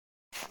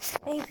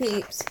Hey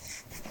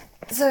peeps.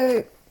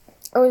 So,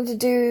 I want to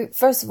do,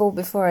 first of all,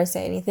 before I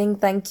say anything,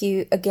 thank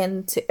you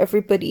again to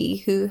everybody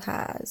who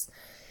has,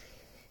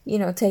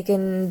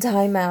 taken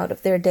time out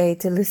of their day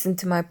to listen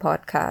to my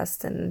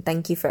podcast. And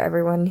thank you for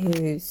everyone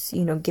who's,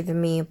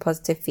 given me a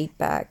positive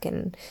feedback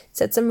and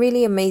said some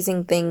really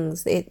amazing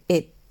things. It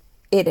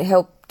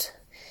helped,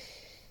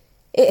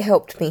 it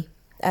helped me.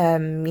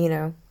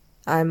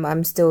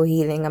 I'm still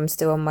healing. I'm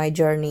still on my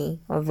journey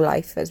of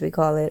life, as we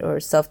call it, or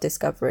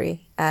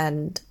self-discovery.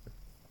 And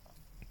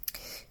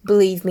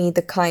believe me,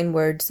 the kind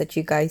words that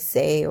you guys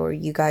say, or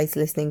you guys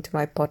listening to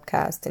my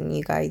podcast, and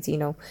you guys,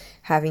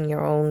 having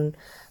your own,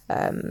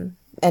 and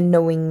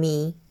knowing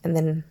me, and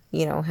then,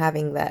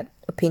 having that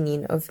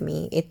opinion of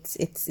me,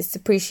 it's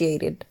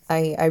appreciated.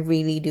 I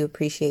really do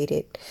appreciate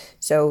it.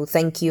 So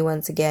thank you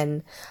once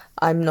again.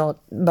 I'm not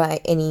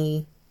by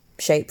any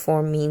shape,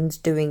 form, means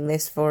doing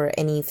this for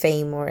any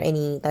fame or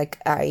any, like,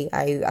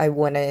 I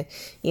want to,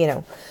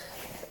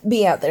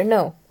 be out there.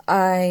 No,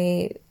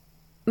 my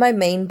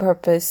main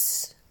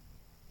purpose,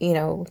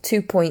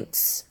 2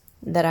 points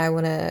that I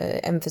want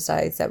to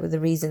emphasize that were the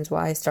reasons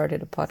why I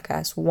started a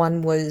podcast.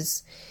 One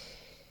was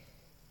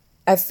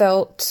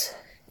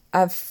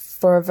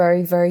for a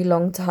very, very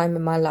long time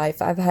in my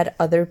life, I've had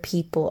other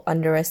people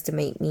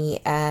underestimate me,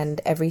 and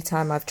every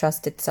time I've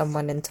trusted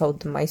someone and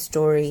told them my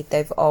story,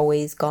 they've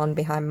always gone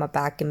behind my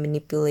back and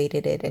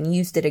manipulated it and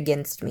used it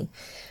against me.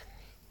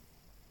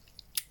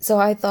 So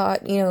I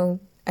thought,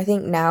 I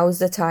think now is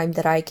the time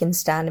that I can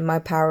stand in my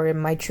power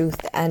and my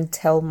truth and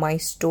tell my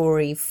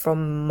story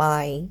from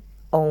my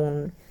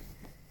own,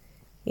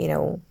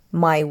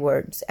 my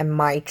words and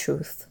my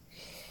truth.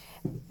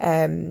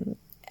 And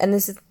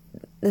this is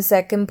the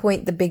second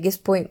point, the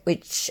biggest point,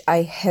 which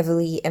I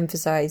heavily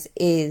emphasize,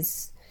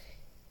 is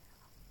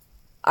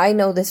I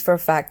know this for a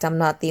fact. I'm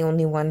not the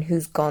only one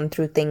who's gone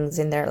through things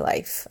in their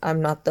life.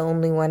 I'm not the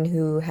only one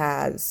who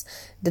has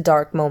the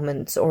dark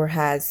moments or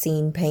has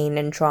seen pain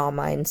and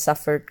trauma and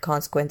suffered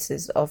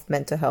consequences of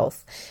mental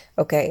health.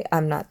 Okay,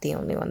 I'm not the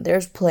only one.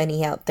 There's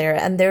plenty out there,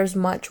 and there's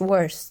much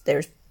worse.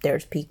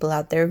 There's people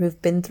out there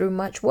who've been through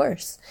much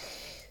worse.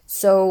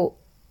 So,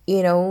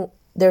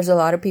 there's a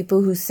lot of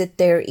people who sit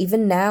there.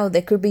 Even now,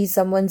 there could be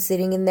someone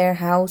sitting in their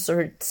house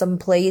or some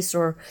place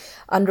or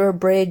under a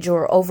bridge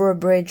or over a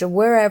bridge or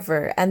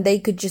wherever, and they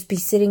could just be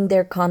sitting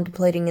there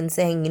contemplating and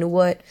saying, you know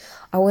what,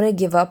 I want to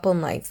give up on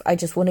life. I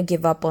just want to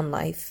give up on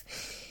life.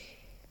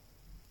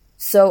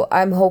 So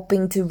I'm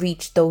hoping to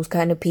reach those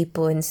kind of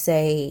people and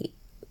say,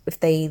 if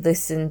they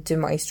listen to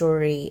my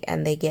story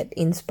and they get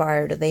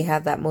inspired or they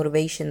have that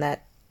motivation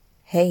that,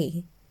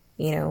 hey,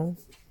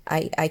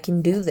 I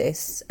can do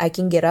this. I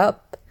can get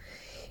up.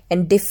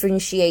 And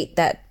differentiate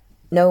that,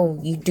 no,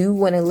 you do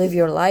want to live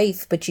your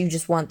life, but you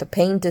just want the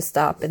pain to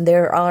stop. And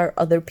there are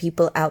other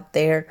people out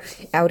here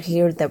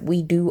that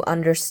we do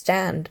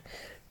understand.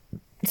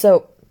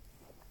 So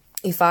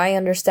if I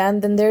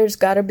understand, then there's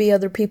got to be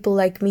other people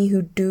like me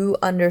who do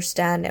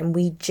understand, and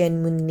we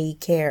genuinely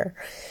care.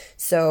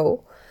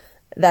 So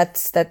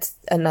that's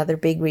another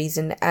big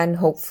reason. And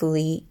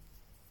hopefully,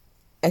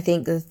 I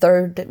think the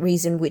third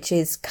reason, which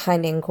is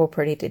kind of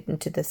incorporated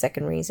into the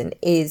second reason,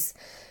 is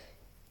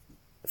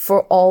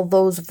for all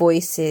those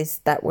voices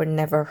that were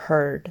never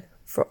heard,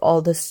 for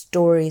all the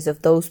stories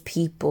of those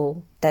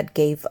people that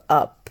gave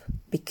up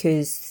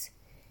because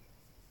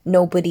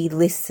nobody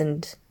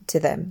listened to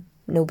them.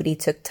 Nobody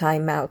took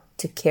time out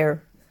to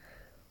care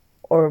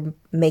or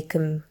make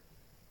them,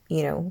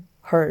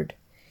 heard.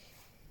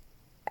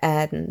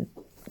 And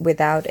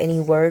without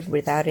any word,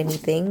 without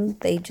anything,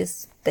 they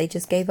just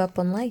gave up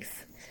on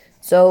life.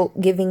 So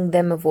giving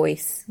them a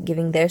voice,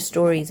 giving their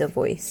stories a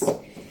voice,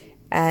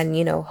 and,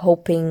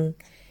 hoping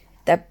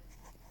that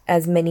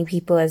as many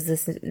people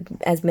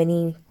as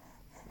many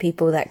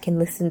people that can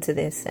listen to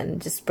this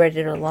and just spread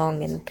it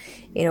along,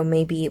 and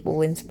maybe it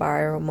will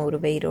inspire or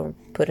motivate or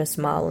put a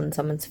smile on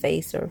someone's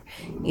face, or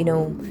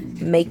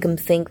make them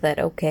think that,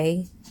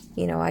 okay,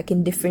 I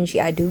can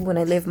differentiate. I do want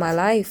to live my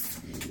life,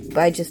 but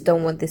I just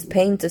don't want this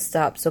pain to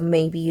stop. So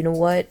maybe,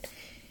 what,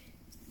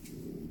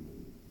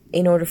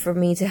 in order for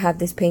me to have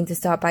this pain to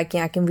stop, I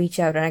can reach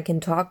out and I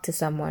can talk to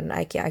someone.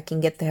 I can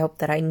get the help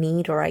that I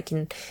need, or I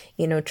can,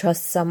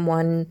 trust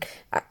someone.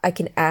 I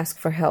can ask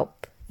for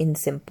help, in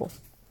simple.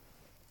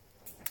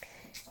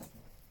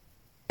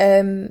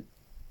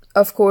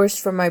 Of course,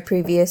 for my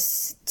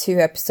previous 2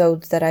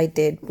 episodes that I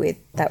did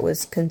that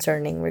was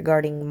concerning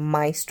regarding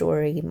my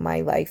story,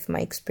 my life,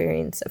 my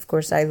experience, of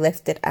course, I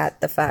left it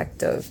at the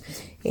fact of,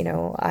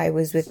 I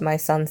was with my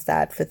son's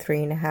dad for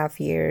 3.5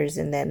 years,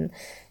 and then,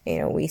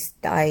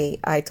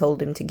 I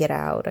told him to get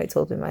out. I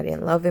told him I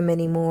didn't love him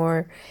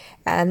anymore,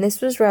 and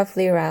this was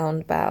roughly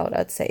around about,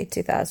 I'd say,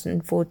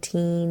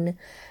 2014,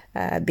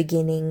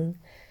 beginning.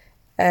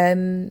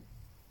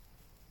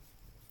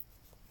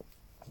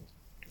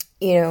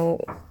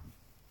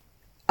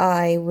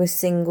 I was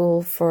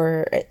single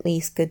for at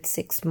least good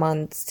 6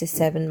 months to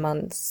 7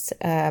 months.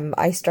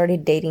 I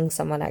started dating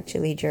someone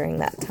actually during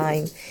that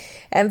time.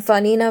 And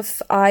funny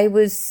enough, I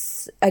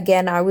was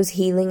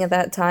healing at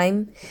that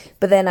time,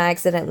 but then I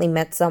accidentally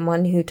met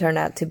someone who turned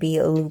out to be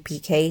a loopy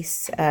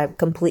case, a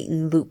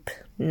completely loop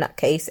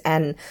nutcase.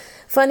 And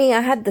funny, I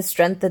had the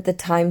strength at the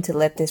time to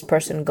let this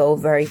person go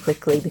very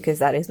quickly because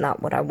that is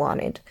not what I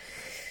wanted.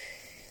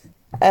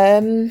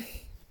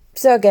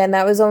 So again,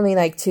 that was only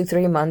like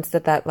 2-3 months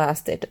that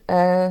lasted.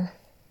 And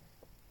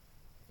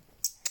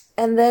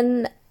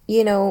then,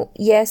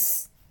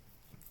 yes,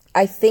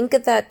 I think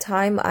at that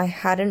time I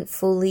hadn't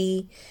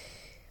fully,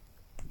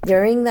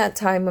 during that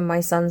time when my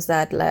son's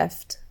dad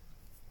left,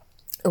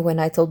 when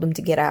I told him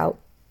to get out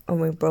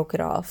and we broke it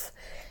off,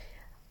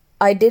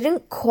 I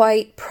didn't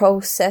quite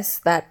process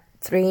that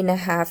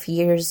 3.5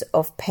 years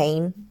of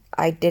pain.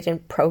 I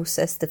didn't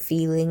process the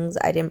feelings.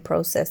 I didn't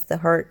process the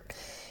hurt.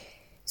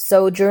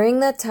 So during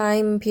that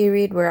time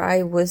period where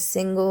I was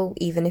single,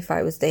 even if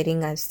I was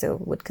dating, I still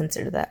would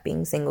consider that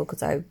being single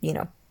because it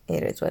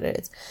is what it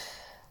is.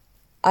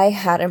 I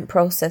hadn't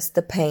processed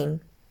the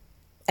pain.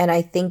 And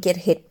I think it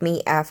hit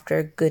me after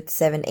a good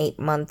 7-8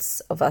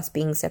 months of us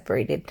being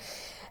separated.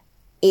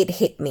 It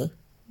hit me.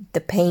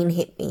 The pain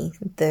hit me.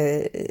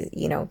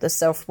 The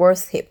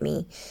self-worth hit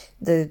me.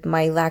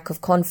 My lack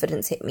of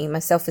confidence hit me. My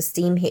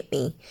self-esteem hit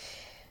me.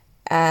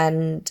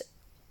 And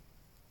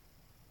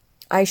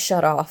I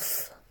shut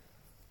off.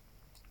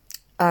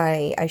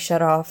 I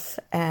shut off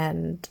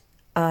and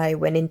I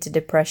went into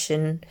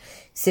depression,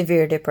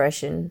 severe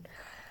depression.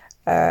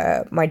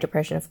 My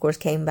depression, of course,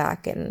 came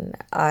back, and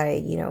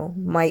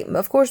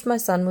of course my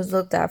son was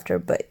looked after,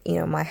 but,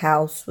 my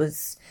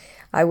house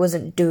I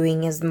wasn't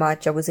doing as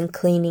much. I wasn't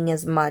cleaning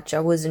as much. I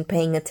wasn't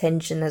paying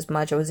attention as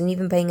much. I wasn't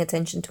even paying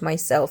attention to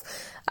myself.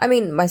 I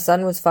mean, my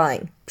son was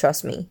fine.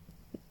 Trust me.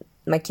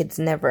 My kids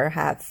never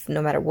have,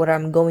 no matter what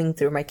I'm going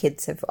through, my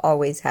kids have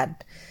always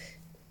had,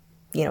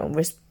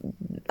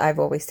 I've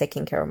always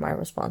taken care of my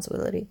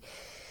responsibility.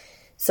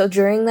 So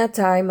during that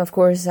time, of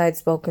course, I'd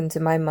spoken to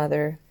my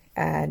mother,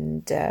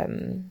 and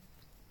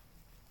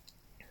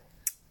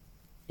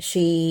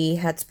she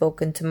had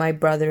spoken to my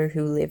brother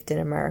who lived in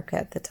America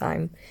at the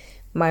time,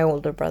 my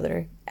older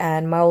brother.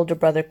 And my older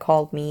brother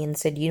called me and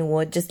said, you know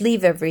what, just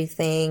leave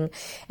everything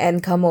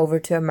and come over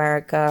to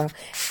America,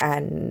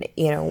 and,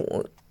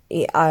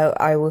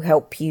 I will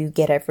help you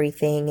get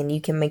everything, and you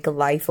can make a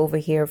life over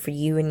here for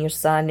you and your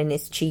son, and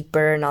it's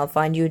cheaper, and I'll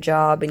find you a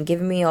job, and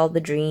give me all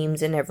the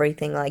dreams and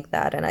everything like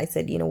that. And I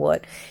said, you know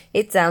what,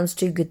 it sounds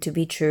too good to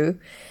be true.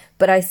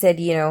 But I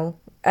said,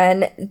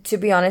 and to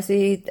be honest with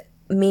you,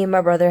 me and my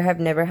brother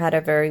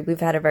we've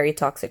had a very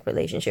toxic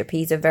relationship.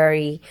 He's a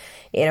very,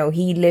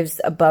 he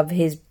lives above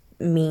his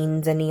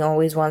means, and he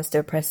always wants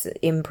to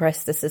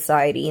impress the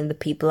society and the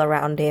people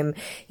around him.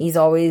 He's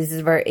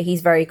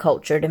very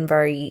cultured and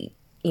very,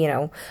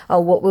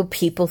 what will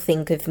people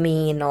think of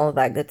me and all of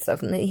that good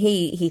stuff. And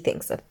he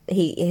thinks that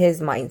his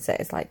mindset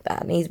is like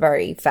that, and he's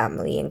very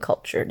family and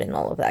cultured and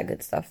all of that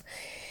good stuff.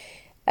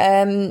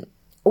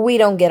 We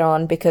don't get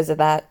on because of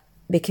that,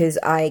 because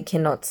I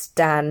cannot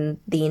stand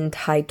the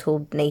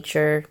entitled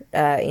nature,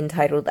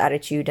 entitled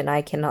attitude, and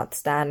I cannot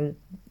stand,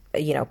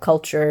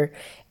 culture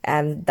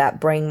and that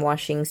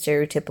brainwashing,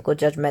 stereotypical,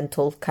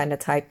 judgmental kind of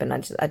type, and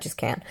I just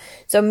can't.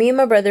 So me and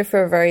my brother,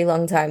 for a very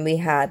long time, we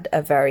had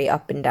a very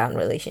up and down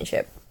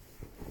relationship.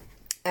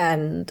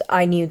 And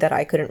I knew that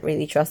I couldn't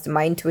really trust him.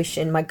 My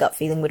intuition, my gut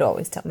feeling would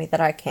always tell me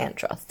that I can't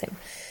trust him.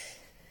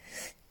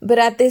 But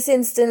at this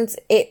instance,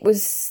 it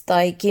was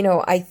like,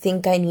 I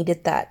think I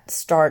needed that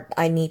start.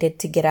 I needed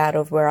to get out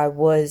of where I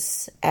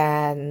was.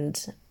 And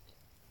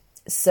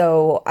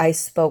so I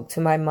spoke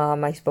to my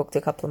mom. I spoke to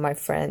a couple of my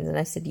friends. And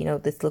I said,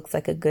 this looks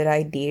like a good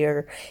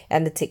idea.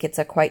 And the tickets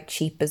are quite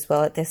cheap as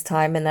well at this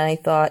time. And then I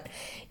thought,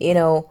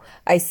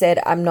 I said,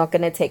 I'm not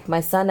going to take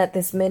my son at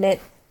this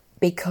minute.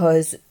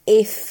 Because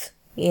if,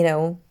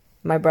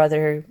 my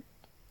brother,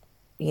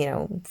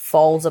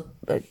 falls up,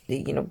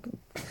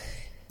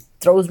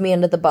 throws me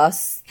under the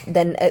bus,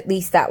 then at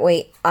least that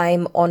way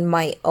I'm on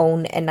my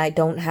own and I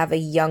don't have a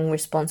young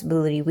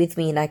responsibility with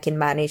me, and I can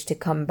manage to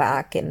come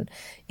back, and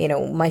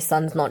my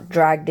son's not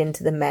dragged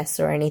into the mess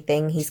or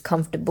anything. He's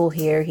comfortable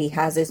here. He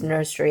has his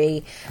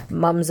nursery.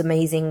 Mum's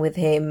amazing with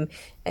him.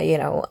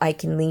 I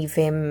can leave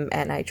him,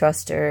 and I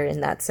trust her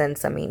in that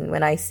sense. I mean,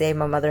 when I say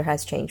my mother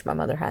has changed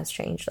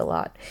a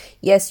lot.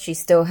 Yes, she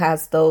still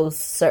has those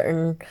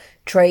certain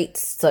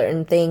traits,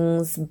 certain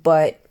things,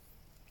 but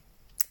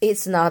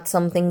it's not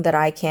something that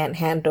I can't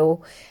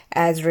handle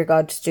as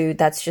regards to,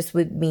 that's just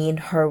with me and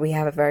her. We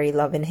have a very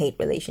love and hate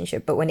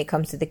relationship. But when it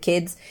comes to the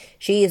kids,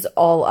 she is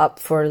all up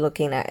for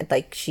looking at it.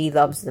 Like, she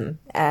loves them.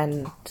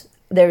 And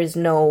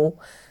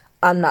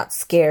I'm not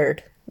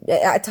scared.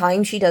 At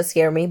times she does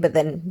scare me, but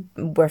then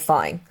we're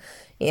fine,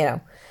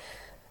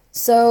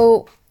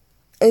 So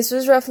this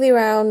was roughly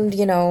around,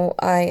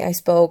 I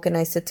spoke and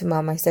I said to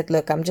mom, I said,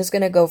 look, I'm just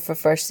going to go for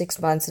first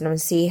 6 months and I'm going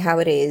to see how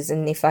it is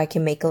and if I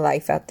can make a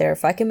life out there.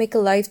 If I can make a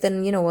life,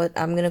 then you know what,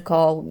 I'm going to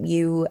call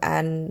you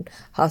and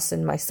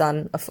Hassan, my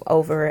son,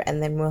 over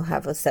and then we'll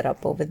have a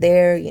setup over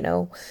there,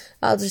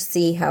 I'll just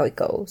see how it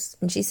goes.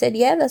 And she said,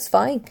 yeah, that's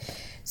fine.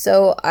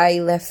 So I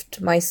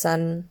left my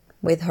son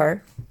with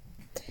her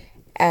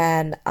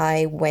and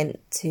I went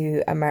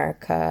to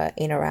America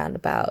in around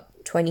about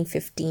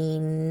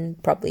 2015,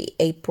 probably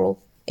April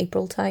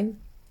time.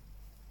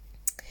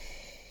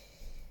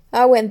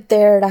 I went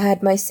there, I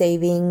had my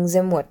savings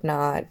and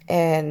whatnot,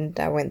 and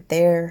I went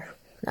there.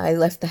 I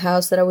left the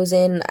house that I was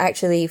in.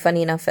 Actually,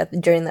 funny enough,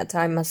 during that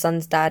time, my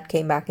son's dad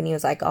came back and he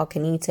was like, oh,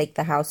 can you take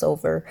the house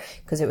over?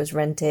 Because it was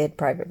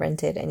private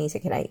rented. And he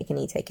said, can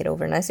you take it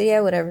over? And I said,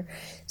 yeah, whatever.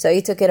 So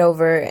he took it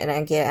over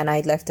and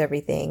I left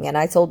everything. And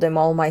I told him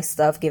all my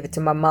stuff, give it to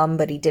my mom,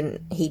 but he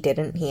didn't.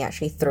 He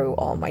actually threw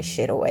all my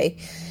shit away.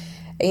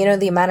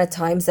 The amount of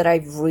times that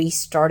I've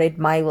restarted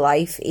my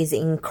life is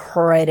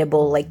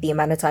incredible. Like, the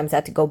amount of times I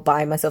had to go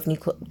buy myself new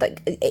clothes,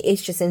 like,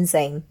 it's just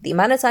insane. The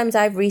amount of times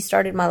I've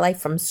restarted my life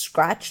from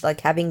scratch,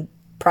 like having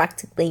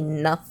practically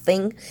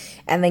nothing,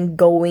 and then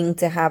going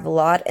to have a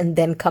lot, and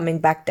then coming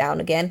back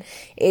down again,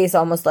 is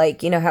almost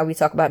like, how we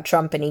talk about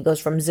Trump, and he goes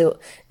from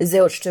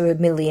zilch to a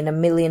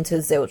million to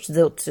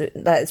zilch to...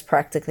 That is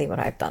practically what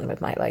I've done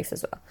with my life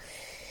as well.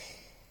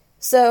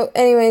 So,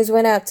 anyways,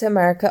 went out to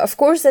America. Of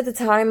course, at the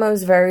time, I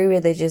was very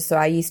religious, so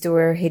I used to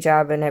wear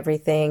hijab and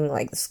everything,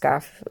 like the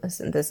scarf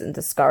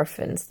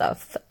and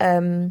stuff.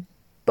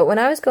 But when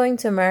I was going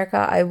to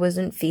America, I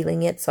wasn't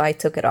feeling it, so I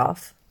took it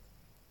off.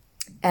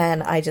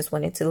 And I just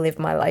wanted to live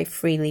my life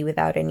freely,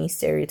 without any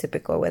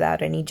stereotypical,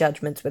 without any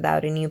judgments,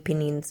 without any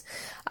opinions.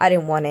 I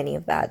didn't want any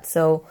of that,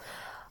 so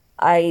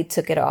I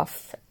took it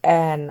off,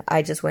 and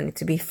I just wanted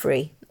to be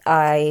free.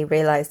 I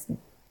realized,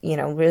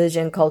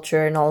 religion,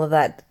 culture, and all of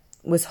that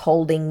was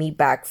holding me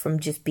back from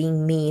just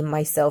being me,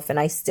 myself, and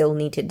I still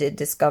needed to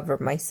discover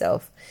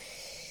myself.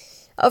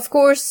 Of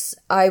course,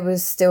 I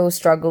was still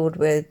struggled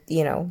with,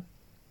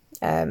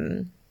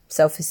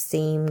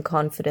 self-esteem,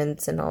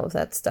 confidence, and all of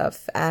that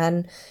stuff.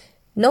 And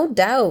no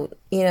doubt,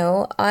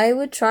 I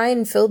would try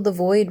and fill the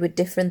void with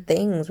different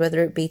things,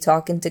 whether it be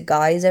talking to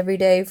guys every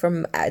day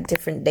from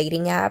different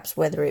dating apps,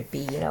 whether it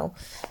be,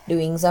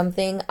 doing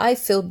something. I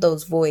filled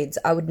those voids.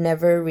 I would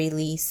never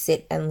really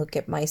sit and look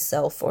at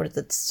myself or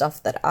the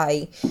stuff that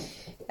I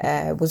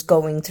was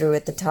going through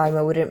at the time.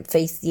 I wouldn't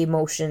face the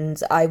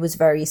emotions. I was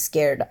very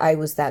scared. I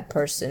was that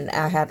person.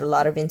 I had a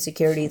lot of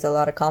insecurities, a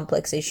lot of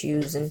complex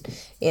issues, and,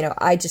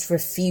 I just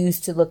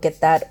refused to look at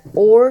that,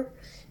 or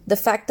the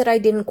fact that I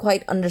didn't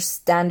quite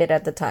understand it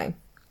at the time.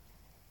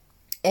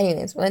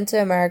 Anyways, went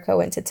to America,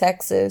 went to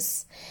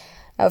Texas.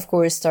 Of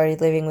course, started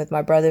living with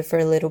my brother for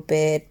a little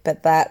bit,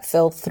 but that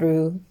fell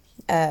through.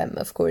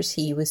 Of course,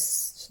 he was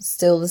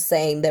still the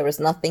same. There was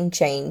nothing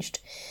changed.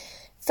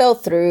 Fell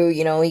through,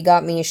 he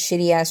got me a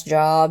shitty-ass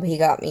job. He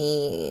got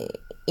me,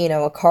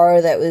 a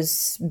car that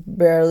was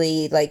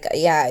barely,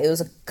 it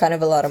was kind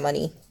of a lot of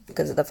money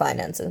because of the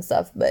finance and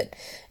stuff. But,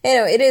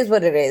 it is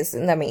what it is.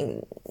 And, I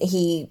mean,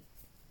 he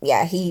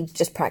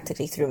just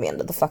practically threw me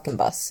under the fucking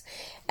bus.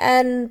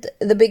 And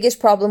the biggest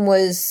problem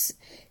was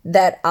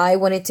that I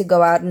wanted to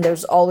go out and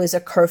there's always a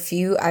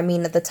curfew. I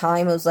mean, at the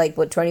time, it was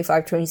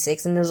 25,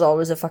 26, and there's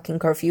always a fucking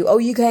curfew. Oh,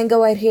 you can't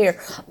go out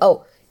here.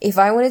 Oh, if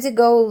I wanted to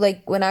go,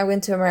 when I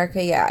went to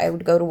America, I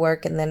would go to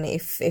work, and then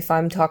if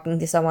I'm talking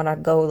to someone,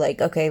 I'd go,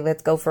 okay,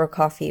 let's go for a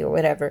coffee or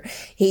whatever.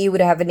 He would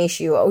have an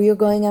issue. Oh, you're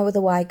going out with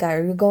a white guy,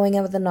 or you're going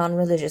out with a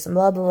non-religious, and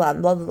blah, blah, blah,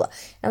 blah, blah, blah.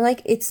 I'm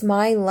like, it's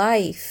my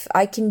life.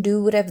 I can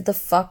do whatever the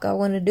fuck I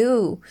want to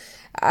do.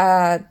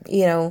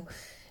 And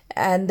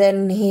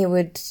then he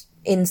would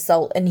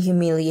insult and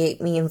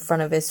humiliate me in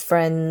front of his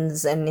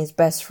friends and his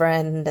best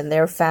friend and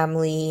their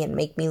family, and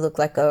make me look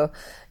like a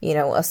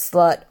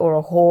slut or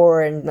a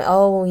whore, and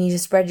oh, you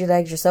just spread your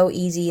legs, you're so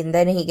easy. And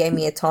then he gave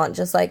me a taunt,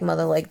 just like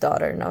mother like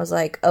daughter, and I was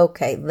like,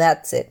 okay,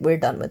 that's it, we're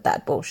done with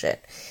that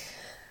bullshit.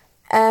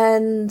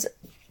 And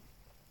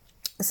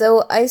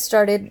so I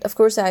started, of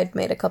course I had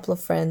made a couple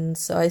of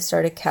friends, so I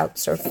started couch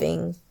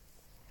surfing.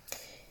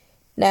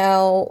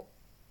 Now,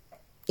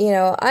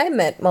 I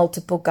met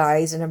multiple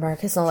guys in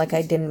America. It's not like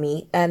I didn't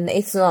meet. And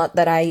it's not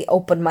that I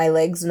opened my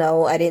legs.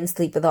 No, I didn't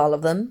sleep with all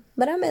of them.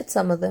 But I met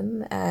some of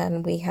them.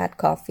 And we had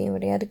coffee. And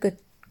we had good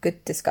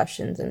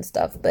discussions and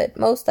stuff. But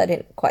most I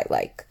didn't quite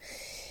like.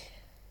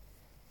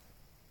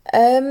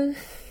 While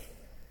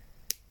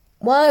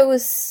I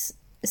was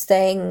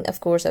staying, of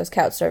course, I was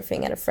couch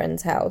surfing at a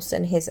friend's house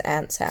and his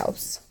aunt's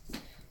house.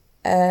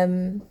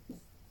 I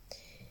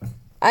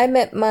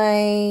met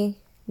my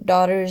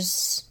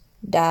daughter's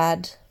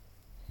dad.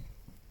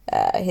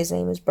 His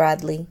name is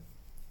Bradley.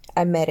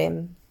 I met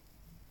him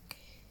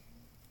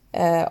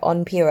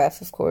on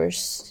POF, of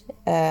course.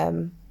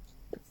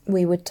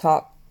 We would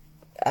talk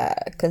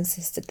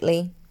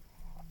consistently.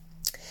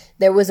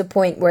 There was a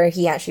point where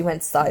he actually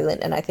went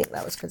silent, and I think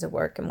that was because of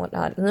work and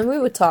whatnot. And then we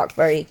would talk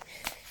very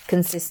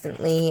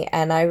consistently,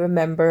 and I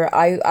remember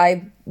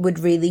I would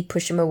really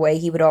push him away,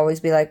 he would always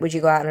be like, would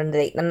you go out on a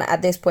date? And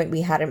at this point,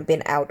 we hadn't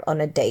been out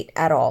on a date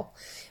at all.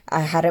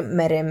 I hadn't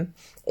met him.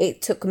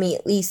 It took me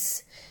at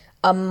least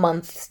a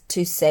month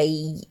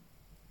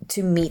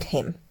to meet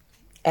him.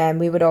 And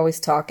we would always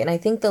talk. And I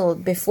think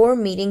before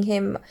meeting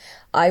him,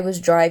 I was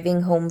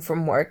driving home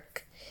from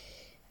work.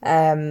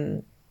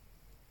 And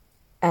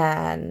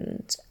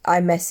I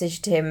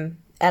messaged him.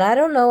 And I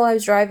don't know, I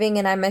was driving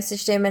and I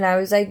messaged him and I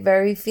was like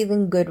very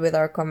feeling good with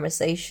our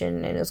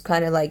conversation. And it was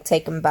kind of like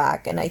taken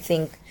back. And I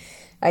think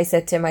I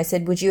said to him, I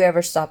said, would you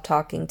ever stop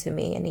talking to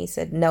me? And he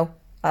said, no,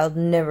 I'll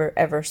never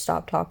ever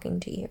stop talking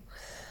to you.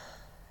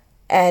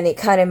 And it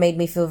kind of made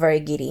me feel very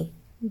giddy.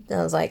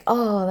 I was like,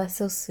 oh, that's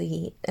so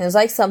sweet. It was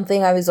like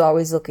something I was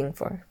always looking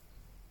for.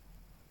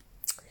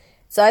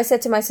 So I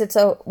said to him, I said,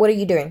 so what are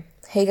you doing?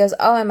 He goes,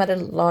 oh, I'm at a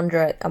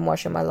laundrette. I'm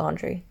washing my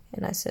laundry.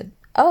 And I said,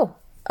 oh,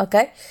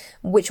 okay.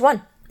 Which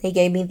one? He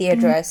gave me the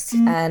address.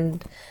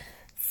 And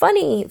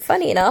funny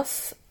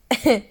enough,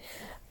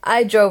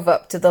 I drove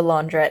up to the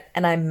laundrette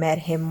and I met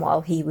him while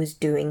he was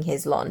doing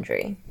his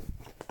laundry.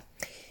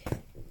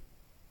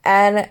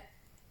 And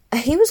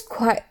he was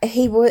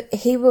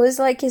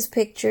like his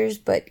pictures,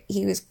 but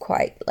he was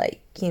quite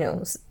like,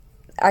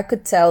 I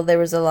could tell there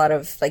was a lot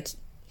of like,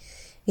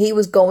 he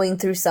was going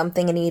through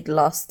something and he'd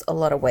lost a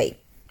lot of weight.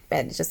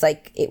 And it's just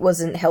like, it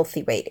wasn't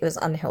healthy weight, it was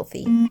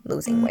unhealthy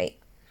losing weight.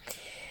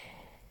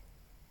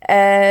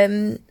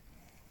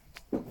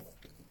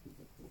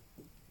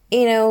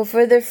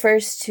 For the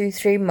first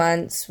 2-3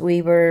 months, we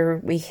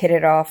hit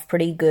it off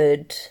pretty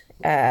good.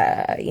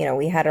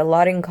 We had a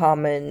lot in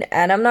common,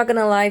 and I'm not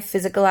gonna lie,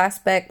 physical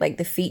aspect, like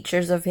the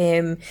features of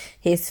him,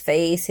 his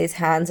face, his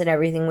hands and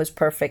everything was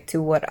perfect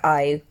to what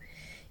I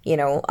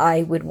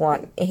would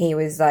want. He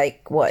was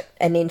like,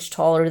 an inch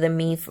taller than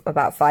me,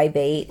 about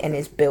 5'8", and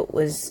his build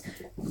was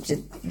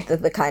just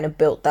the kind of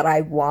build that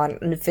I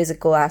want, and the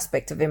physical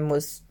aspect of him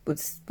was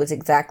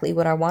exactly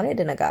what I wanted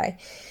in a guy.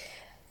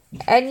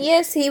 And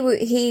yes,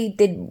 he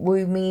did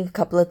woo me a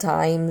couple of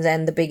times,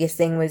 and the biggest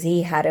thing was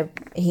he had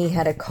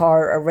a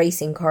car, a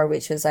racing car,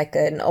 which was like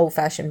an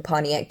old-fashioned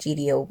Pontiac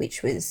GTO,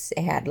 it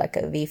had like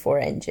a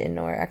V4 engine,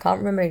 or I can't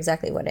remember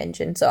exactly what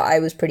engine, so I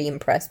was pretty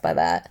impressed by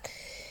that.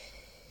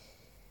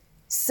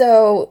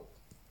 So,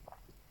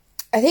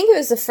 I think it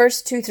was the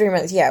first 2-3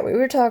 months, yeah, we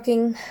were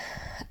talking,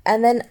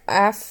 and then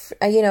after,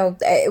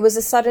 it was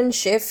a sudden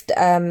shift.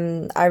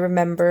 I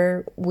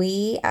remember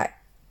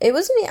it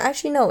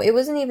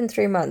wasn't even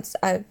 3 months.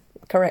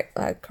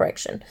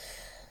 Correction.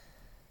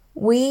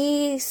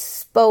 We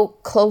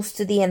spoke close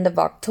to the end of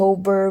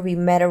October. We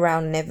met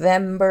around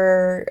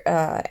November,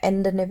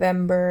 end of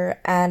November.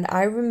 And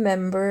I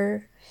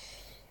remember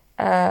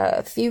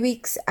a few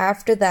weeks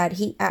after that,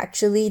 he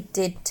actually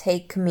did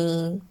take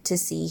me to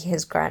see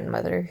his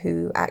grandmother,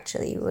 who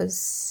actually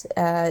was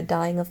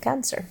dying of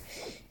cancer.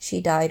 She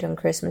died on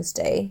Christmas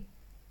Day,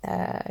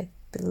 I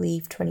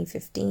believe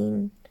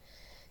 2015.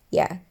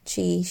 Yeah,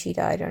 she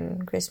died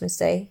on Christmas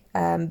Day.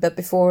 But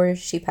before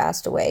she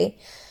passed away,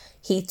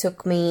 he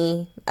took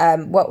me,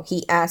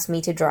 he asked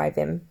me to drive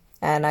him,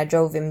 and I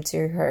drove him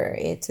to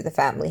the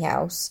family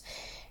house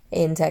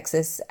in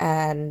Texas,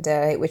 and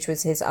which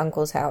was his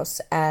uncle's house.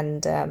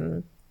 And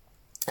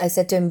I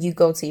said to him, you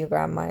go to your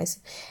grandma's.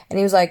 And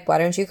he was like, why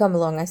don't you come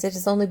along? I said,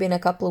 it's only been a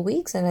couple of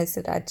weeks. And I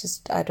said, I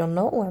don't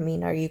know. I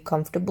mean, are you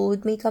comfortable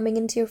with me coming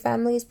into your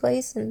family's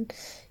place? And,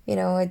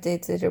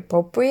 is it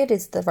appropriate?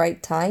 Is it the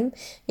right time?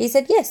 He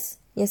said, yes,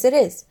 it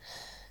is.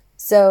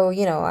 So,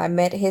 I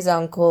met his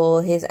uncle,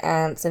 his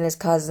aunts, and his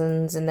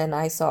cousins. And then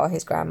I saw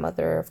his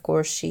grandmother. Of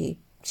course, she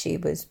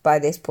was, by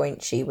this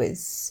point, she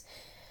was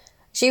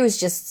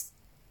just,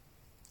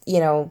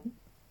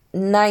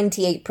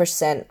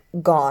 98%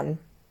 gone.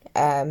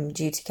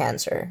 Due to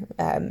cancer.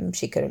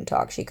 She couldn't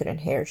talk, she couldn't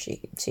hear,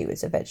 she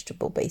was a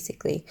vegetable,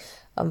 basically,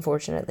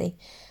 unfortunately.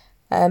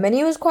 And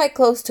he was quite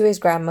close to his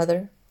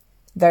grandmother,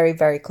 very,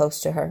 very close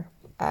to her.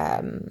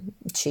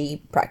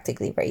 She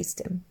practically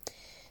raised him.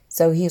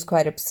 So he was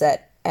quite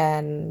upset,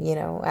 and,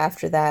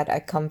 after that, I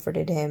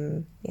comforted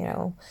him,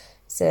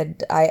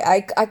 said,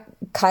 I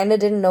kind of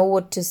didn't know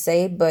what to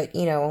say, but,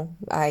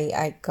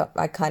 I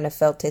kind of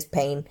felt his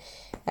pain,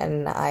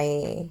 and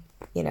I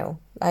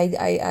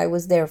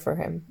was there for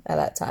him at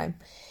that time.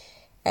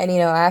 And,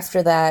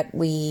 after that,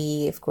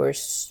 we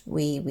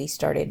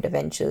started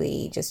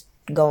eventually just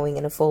going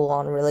in a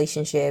full-on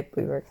relationship.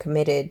 We were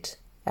committed,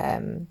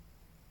 to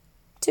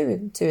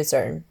a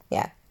certain,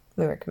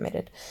 we were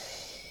committed.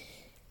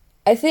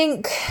 I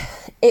think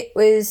it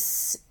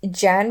was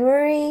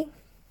January.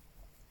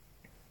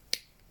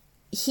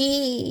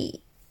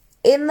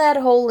 In that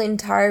whole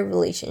entire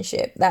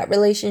relationship, that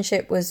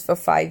relationship was for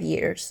 5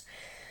 years.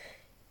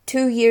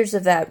 2 years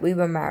of that, we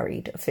were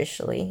married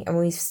officially, and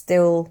we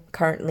still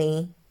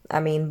currently,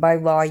 by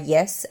law,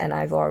 yes, and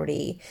I've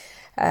already,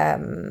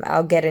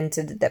 I'll get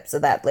into the depths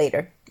of that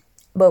later.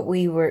 But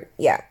we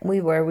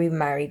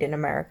married in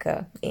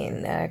America,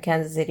 in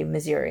Kansas City,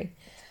 Missouri.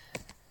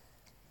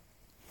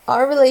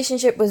 Our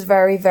relationship was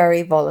very,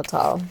 very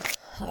volatile.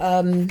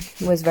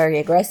 Was very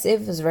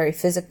aggressive, was very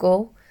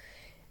physical.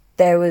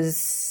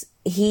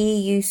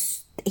 he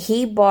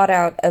brought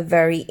out a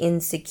very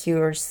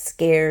insecure,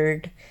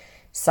 scared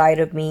side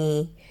of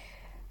me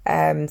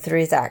through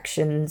his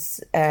actions,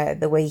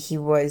 the way he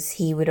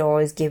would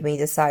always give me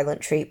the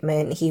silent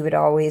treatment. He would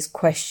always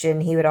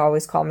question, he would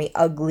always call me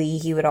ugly,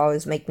 he would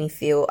always make me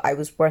feel I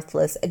was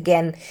worthless.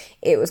 Again,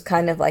 it was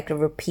kind of like a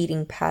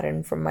repeating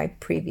pattern from my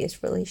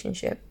previous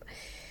relationship.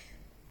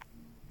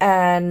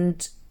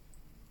 And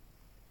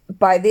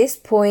by this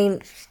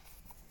point,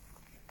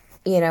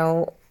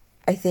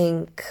 I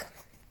think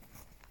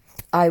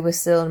I was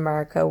still in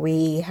America.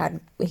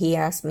 He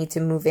asked me to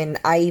move in.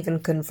 I even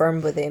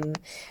confirmed with him.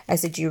 I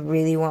said, "Do you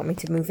really want me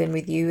to move in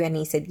with you?" And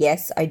he said,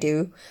 "Yes, I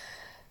do."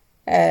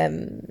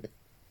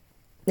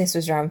 This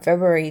was around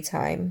February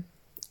time.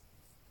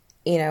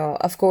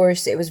 Of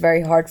course, it was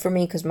very hard for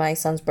me because my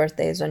son's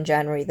birthday is on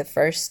January the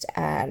 1st,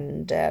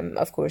 and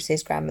of course,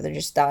 his grandmother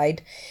just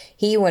died.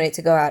 He wanted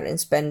to go out and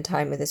spend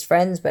time with his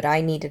friends, but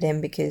I needed him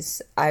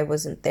because I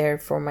wasn't there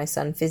for my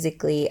son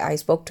physically. I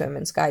spoke to him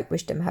on Skype,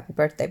 wished him happy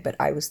birthday, but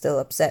I was still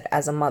upset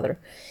as a mother.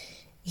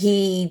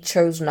 He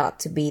chose not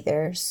to be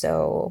there,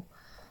 so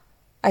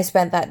I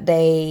spent that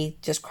day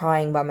just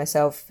crying by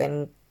myself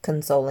and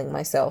consoling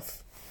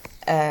myself.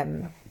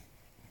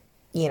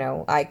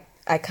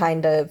 I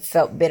kind of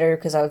felt bitter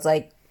because I was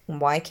like,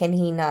 why can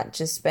he not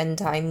just spend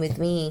time with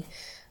me?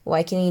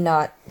 Why can he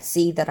not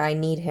see that I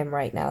need him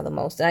right now the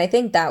most? And I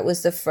think that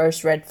was the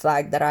first red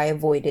flag that I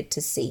avoided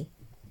to see,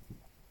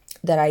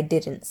 that I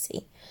didn't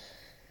see.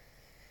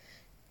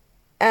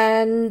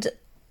 And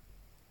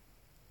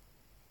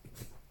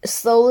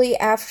slowly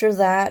after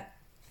that,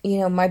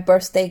 my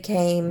birthday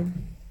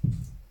came.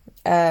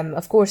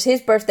 Of course,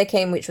 his birthday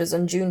came, which was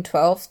on June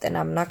 12th, and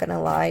I'm not going to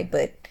lie,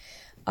 but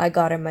I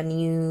got him a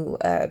new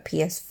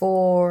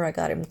PS4, I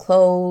got him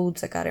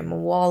clothes, I got him a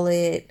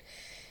wallet,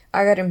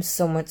 I got him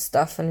so much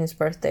stuff on his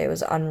birthday, it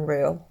was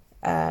unreal.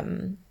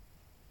 And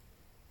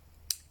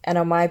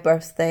on my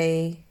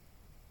birthday,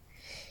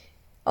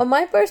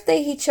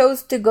 he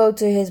chose to go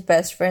to his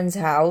best friend's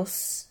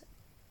house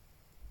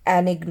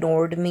and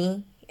ignored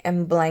me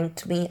and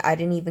blanked me. I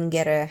didn't even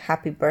get a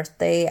happy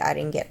birthday, I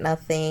didn't get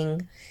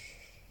nothing.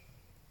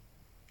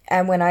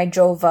 And when I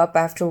drove up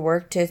after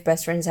work to his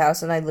best friend's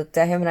house and I looked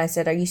at him and I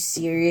said, "Are you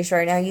serious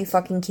right now? Are you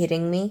fucking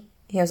kidding me?"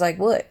 He was like,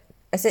 "What?"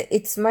 I said,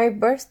 "It's my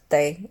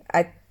birthday.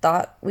 I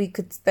thought we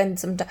could spend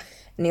some time."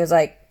 And he was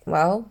like,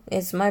 "Well,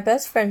 it's my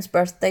best friend's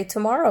birthday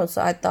tomorrow,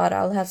 so I thought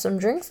I'll have some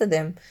drinks with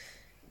him."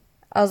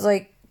 I was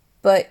like,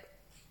 "But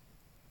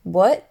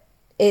what?"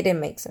 It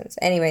didn't make sense.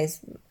 Anyways,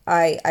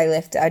 I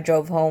left, I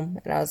drove home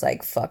and I was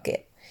like, fuck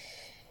it.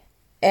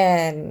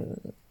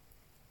 And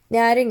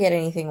yeah, I didn't get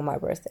anything on my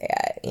birthday.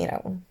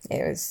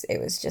 It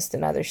was just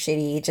another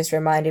shitty. It just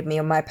reminded me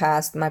of my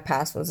past. My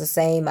past was the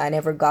same. I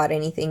never got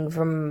anything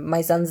from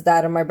my son's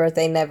dad on my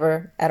birthday,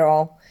 never at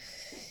all.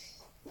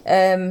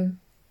 Or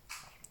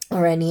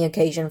any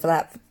occasion for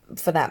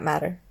that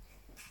matter.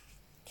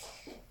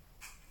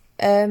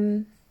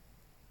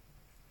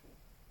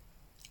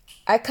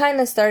 I kind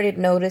of started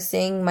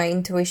noticing my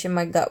intuition,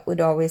 my gut would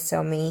always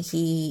tell me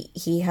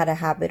he had a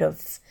habit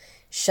of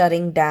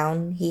shutting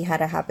down. He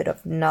had a habit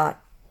of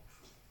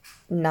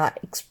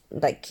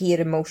like he had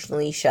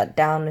emotionally shut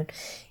down, and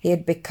he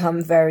had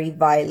become very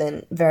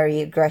violent,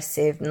 very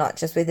aggressive, not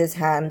just with his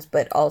hands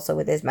but also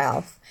with his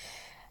mouth.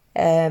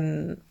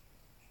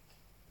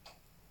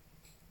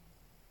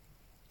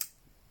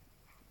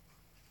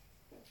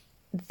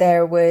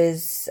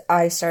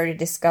 I started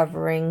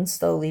discovering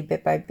slowly,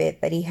 bit by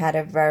bit, that he had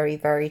a very,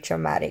 very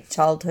traumatic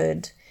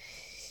childhood.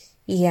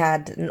 He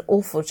had an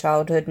awful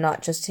childhood,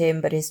 not just him,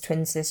 but his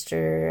twin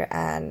sister,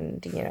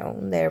 and,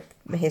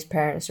 his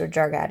parents were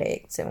drug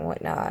addicts and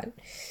whatnot.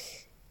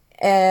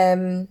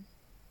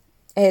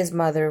 His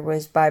mother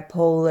was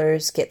bipolar,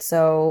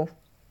 schizo.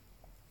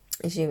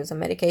 She was on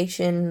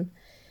medication.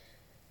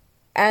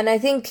 And I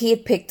think he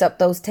had picked up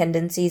those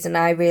tendencies, and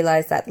I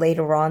realized that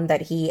later on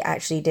that he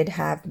actually did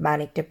have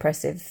manic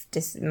depression,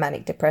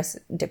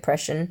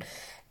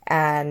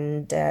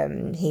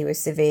 and he was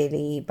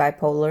severely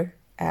bipolar.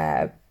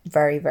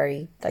 Very,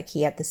 very, like,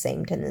 he had the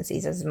same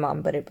tendencies as his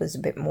mom, but it was a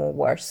bit more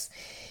worse.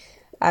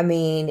 I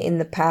mean, in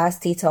the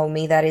past, he told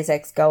me that his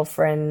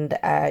ex-girlfriend,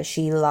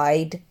 she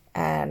lied,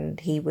 and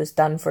he was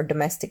done for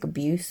domestic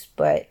abuse,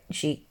 but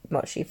she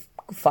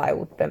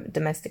filed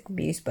domestic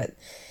abuse, but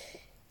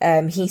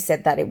he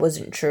said that it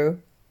wasn't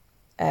true.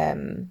 But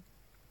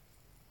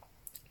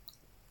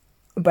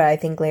I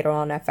think later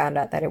on I found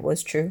out that it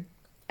was true,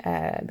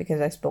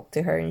 because I spoke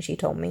to her and she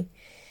told me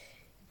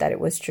that it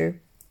was true.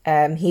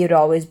 He would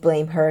always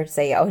blame her,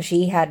 say, oh,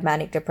 she had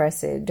manic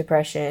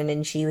depression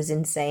and she was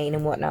insane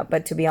and whatnot.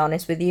 But to be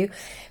honest with you,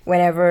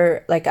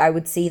 whenever, like, I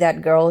would see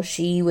that girl,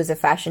 she was a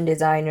fashion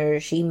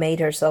designer. She made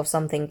herself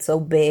something so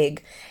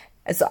big.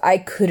 So I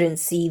couldn't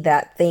see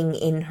that thing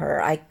in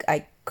her.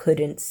 I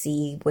couldn't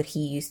see what he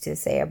used to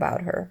say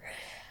about her.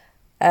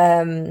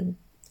 I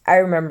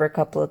remember a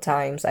couple of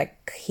times,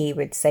 like, he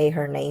would say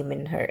her name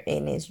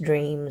in his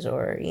dreams,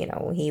 or,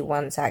 he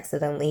once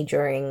accidentally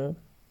during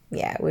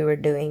yeah, we were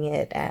doing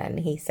it, and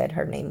he said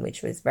her name,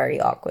 which was very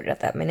awkward at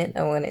that minute.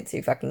 I wanted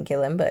to fucking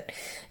kill him, but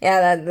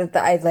yeah,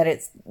 I let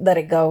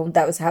it go.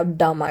 That was how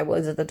dumb I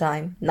was at the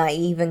time,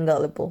 naive and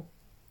gullible,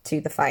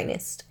 to the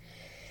finest.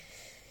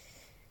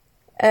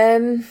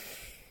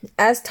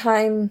 As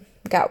time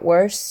got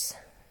worse,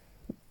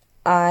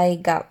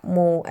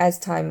 as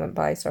time went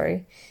by,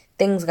 sorry,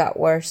 things got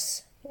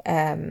worse.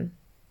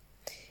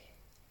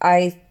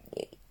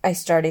 I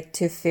started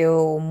to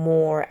feel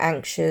more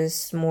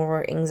anxious,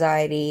 more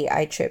anxiety.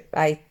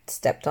 I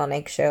stepped on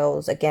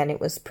eggshells. Again,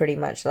 it was pretty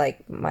much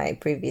like my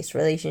previous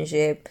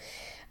relationship.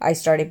 I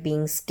started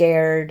being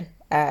scared.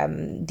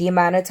 The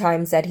amount of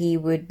times that he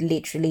would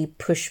literally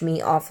push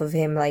me off of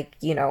him, like,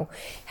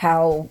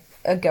 how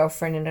a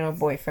girlfriend and a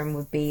boyfriend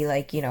would be,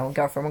 like, a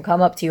girlfriend would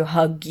come up to you,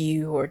 hug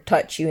you, or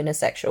touch you in a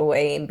sexual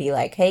way and be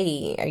like,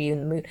 hey, are you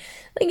in the mood?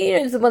 Like,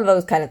 it's one of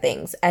those kind of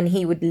things. And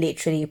he would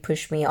literally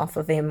push me off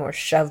of him or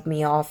shove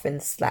me off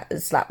and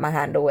slap my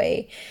hand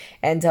away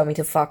and tell me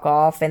to fuck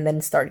off, and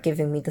then start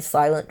giving me the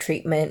silent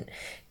treatment,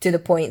 to the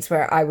points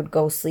where I would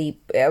go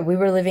sleep. We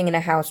were living in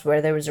a house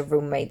where there was a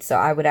roommate, so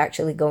I would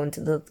actually go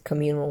into the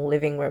communal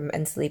living room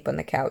and sleep on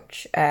the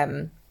couch.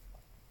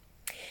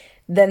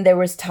 Then there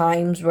was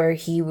times where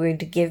he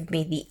would give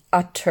me the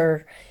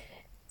utter,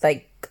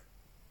 like,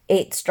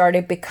 it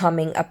started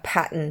becoming a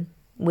pattern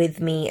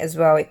with me as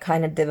well. It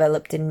kind of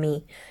developed in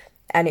me,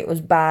 and it was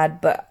bad,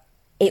 but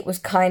it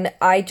was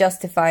I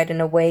justified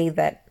in a way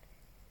that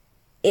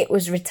it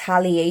was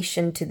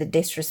retaliation to the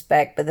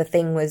disrespect, but the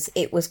thing was,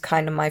 it was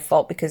kind of my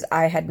fault because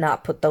I had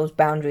not put those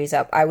boundaries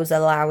up. I was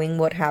allowing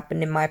what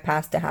happened in my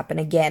past to happen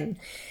again.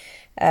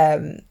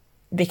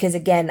 Because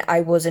again, I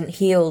wasn't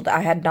healed.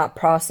 I had not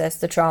processed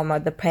the trauma,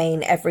 the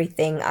pain,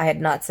 everything. I had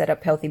not set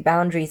up healthy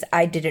boundaries.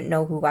 I didn't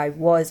know who I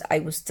was. I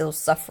was still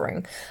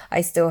suffering.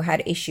 I still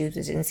had issues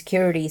with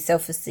insecurity,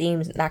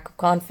 self-esteem, lack of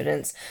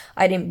confidence.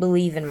 I didn't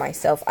believe in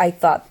myself. I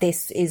thought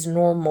this is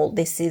normal.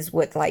 This is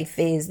what life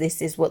is.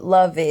 This is what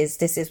love is.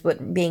 This is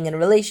what being in a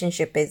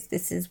relationship is.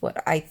 This is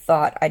what I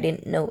thought. I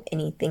didn't know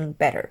anything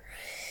better.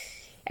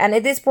 And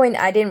at this point,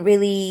 I didn't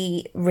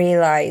really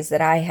realize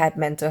that I had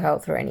mental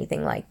health or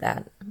anything like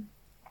that.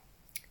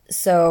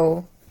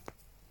 So,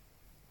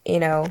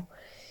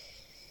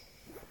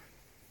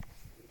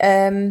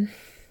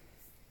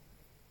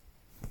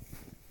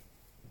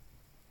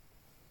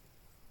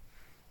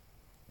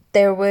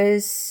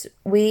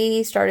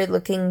 we started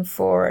looking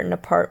for an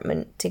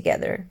apartment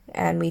together,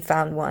 and we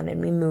found one,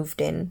 and we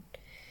moved in.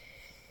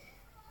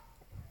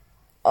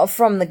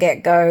 From the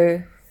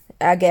get-go,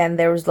 again,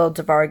 there was loads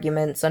of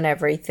arguments on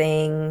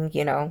everything,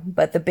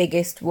 but the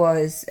biggest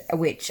was,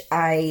 which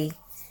I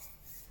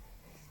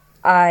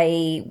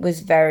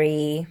was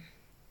very,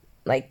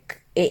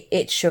 like,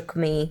 it shook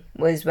me,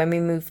 was when we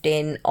moved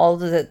in, all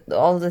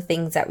the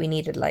things that we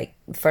needed, like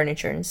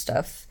furniture and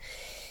stuff.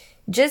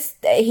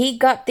 He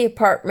got the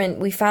apartment,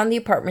 we found the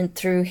apartment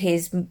through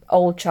his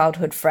old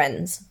childhood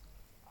friends.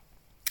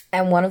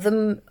 And one of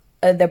them,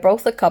 they're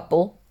both a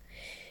couple,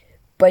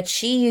 but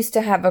she used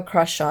to have a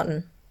crush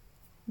on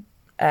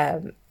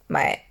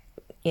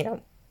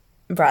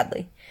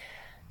Bradley.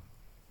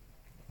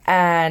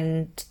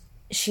 And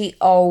she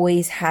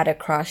always had a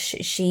crush.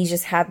 She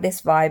just had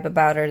this vibe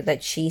about her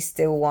that she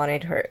still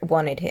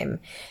wanted him.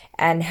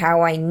 And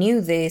how I knew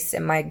this,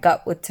 and my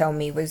gut would tell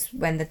me, was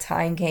when the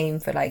time came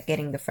for, like,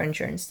 getting the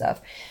furniture and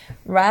stuff.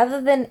 Rather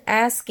than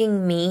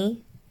asking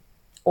me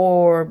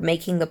or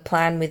making the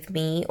plan with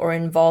me or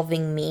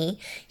involving me,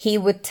 he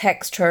would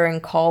text her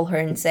and call her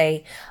and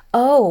say,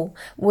 oh,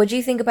 what do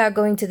you think about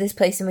going to this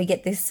place and we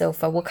get this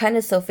sofa? What kind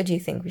of sofa do you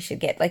think we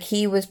should get? Like,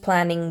 he was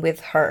planning with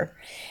her.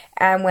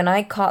 And when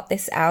I caught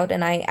this out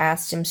and I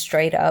asked him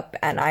straight up,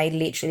 and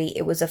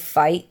it was a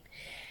fight,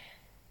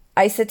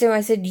 I said to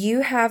him,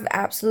 you have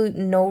absolute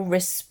no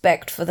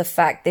respect for the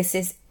fact this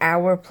is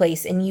our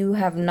place, and you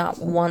have not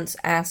once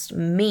asked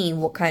me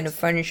what kind of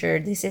furniture.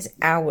 This is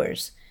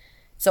ours.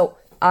 So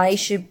I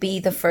should be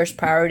the first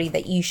priority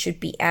that you should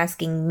be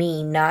asking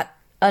me, not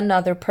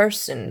another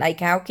person. Like,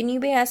 how can you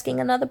be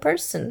asking another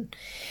person?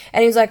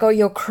 And he was like, oh,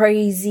 you're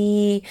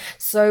crazy.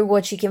 So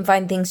what, you can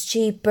find things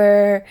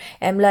cheaper,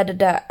 and blah, blah,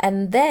 blah.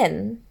 And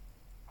then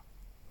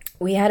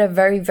we had a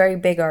very, very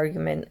big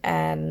argument,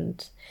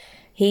 and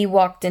he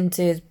walked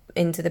into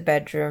the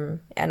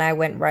bedroom, and I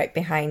went right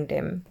behind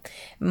him.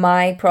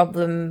 My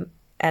problem,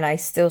 and I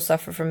still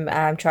suffer from,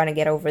 I'm trying to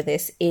get over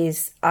this,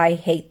 is I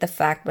hate the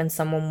fact when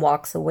someone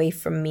walks away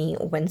from me,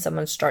 or when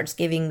someone starts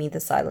giving me the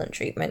silent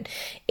treatment.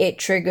 It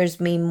triggers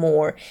me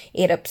more.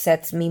 It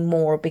upsets me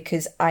more,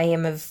 because I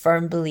am a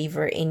firm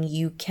believer in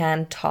you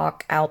can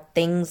talk out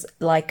things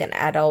like an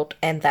adult,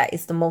 and that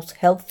is the most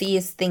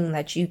healthiest thing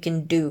that you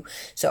can do.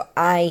 So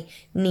I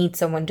need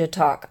someone to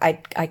talk. I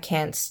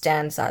can't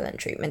stand silent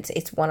treatments.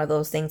 It's one of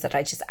those things that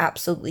I just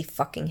absolutely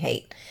fucking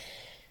hate.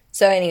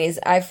 So anyways,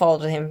 I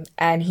followed him,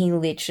 and he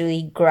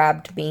literally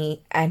grabbed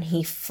me and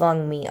he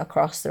flung me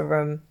across the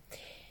room.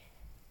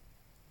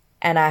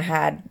 And I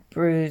had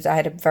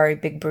a very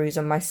big bruise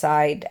on my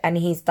side, and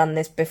he's done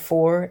this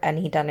before, and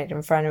he done it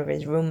in front of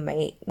his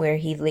roommate, where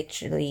he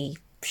literally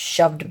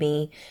shoved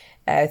me,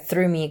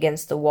 threw me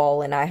against the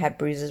wall, and I had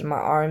bruises on my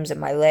arms and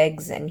my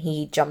legs, and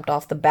he jumped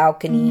off the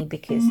balcony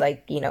because,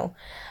 like,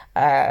 yeah,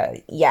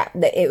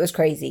 it was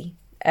crazy.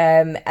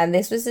 And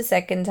this was the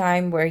second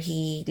time where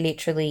he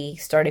literally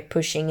started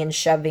pushing and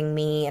shoving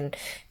me and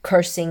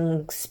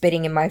cursing,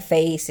 spitting in my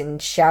face and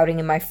shouting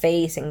in my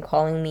face and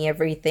calling me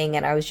everything.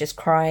 And I was just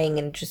crying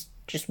and just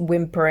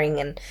whimpering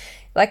and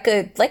like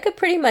a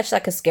pretty much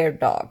like a scared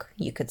dog,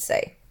 you could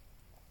say.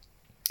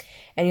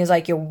 And he was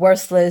like, "You're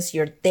worthless,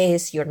 you're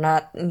this, you're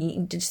not,"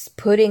 just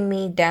putting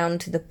me down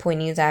to the point.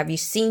 He was like, "Have you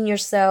seen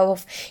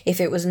yourself? If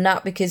it was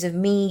not because of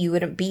me, you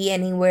wouldn't be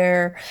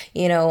anywhere.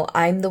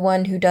 I'm the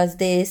one who does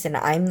this, and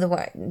I'm the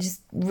one," just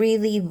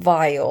really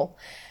vile.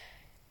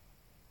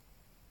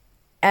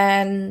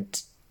 And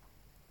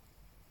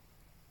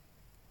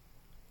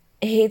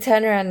he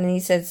turned around and he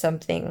said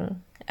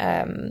something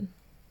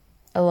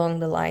along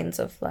the lines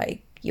of,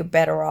 like, "You're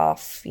better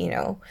off,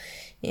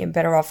 you're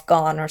better off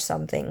gone," or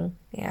something.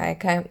 Yeah, I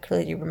can't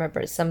clearly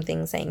remember,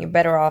 something saying you're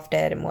better off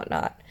dead and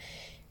whatnot.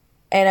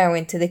 And I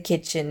went to the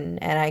kitchen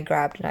and I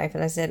grabbed a knife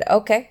and I said,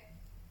 "Okay."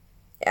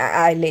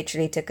 I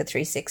literally took a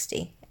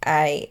 360.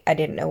 I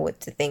didn't know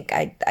what to think.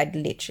 I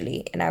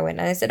literally, and I went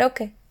and I said,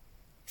 "Okay,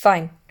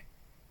 fine.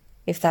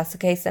 If that's the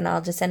case, then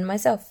I'll just end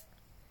myself."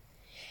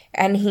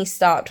 And he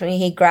stopped when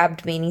he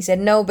grabbed me and he said,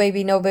 "No,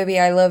 baby, no, baby,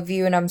 I love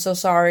you and I'm so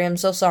sorry. I'm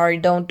so sorry.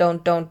 Don't."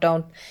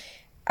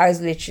 I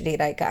was literally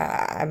like,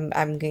 I'm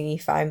going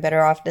to find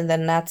better off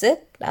than that's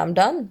it. I'm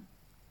done.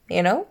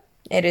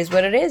 It is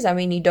what it is. I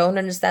mean, you don't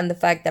understand the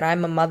fact that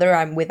I'm a mother.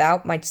 I'm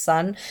without my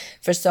son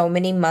for so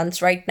many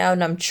months right now,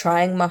 and I'm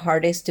trying my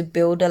hardest to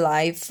build a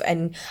life,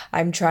 and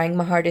I'm trying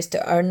my hardest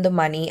to earn the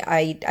money.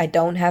 I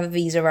don't have a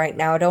visa right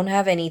now. I don't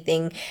have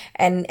anything,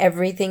 and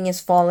everything is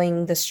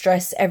falling, the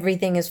stress,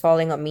 everything is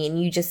falling on me, and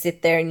you just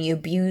sit there and you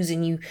abuse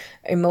and you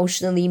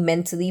emotionally,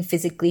 mentally,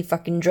 physically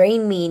fucking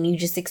drain me, and you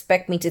just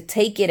expect me to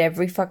take it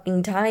every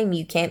fucking time.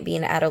 You can't be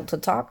an adult to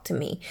talk to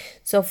me.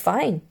 So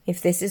fine,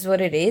 if this is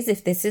what it is,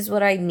 if this is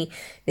what I need,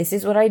 this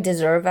is what I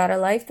deserve out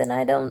of life, then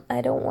I don't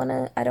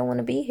want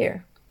to be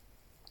here.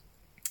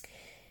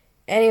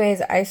 Anyways,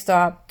 I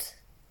stopped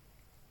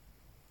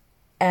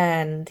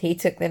and he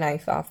took the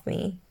knife off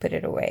me, put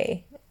it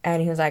away,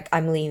 and he was like,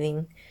 "I'm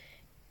leaving."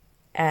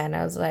 And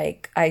I was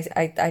like,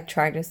 I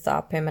tried to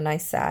stop him and I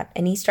sat,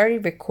 and he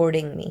started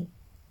recording me,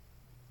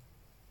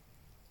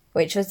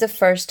 which was the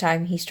first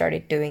time he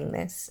started doing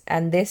this.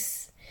 And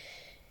this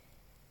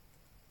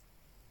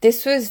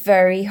was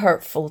very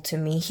hurtful to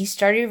me. He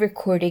started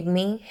recording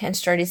me and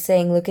started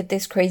saying, "Look at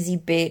this crazy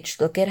bitch.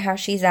 Look at how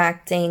she's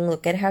acting.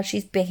 Look at how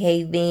she's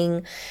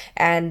behaving.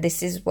 And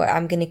this is what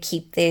I'm going to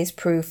keep this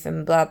proof,"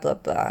 and blah, blah,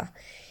 blah.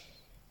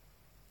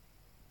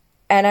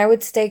 And I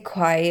would stay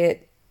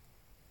quiet.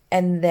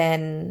 And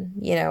then,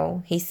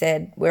 he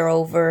said, "We're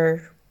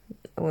over."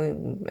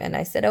 And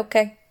I said,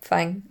 "Okay,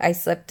 fine." I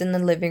slept in the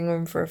living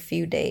room for a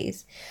few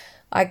days.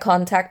 I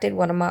contacted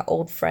one of my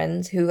old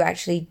friends who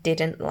actually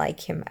didn't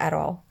like him at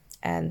all.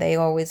 And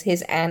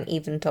his aunt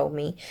even told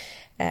me,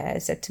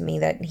 said to me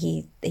that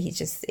he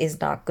just is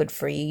not good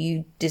for you.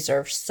 You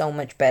deserve so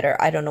much better.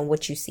 I don't know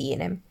what you see in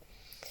him.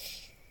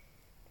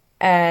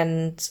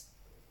 And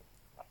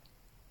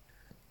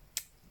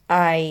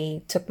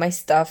I took my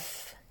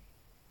stuff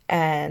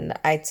and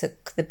I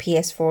took the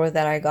PS4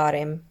 that I got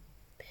him.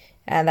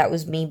 And that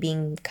was me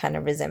being kind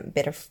of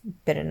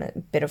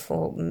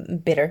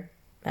bitter.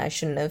 I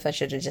shouldn't have. I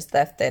should have just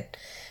left it.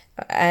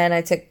 And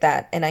I took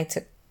that, and I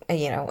took,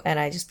 and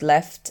I just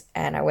left,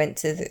 and I went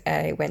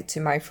to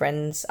my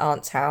friend's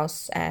aunt's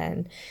house,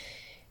 and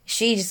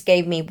she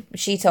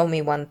told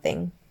me one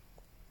thing.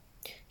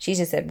 She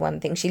just said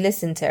one thing. She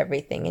listened to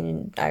everything,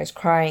 and I was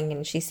crying,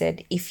 and she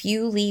said, "If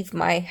you leave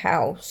my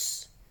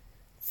house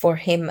for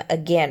him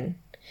again,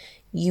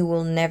 you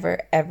will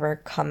never ever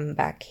come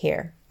back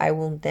here. I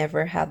will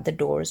never have the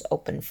doors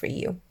open for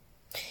you."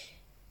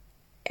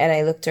 And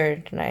I looked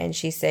at her and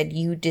she said,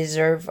 "You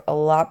deserve a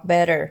lot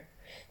better,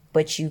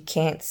 but you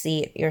can't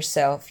see it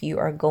yourself. You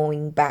are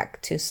going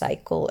back to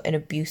cycle an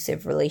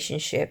abusive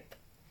relationship,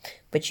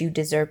 but you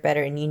deserve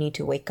better and you need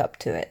to wake up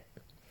to it."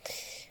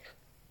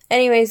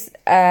 Anyways,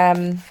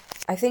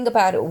 I think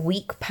about a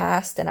week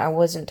passed and I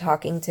wasn't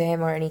talking to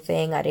him or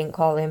anything. I didn't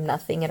call him,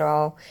 nothing at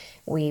all.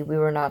 We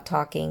were not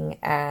talking,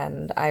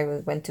 and I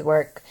went to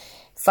work.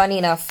 Funny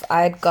enough,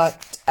 I'd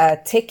got a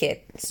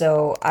ticket,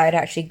 so I'd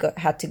actually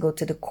had to go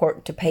to the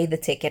court to pay the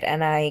ticket,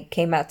 and I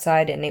came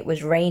outside and it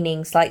was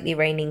raining, slightly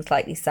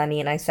sunny,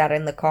 and I sat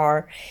in the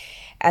car,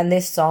 and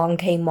this song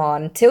came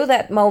on. Till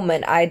that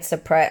moment, I'd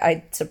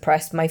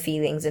suppressed my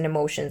feelings and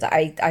emotions.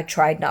 I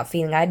tried not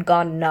feeling. I'd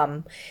gone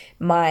numb.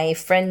 My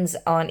friend's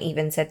aunt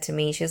even said to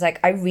me, she was like,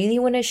 "I really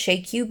want to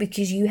shake you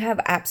because you have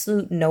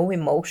absolute no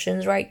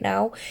emotions right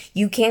now.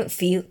 You can't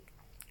feel."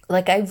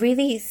 Like, I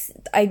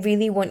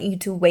really want you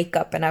to wake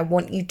up and I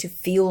want you to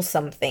feel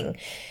something.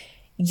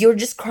 You're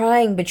just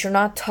crying, but you're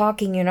not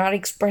talking, you're not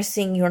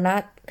expressing, you're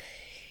not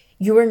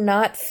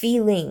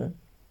feeling.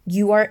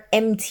 You are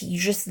empty,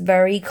 just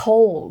very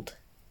cold.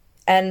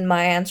 And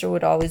my answer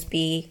would always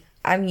be,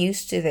 I'm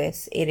used to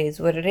this. It is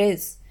what it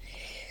is.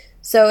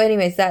 So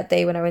anyways, that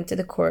day when I went to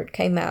the court,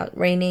 came out,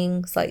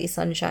 raining, slightly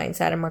sunshine,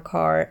 sat in my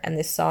car, and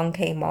this song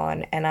came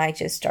on, and I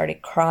just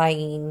started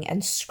crying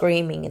and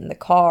screaming in the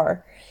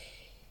car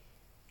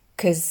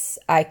because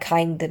I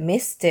kind of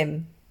missed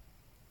him.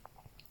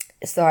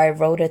 So I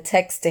wrote a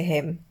text to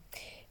him,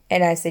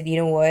 and I said, you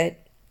know what?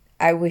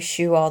 I wish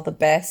you all the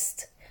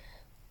best.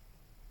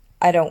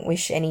 I don't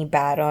wish any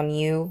bad on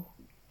you,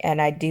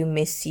 and I do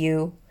miss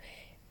you.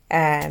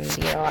 And,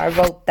 I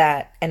wrote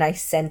that, and I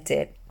sent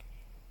it.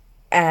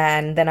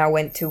 And then I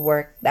went to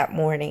work that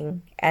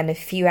morning, and a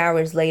few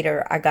hours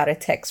later, I got a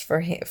text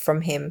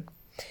from him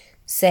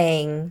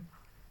saying,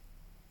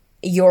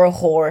 "You're a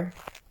whore."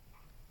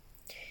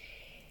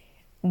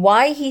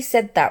 Why he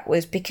said that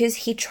was because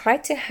he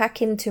tried to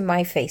hack into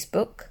my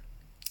Facebook,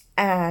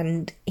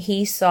 and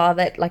he saw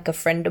that like a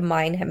friend of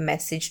mine had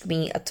messaged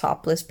me a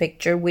topless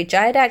picture, which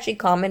I had actually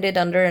commented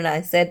under, and I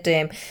said to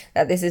him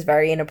that this is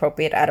very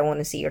inappropriate. I don't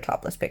want to see your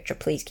topless picture.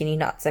 Please, can you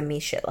not send me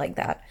shit like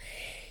that?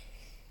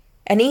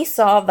 And he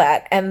saw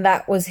that, and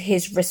that was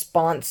his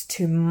response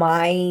to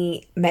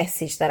my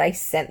message that I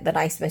sent, the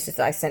nice message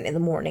that I sent in the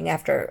morning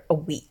after a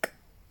week.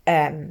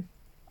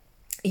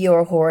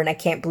 You're a whore, and I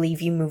can't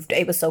believe you moved.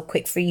 It was so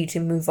quick for you to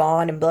move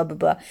on, and blah, blah,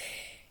 blah.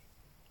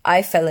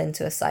 I fell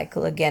into a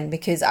cycle again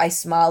because I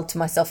smiled to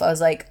myself. I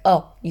was like,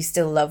 oh, you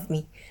still love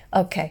me.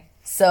 Okay.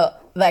 So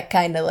that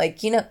kind of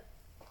like,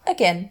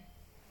 again,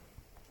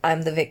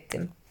 I'm the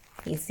victim.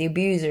 He's the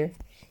abuser.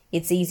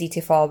 It's easy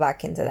to fall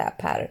back into that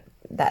pattern.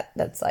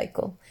 That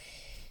cycle.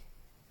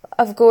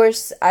 Of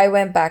course, I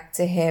went back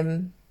to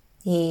him.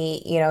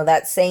 He,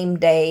 that same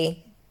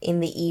day in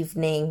the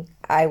evening,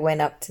 I went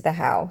up to the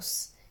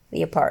house,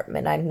 the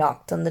apartment. I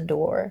knocked on the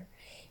door,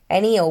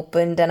 and he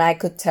opened, and I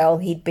could tell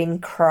he'd been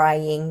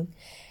crying,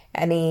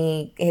 and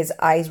his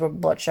eyes were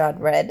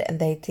bloodshot red,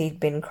 and he'd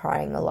been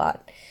crying a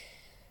lot.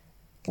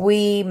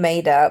 We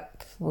made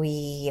up.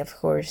 We, of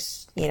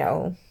course,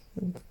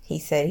 he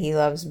said he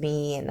loves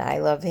me and I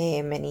love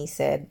him, and he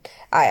said,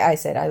 I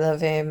said I love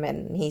him,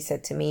 and he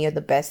said to me, you're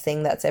the best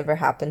thing that's ever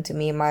happened to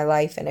me in my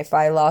life, and if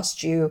I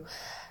lost you,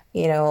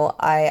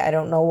 I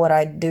don't know what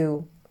I'd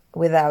do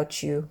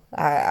without you.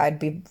 I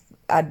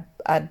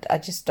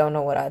just don't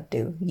know what I'd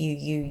do.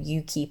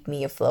 You keep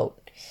me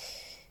afloat.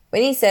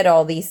 When he said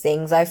all these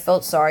things, I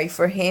felt sorry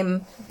for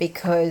him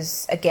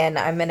because, again,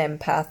 I'm an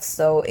empath,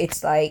 so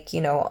it's like,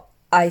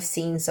 I've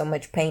seen so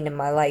much pain in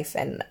my life,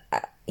 and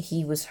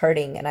he was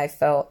hurting, and I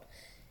felt,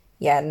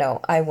 yeah,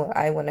 no, I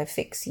want to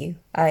fix you.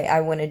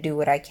 I want to do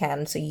what I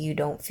can so you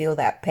don't feel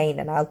that pain,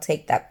 and I'll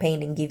take that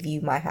pain and give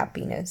you my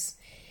happiness.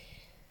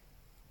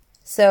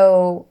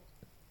 So,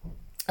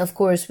 of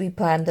course, we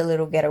planned a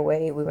little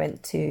getaway. We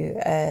went to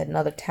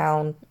another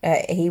town.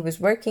 He was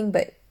working,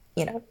 but,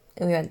 we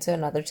went to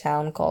another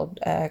town called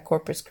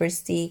Corpus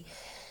Christi.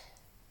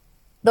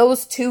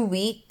 Those 2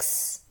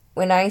 weeks,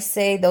 when I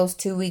say those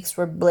 2 weeks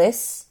were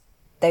bliss,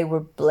 they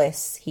were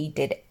bliss. He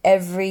did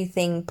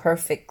everything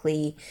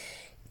perfectly.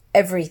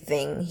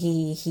 Everything.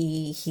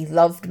 He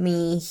loved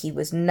me. He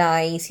was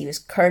nice. He was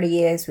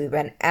courteous. We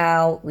went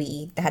out.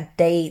 We had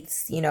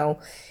dates,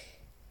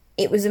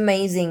 It was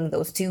amazing,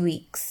 those 2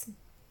 weeks.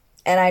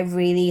 And I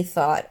really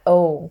thought,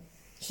 oh,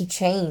 he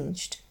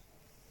changed.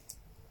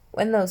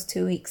 When those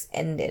 2 weeks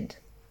ended,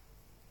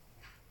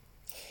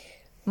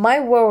 my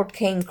world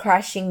came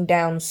crashing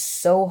down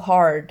so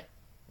hard.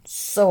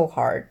 So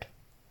hard.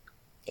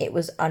 It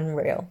was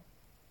unreal.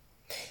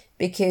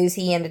 Because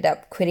he ended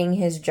up quitting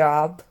his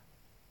job.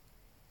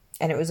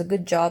 And it was a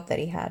good job that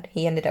he had.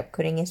 He ended up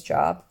quitting his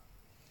job.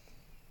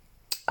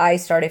 I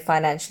started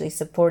financially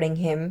supporting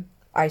him.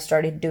 I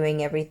started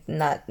doing everything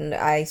that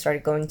I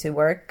started going to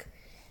work.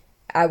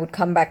 I would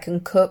come back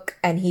and cook,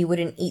 and he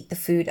wouldn't eat the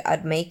food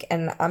I'd make.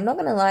 And I'm not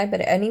going to lie,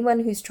 but anyone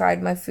who's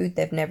tried my food,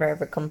 they've never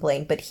ever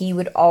complained. But he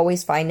would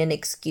always find an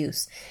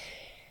excuse.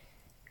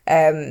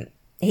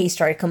 He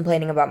started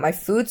complaining about my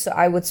food, so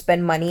I would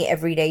spend money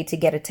every day to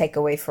get a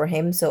takeaway for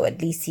him, so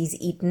at least he's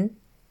eaten.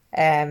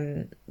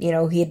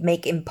 He'd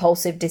make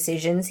impulsive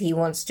decisions. He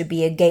wants to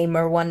be a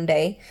gamer one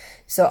day,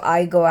 so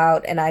I go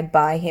out and I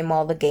buy him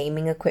all the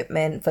gaming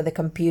equipment for the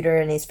computer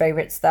and his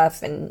favorite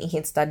stuff, and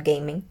he'd start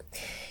gaming.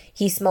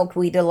 He smoked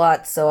weed a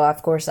lot, so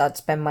of course I'd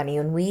spend money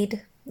on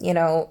weed.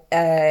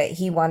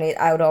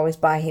 I would always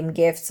buy him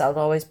gifts. I would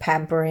always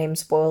pamper him,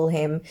 spoil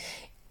him.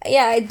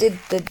 Yeah, I did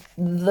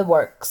the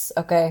works,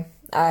 okay?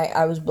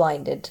 I was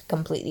blinded,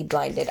 completely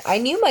blinded. I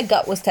knew my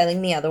gut was telling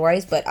me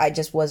otherwise, but I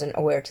just wasn't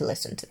aware to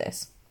listen to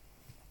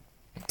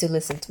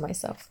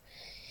myself.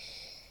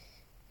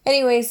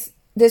 Anyways,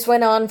 this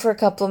went on for a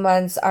couple of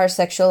months. Our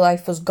sexual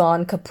life was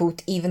gone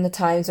kaput. Even the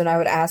times when I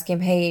would ask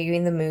him, hey, are you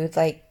in the mood?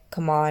 Like,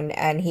 come on.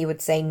 And he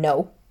would say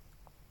no.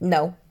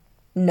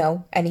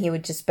 And he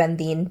would just spend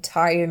the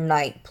entire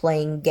night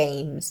playing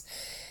games.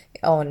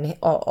 Playing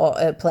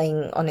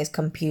on his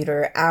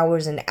computer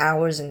hours and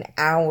hours and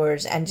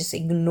hours, and just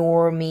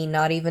ignore me,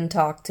 not even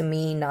talk to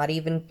me, not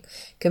even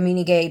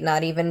communicate,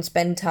 not even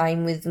spend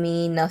time with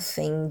me,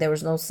 nothing. There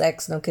was no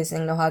sex, no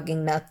kissing, no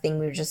hugging, nothing.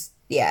 We were just,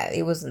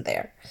 it wasn't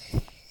there.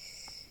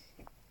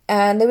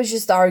 And there was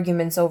just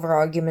arguments over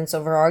arguments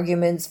over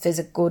arguments,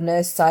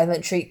 physicalness,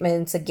 silent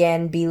treatments,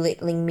 again,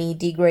 belittling me,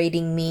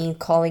 degrading me,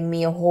 calling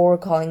me a whore,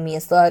 calling me a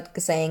slut,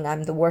 saying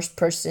I'm the worst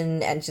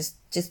person, and just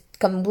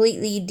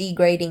completely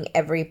degrading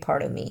every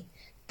part of me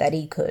that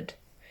he could.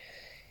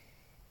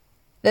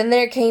 Then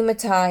there came a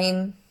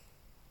time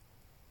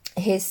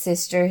his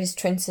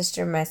twin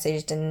sister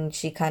messaged, and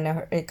she kind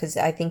of, because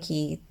I think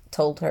he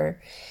told her,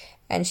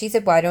 and she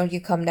said, why don't you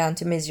come down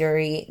to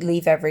Missouri,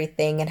 leave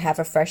everything, and have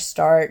a fresh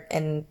start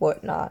and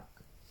whatnot.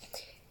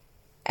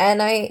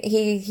 And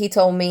he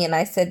told me, and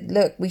I said,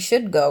 look, we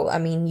should go. I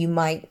mean, you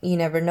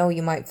never know,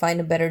 you might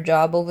find a better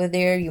job over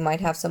there, you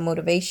might have some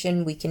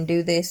motivation, we can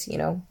do this,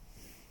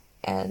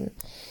 And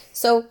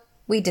so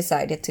we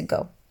decided to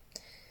go.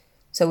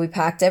 So we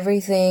packed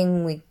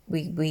everything, we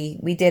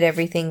did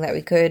everything that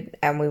we could,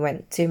 and we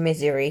went to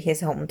Missouri,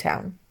 his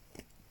hometown.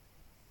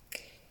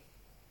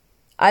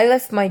 I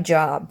left my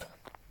job.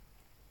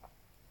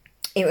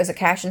 It was a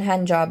cash in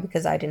hand job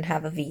because I didn't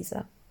have a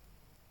visa.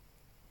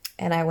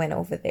 And I went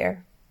over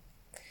there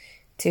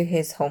to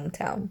his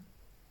hometown.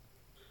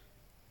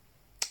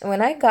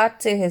 When I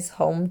got to his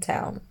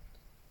hometown,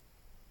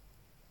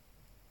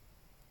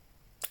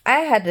 I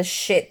had a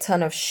shit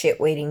ton of shit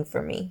waiting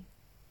for me.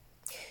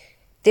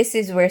 This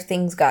is where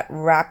things got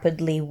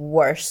rapidly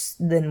worse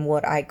than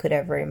what I could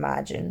ever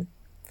imagine.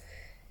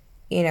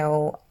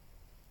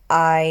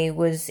 I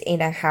was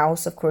in a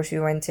house. Of course, we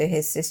went to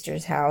his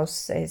sister's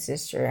house. His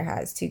sister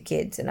has 2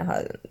 kids and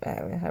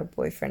her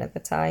boyfriend at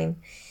the time.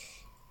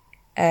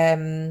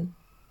 I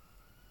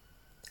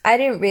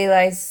didn't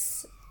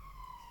realize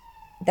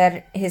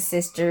that his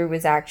sister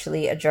was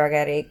actually a drug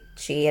addict.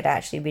 She had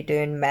actually been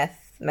doing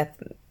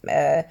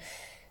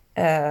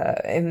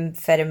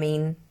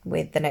amphetamine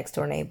with the next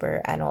door neighbor,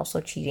 and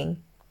also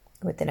cheating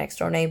with the next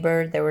door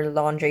neighbor. There were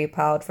laundry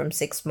piled from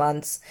 6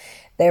 months.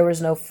 There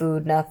was no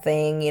food,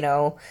 nothing,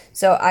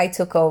 So I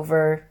took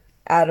over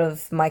out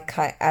of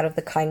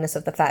the kindness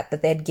of the fact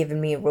that they had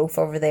given me a roof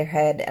over their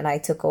head, and I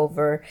took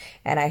over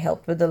and I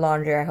helped with the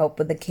laundry, I helped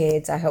with the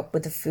kids, I helped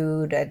with the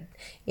food,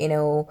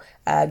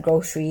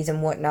 groceries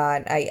and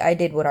whatnot. I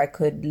did what I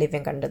could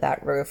living under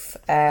that roof.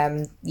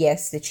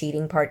 Yes, the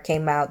cheating part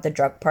came out, the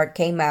drug part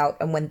came out,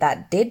 and when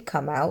that did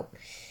come out,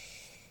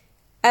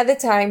 at the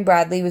time,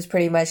 Bradley was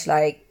pretty much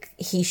like,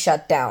 he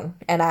shut down,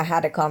 and I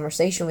had a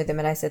conversation with him,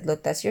 and I said,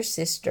 look, that's your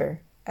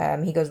sister.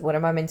 He goes, what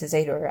am I meant to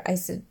say to her? I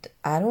said,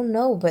 I don't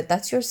know, but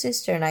that's your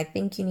sister, and I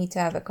think you need to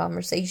have a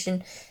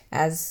conversation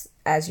as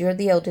you're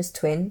the eldest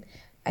twin.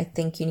 I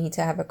think you need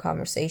to have a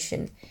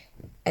conversation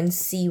and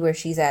see where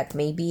she's at.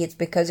 Maybe it's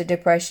because of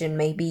depression,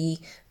 maybe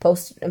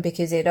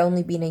because it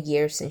only been a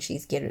year since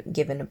she's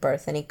given a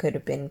birth, and it could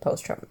have been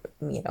post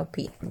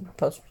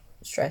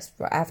stress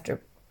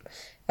after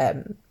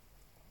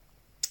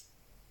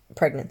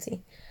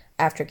pregnancy,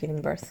 after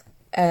giving birth.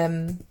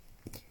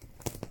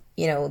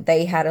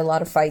 They had a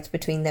lot of fights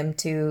between them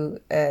two,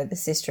 the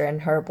sister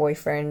and her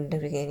boyfriend,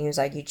 and he was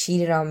like, you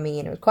cheated on me,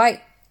 and it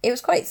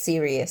was quite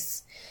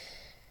serious.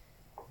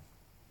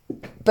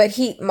 But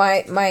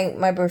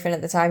my boyfriend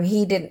at the time,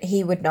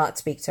 he would not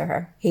speak to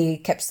her. He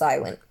kept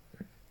silent.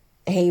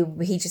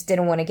 He just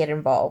didn't want to get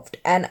involved.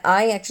 And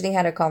I actually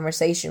had a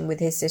conversation with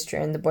his sister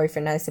and the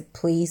boyfriend. And I said,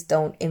 please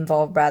don't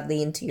involve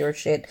Bradley into your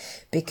shit,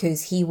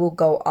 because he will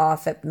go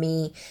off at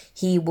me.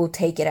 He will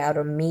take it out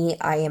on me.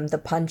 I am the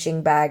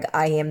punching bag.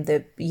 I am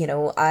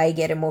I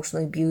get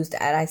emotionally abused.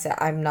 And I said,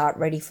 I'm not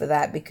ready for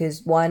that,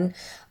 because 1,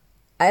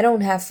 I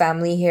don't have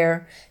family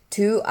here.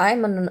 2,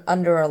 I'm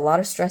under a lot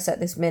of stress at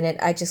this minute.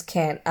 I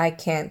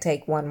can't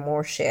take one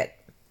more shit.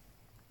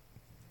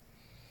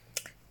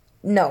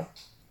 No.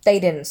 They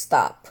didn't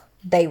stop.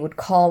 They would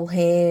call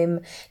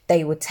him.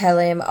 They would tell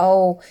him,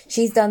 oh,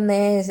 she's done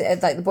this.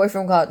 Like the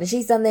boyfriend would call,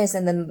 she's done this.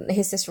 And then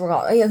his sister would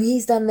call, oh,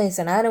 he's done this.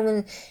 And I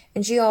don't.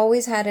 And she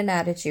always had an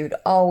attitude.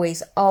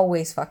 Always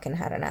fucking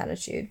had an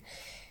attitude.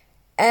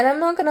 And I'm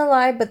not going to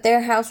lie, but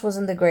their house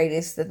wasn't the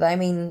greatest. I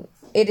mean,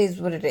 it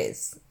is what it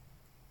is.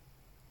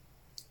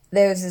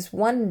 There was this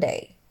one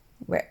day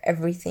where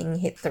everything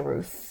hit the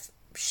roof.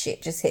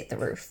 Shit just hit the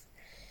roof.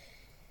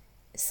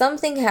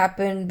 Something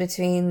happened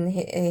between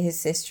his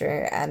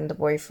sister and the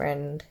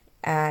boyfriend,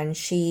 and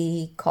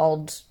she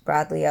called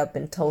Bradley up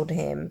and told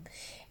him,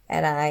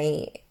 and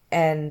I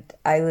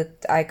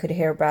looked, I could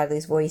hear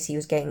Bradley's voice. He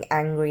was getting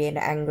angry and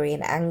angry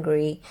and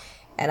angry,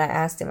 and I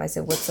asked him, I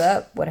said, what's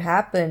up? What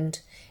happened?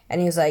 And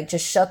he was like,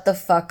 just shut the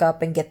fuck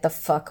up and get the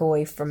fuck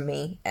away from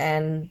me.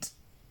 And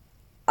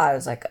I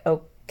was like,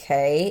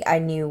 okay. I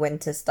knew when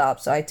to stop,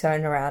 so I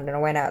turned around and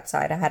I went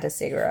outside. I had a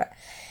cigarette.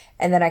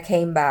 And then I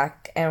came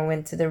back and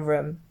went to the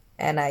room,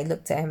 and I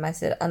looked at him. I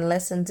said,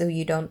 unless until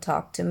you don't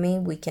talk to me,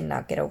 we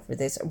cannot get over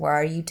this. Why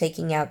are you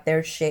taking out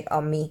their shit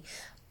on me?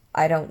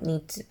 I don't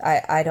need to,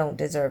 I don't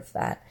deserve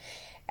that.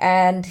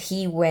 And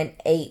he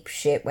went ape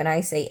shit. When I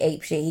say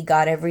ape shit, he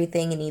got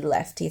everything and he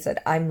left. He said,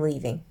 I'm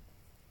leaving.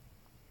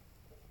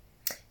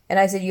 And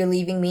I said, you're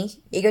leaving me?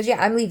 He goes,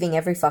 yeah, I'm leaving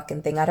every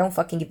fucking thing. I don't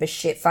fucking give a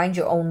shit. Find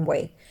your own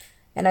way.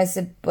 And I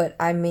said, but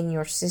I'm in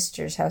your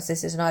sister's house.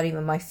 This is not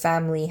even my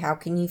family. How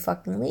can you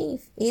fucking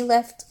leave? He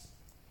left.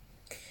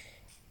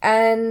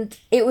 And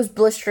it was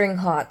blistering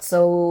hot,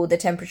 so the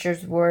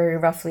temperatures were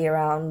roughly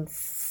around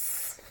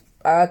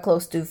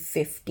close to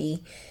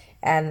 50.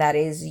 And that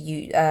is,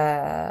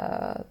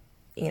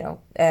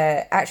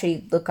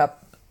 actually look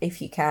up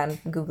if you can,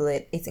 Google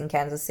it. It's in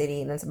Kansas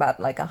City, and it's about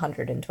like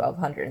 112,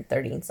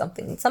 130 and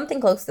something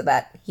close to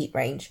that heat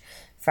range,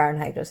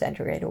 Fahrenheit or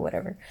centigrade or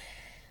whatever.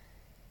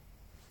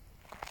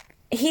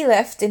 He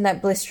left in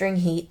that blistering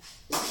heat.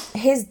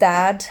 His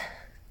dad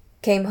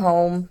came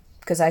home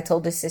because I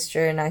told his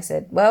sister and I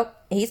said, well,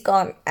 he's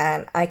gone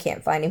and I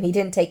can't find him. He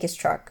didn't take his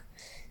truck.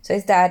 So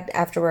his dad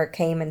after work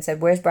came and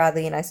said, where's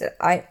Bradley? And I said,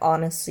 I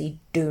honestly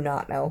do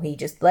not know. He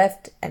just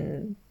left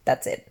and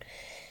that's it.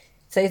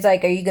 So he's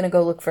like, are you going to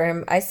go look for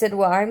him? I said,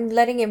 well, I'm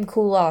letting him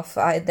cool off.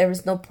 There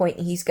was no point.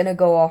 He's going to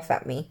go off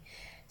at me.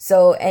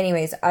 So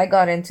anyways, I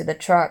got into the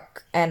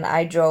truck and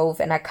I drove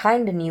and I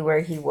kind of knew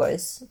where he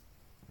was.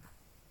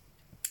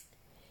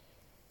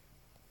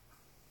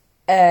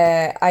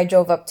 I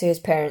drove up to his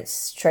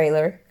parents'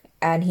 trailer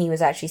and he was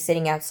actually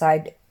sitting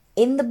outside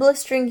in the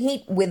blistering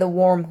heat with a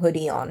warm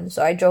hoodie on.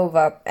 So I drove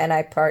up and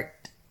I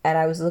parked and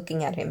I was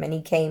looking at him and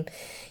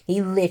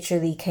he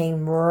literally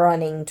came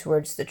running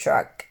towards the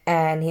truck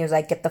and he was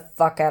like, get the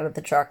fuck out of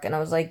the truck. And I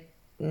was like,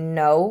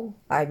 no,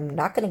 I'm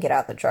not going to get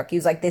out of the truck. He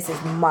was like, this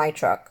is my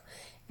truck.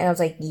 And I was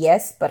like,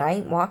 yes, but I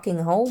ain't walking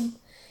home,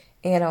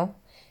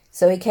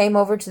 So he came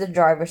over to the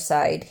driver's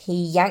side.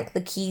 He yanked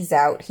the keys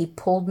out. He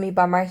pulled me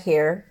by my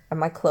hair and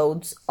my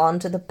clothes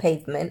onto the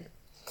pavement.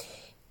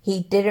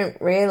 He didn't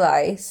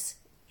realize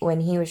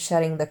when he was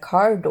shutting the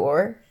car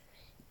door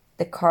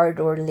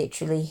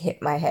literally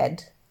hit my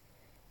head.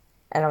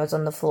 And I was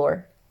on the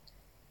floor.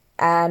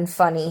 And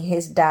funny,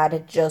 his dad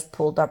had just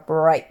pulled up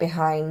right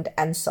behind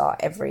and saw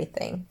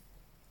everything.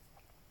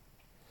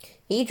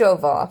 He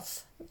drove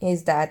off.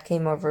 His dad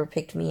came over,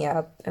 picked me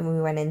up, and we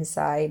went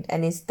inside.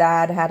 And his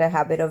dad had a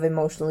habit of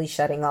emotionally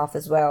shutting off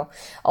as well.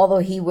 Although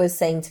he was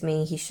saying to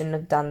me he shouldn't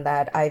have done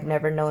that. I've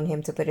never known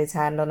him to put his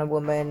hand on a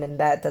woman, and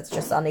that's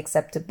just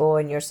unacceptable.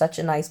 And you're such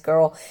a nice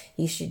girl.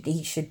 He should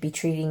be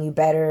treating you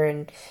better,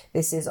 and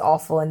this is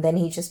awful. And then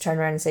he just turned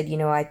around and said,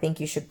 I think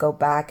you should go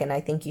back, and I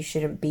think you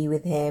shouldn't be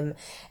with him,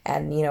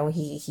 and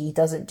he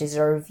doesn't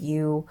deserve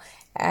you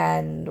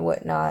and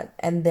whatnot.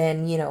 And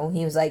then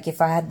he was like, if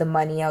I had the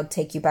money I would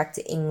take you back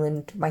to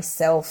England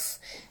myself.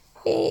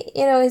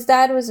 His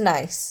dad was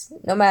nice.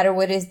 No matter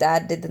what his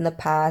dad did in the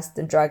past,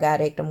 the drug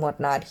addict and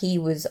whatnot, he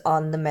was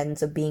on the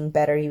mends of being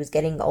better. He was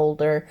getting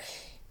older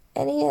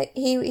and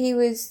he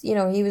was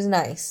he was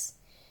nice.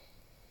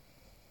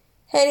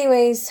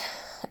 Anyways,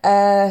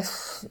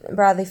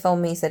 Bradley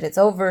phoned me, said it's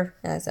over,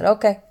 and I said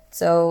okay.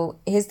 So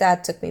his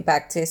dad took me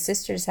back to his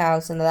sister's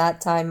house, and at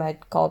that time I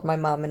called my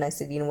mom and I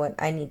said, you know what,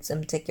 I need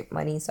some ticket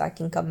money so I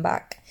can come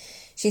back.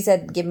 She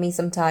said, give me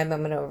some time, I'm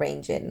going to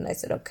arrange it. And I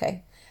said,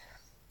 okay.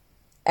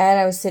 And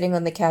I was sitting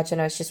on the couch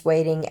and I was just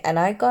waiting, and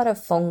I got a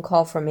phone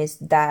call from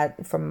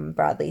from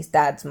Bradley's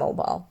dad's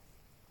mobile.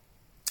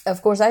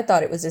 Of course, I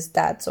thought it was his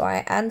dad, so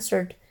I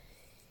answered.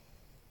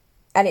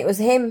 And it was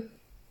him.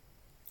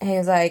 And he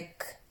was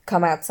like,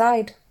 come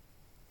outside.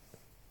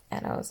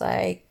 And I was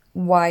like,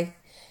 why?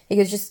 He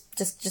goes,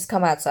 just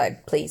come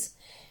outside, please.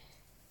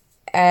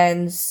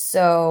 And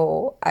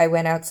so I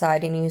went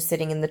outside and he was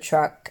sitting in the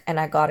truck, and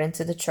I got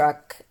into the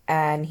truck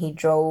and we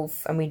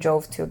drove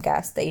to a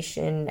gas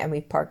station and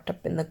we parked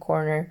up in the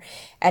corner,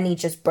 and he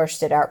just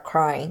bursted out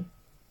crying.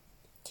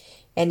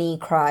 And he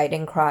cried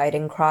and cried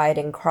and cried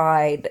and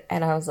cried.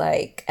 And I was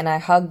like, and I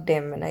hugged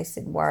him and I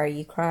said, why are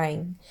you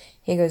crying?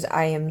 He goes,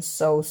 I am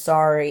so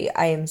sorry.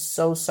 I am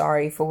so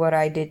sorry for what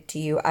I did to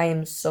you. I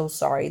am so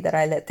sorry that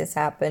I let this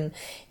happen.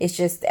 It's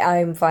just,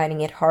 I'm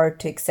finding it hard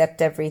to accept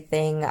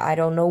everything. I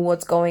don't know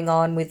what's going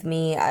on with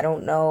me. I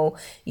don't know.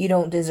 You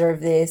don't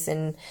deserve this.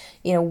 And,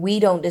 we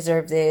don't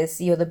deserve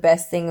this. You're the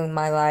best thing in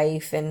my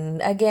life.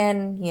 And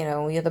again,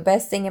 you're the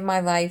best thing in my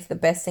life, the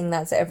best thing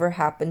that's ever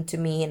happened to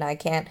me. And I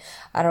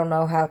don't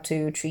know how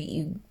to treat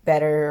you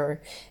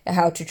better or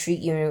how to treat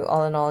you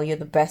all in all. You're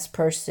the best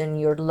person.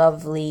 You're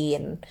lovely,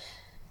 and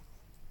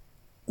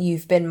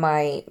you've been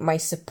my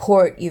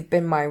support. You've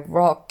been my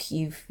rock.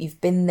 You've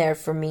been there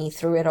for me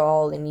through it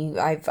all, and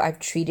I've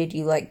treated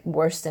you like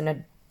worse than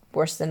a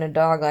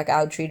dog. Like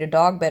I would treat a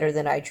dog better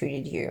than I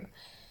treated you.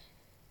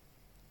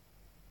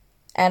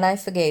 And I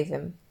forgave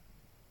him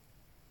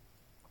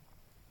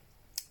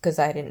because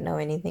I didn't know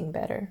anything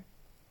better.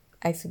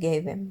 I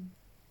forgave him,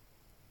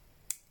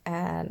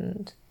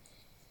 and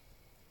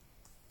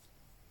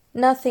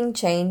nothing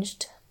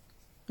changed.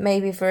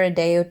 Maybe for a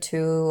day or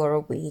two or a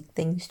week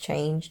things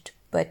changed,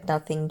 but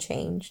nothing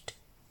changed.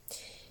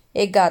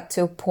 It got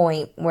to a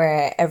point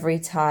where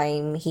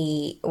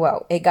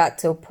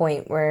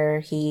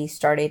he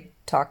started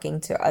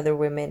talking to other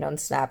women on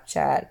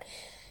Snapchat,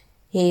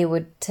 he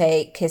would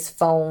take his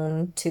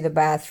phone to the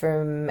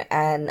bathroom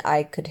and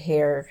I could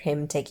hear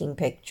him taking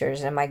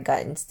pictures, and my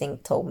gut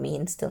instinct told me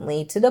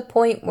instantly, to the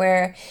point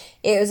where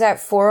it was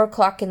at 4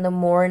 o'clock in the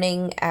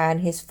morning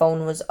and his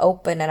phone was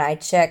open and I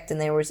checked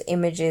and there was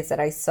images that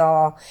I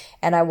saw,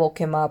 and I woke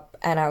him up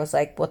and I was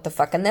like, what the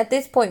fuck? And at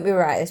this point we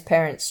were at his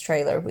parents'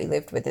 trailer. We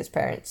lived with his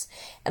parents.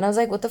 And I was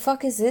like, what the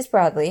fuck is this,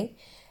 Bradley?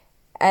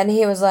 And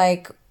he was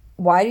like,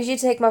 why did you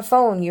take my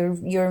phone?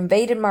 You're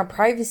invading my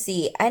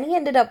privacy. And he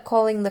ended up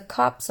calling the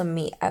cops on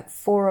me at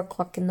 4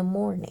 o'clock in the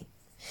morning.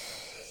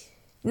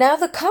 Now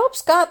the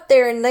cops got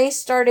there and they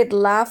started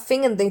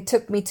laughing and they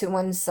took me to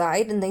one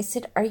side and they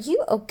said, are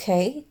you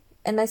okay?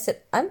 And I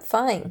said, I'm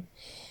fine.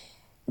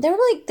 They were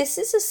like, this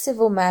is a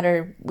civil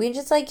matter.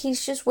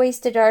 He's just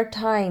wasted our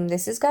time.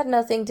 This has got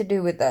nothing to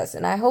do with us.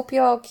 And I hope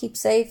you all keep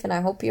safe and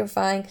I hope you're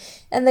fine.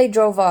 And they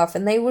drove off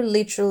and they were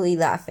literally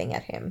laughing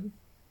at him.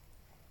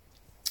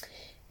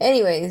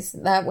 Anyways,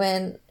 that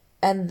went,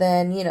 and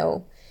then,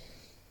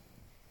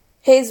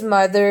 his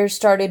mother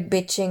started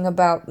bitching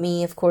about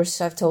me. Of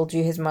course, I've told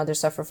you his mother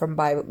suffered from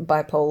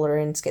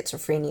bipolar and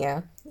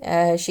schizophrenia.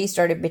 She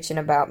started bitching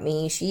about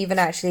me. She even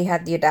actually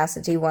had the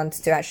audacity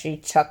once to actually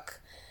chuck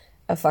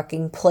a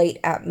fucking plate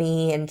at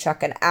me and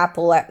chuck an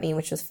apple at me,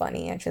 which was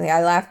funny, actually.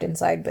 I laughed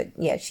inside, but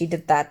yeah, she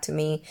did that to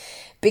me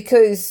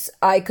because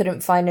I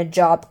couldn't find a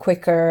job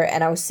quicker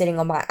and I was sitting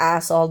on my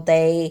ass all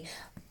day,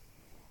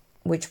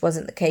 which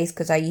wasn't the case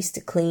because I used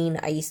to clean,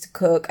 I used to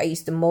cook, I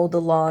used to mow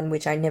the lawn,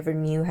 which I never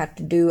knew how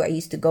to do. I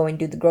used to go and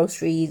do the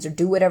groceries or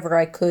do whatever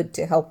I could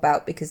to help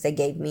out because they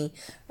gave me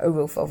a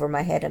roof over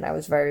my head and I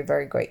was very,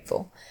 very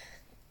grateful.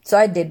 So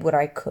I did what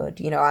I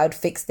could. I would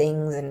fix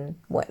things and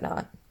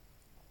whatnot.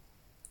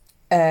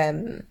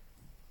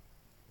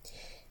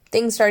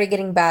 Things started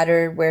getting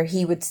badder where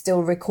he would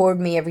still record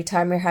me every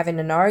time we're having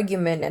an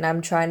argument and I'm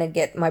trying to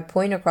get my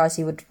point across.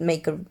 He would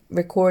make a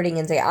recording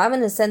and say, I'm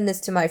going to send this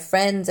to my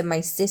friends and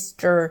my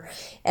sister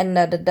and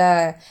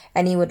da-da-da.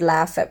 And he would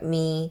laugh at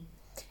me.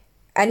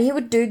 And he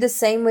would do the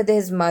same with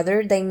his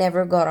mother. They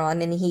never got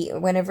on.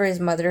 And whenever his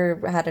mother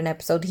had an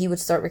episode, he would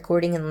start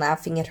recording and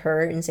laughing at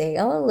her and say,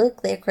 oh,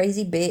 look, they're a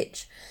crazy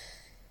bitch.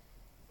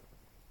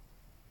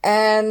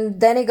 And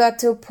then it got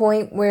to a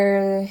point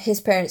where his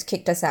parents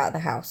kicked us out of the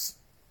house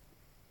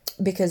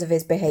because of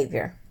his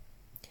behavior.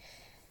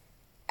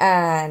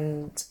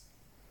 And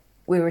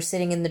we were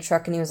sitting in the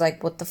truck and he was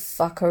like, what the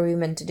fuck are we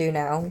meant to do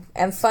now?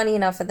 And funny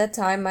enough, at that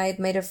time I had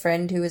made a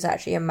friend who was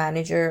actually a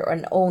manager or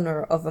an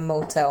owner of a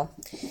motel.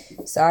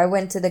 So I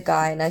went to the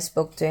guy and I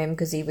spoke to him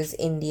because he was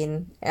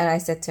Indian. And I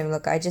said to him,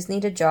 look, I just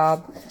need a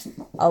job.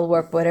 I'll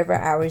work whatever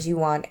hours you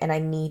want and I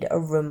need a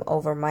room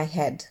over my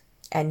head.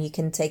 And you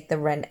can take the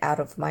rent out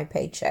of my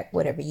paycheck,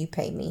 whatever you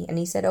pay me. And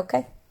he said,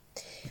 okay.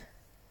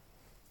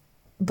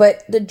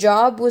 But the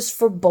job was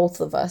for both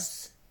of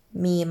us,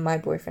 me and my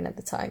boyfriend at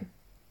the time.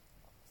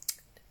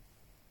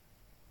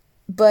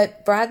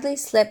 But Bradley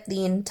slept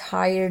the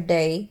entire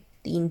day,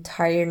 the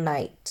entire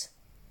night.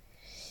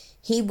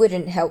 He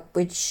wouldn't help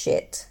with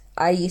shit.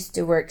 I used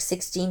to work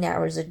 16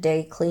 hours a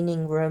day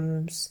cleaning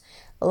rooms,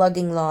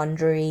 lugging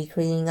laundry,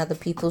 cleaning other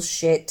people's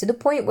shit, to the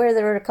point where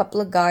there were a couple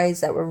of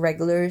guys that were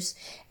regulars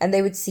and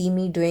they would see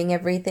me doing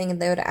everything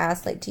and they would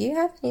ask, like, do you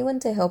have anyone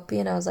to help you?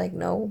 And I was like,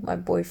 no, my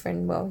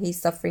boyfriend, well,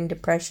 he's suffering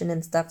depression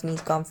and stuff and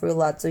he's gone through a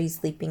lot, so he's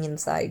sleeping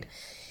inside.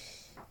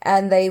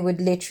 And they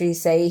would literally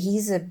say,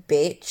 he's a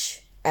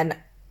bitch and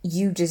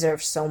you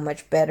deserve so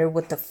much better.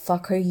 What the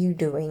fuck are you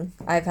doing?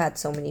 I've had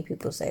so many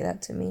people say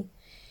that to me.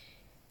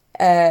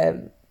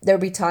 There'll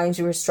be times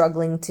we were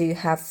struggling to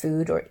have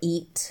food or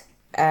eat.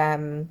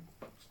 And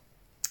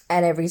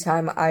every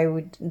time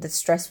the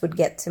stress would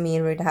get to me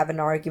and we'd have an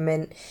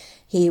argument,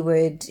 he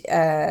would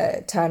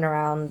turn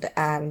around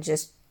and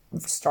just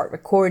start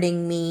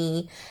recording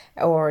me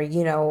or,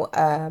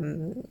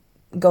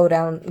 go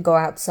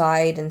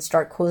outside and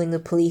start calling the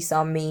police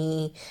on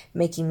me,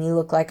 making me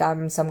look like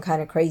I'm some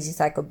kind of crazy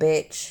psycho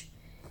bitch.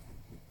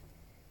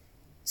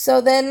 So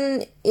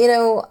then,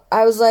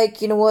 I was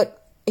like, you know what?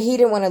 He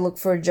didn't want to look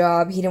for a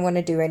job. He didn't want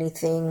to do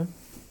anything.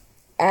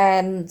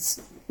 And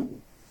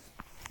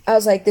I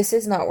was like, this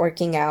is not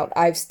working out.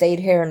 I've stayed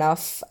here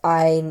enough.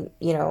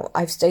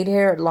 I've stayed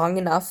here long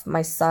enough.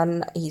 My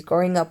son, he's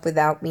growing up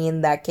without me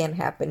and that can't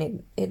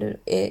happen.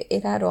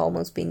 It had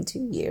almost been 2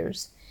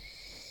 years.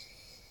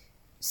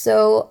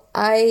 So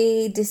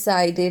I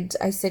said,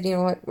 you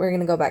know what, we're going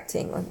to go back to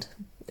England.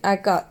 I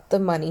got the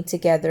money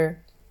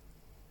together.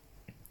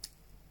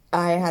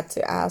 I had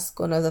to ask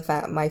one of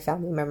my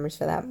family members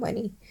for that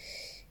money.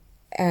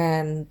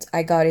 And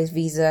I got his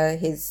visa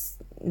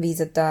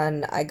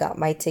done. I got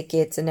my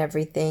tickets and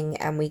everything.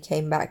 And we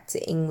came back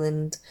to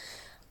England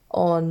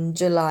on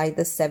July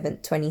the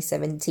 7th,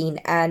 2017.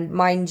 And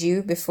mind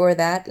you, before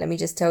that, let me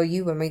just tell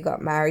you, when we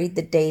got married,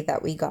 the day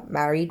that we got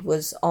married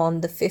was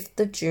on the 5th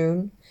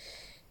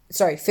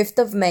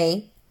of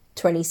May,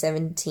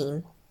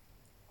 2017.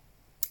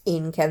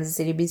 In Kansas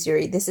City,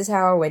 Missouri. This is how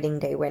our wedding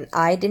day went.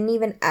 I didn't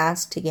even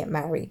ask to get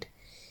married.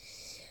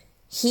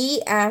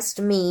 He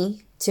asked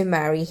me to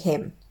marry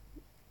him.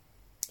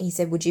 He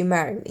said, would you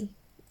marry me?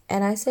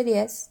 And I said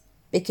yes.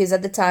 Because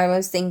at the time I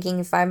was thinking,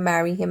 if I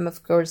marry him,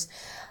 of course,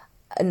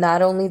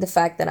 not only the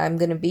fact that I'm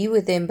going to be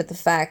with him, but the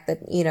fact that,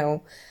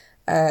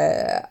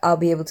 I'll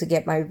be able to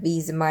get my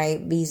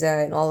visa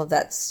and all of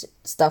that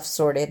stuff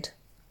sorted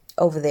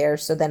over there,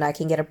 so then I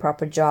can get a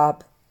proper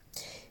job.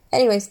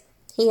 Anyways,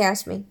 he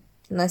asked me,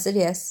 and I said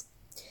yes.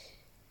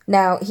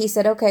 Now, he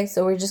said, okay,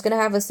 so we're just going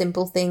to have a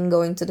simple thing,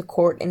 going to the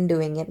court and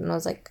doing it. And I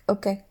was like,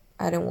 okay,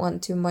 I don't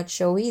want too much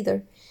show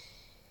either.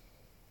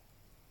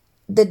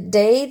 The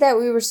day that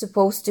we were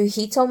supposed to,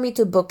 he told me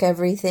to book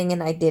everything,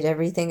 and I did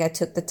everything. I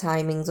took the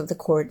timings of the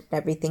court and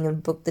everything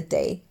and booked the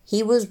day.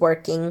 He was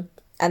working,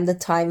 and the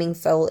timing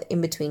fell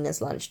in between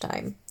his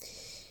lunchtime.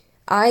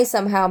 I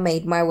somehow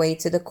made my way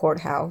to the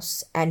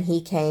courthouse, and he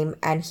came,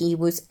 and he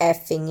was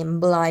effing and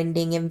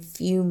blinding and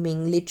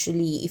fuming.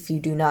 Literally, if you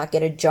do not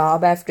get a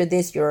job after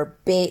this, you're a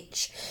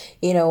bitch.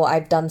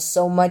 I've done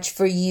so much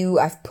for you.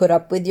 I've put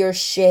up with your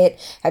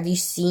shit. Have you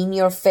seen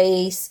your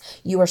face?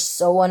 You are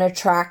so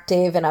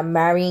unattractive, and I'm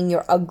marrying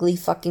your ugly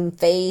fucking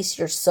face.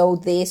 You're so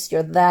this,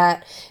 you're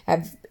that.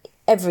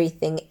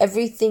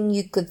 Everything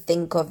you could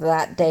think of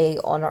that day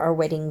on our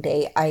wedding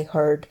day, I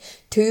heard.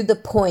 To the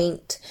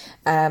point,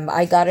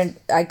 I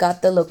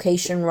got the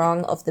location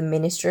wrong of the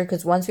minister,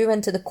 because once we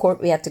went to the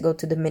court, we had to go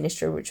to the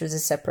minister, which was a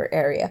separate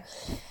area.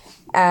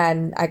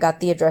 And I got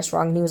the address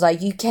wrong, and he was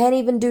like, you can't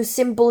even do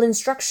simple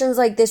instructions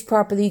like this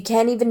properly. You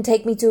can't even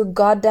take me to a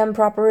goddamn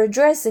proper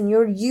address, and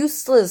you're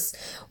useless.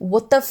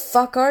 What the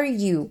fuck are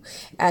you?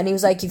 And he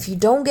was like, if you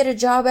don't get a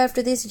job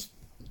after this,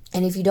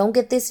 and if you don't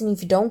get this, and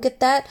if you don't get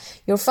that,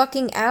 you're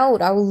fucking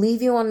out. I will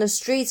leave you on the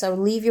streets. I will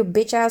leave your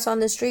bitch ass on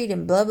the street,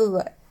 and blah, blah,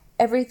 blah.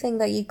 Everything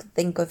that you could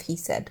think of, he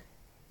said.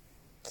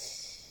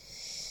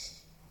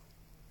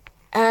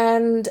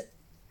 And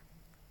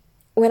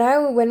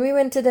when we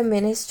went to the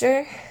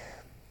minister,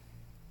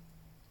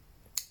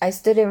 I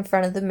stood in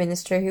front of the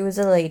minister, who was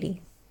a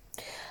lady.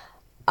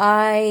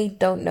 I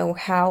don't know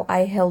how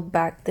I held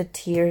back the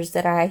tears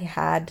that I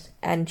had,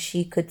 and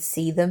she could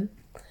see them.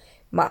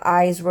 My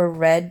eyes were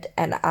red,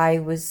 and I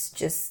was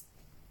just,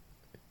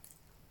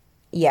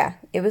 yeah,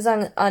 it was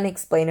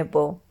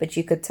unexplainable, but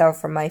you could tell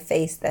from my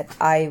face that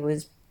I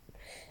was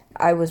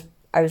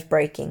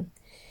breaking.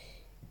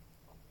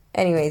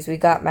 Anyways, we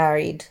got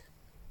married,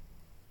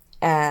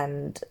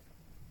 and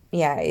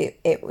yeah,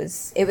 it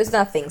was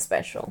nothing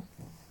special.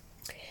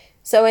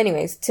 So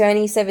anyways,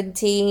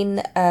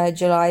 2017,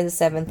 July the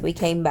 7th, we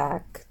came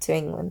back to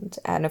England.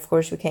 And of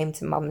course, we came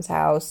to Mum's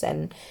house.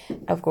 And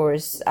of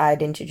course,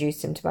 I'd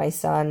introduced him to my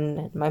son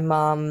and my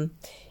mum.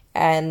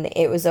 And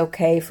it was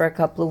okay for a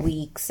couple of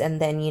weeks.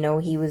 And then,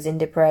 he was in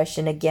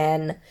depression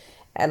again.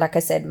 And like I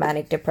said,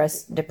 manic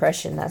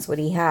depression, that's what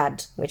he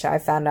had. Which I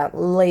found out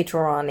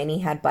later on. And he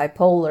had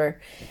bipolar.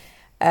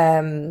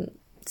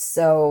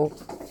 So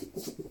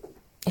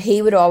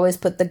he would always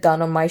put the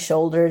gun on my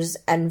shoulders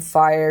and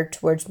fire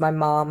towards my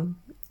mom.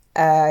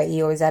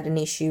 He always had an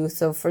issue.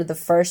 So for the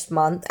first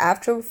month,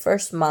 after the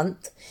first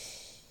month,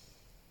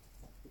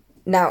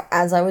 now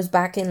as I was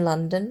back in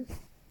London,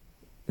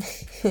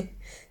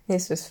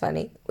 this was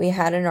funny. We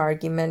had an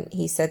argument.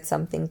 He said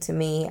something to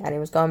me, and it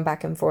was going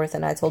back and forth,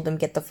 and I told him,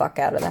 get the fuck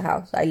out of the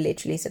house. I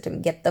literally said to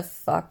him, get the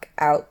fuck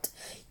out.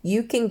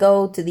 You can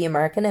go to the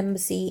American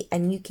embassy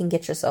and you can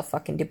get yourself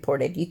fucking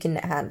deported.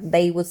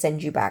 They will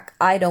send you back.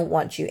 I don't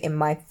want you in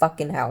my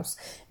fucking house.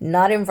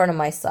 Not in front of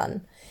my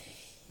son.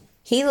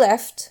 He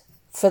left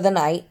for the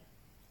night,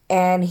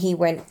 and he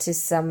went to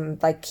some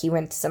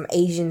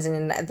Asians,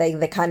 and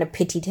they kind of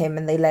pitied him,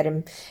 and they let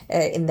him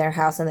in their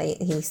house, and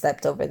he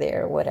slept over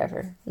there or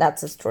whatever.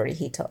 That's the story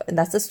he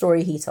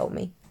told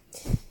me.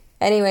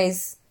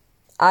 Anyways,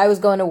 I was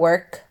going to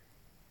work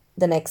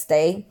the next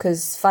day,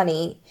 because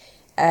funny,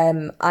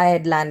 I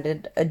had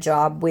landed a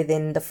job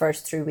within the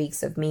first 3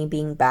 weeks of me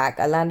being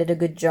back. I landed a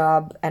good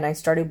job, and I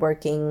started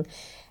working,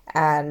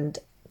 and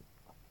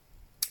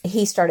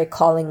he started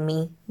calling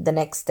me the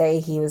next day.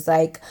 He was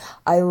like,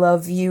 I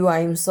love you.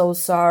 I'm so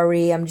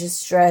sorry. I'm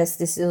just stressed.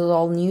 This is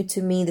all new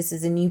to me. This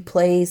is a new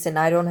place, and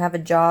I don't have a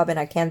job, and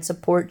I can't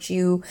support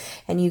you.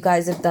 And you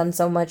guys have done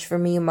so much for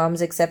me.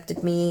 Mom's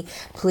accepted me.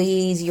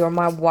 Please, you're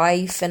my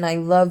wife, and I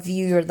love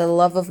you. You're the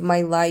love of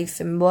my life,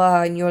 and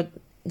blah, and you're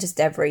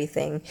just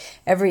everything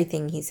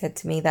he said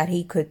to me that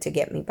he could to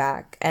get me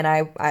back. And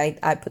I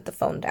put the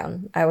phone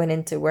down. I went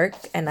into work,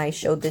 and I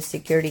showed the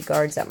security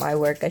guards at my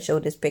work, I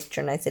showed his picture,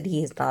 and I said,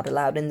 he is not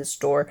allowed in the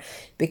store,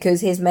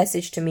 because his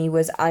message to me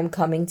was, I'm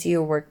coming to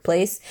your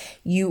workplace,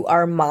 you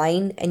are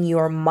mine, and you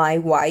are my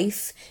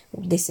wife,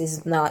 this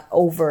is not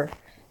over.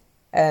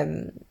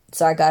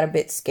 So I got a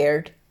bit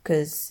scared,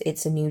 because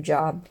it's a new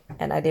job,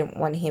 and I didn't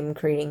want him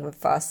creating a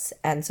fuss.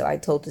 And so I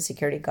told the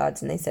security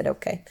guards, and they said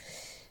okay.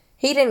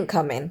 He didn't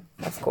come in,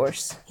 of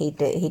course. He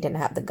didn't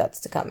have the guts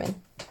to come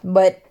in.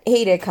 But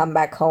he did come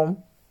back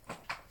home.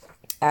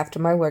 After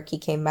my work, he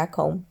came back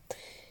home.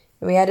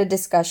 We had a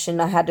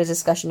discussion. I had a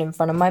discussion in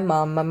front of my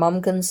mom. My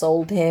mom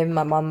consoled him.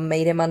 My mom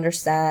made him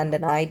understand,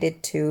 and I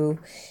did too.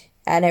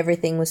 And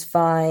everything was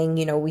fine.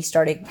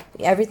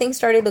 Everything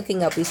started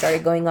looking up. We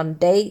started going on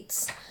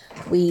dates.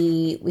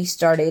 We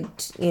started,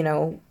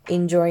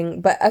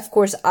 enjoying, but of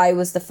course I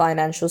was the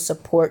financial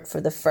support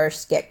for the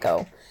first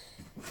get-go.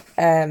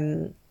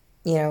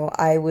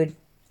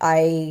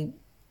 I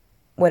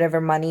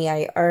whatever money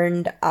I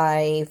earned,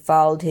 I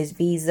filed his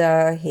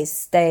visa, his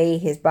stay,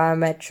 his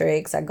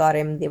biometrics. I got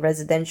him the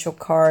residential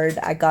card.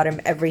 I got him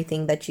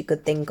everything that you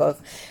could think of,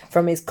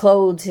 from his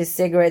clothes, his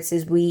cigarettes,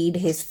 his weed,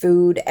 his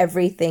food,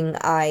 everything.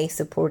 I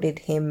supported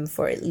him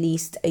for at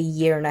least a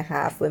year and a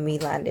half when we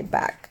landed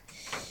back.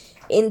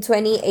 In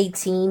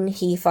 2018,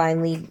 he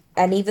finally,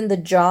 and even the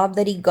job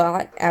that he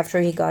got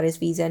after he got his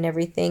visa and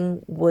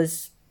everything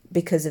was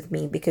because of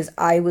me, because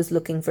I was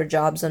looking for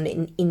jobs on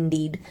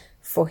Indeed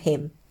for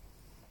him.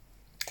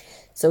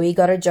 So he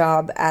got a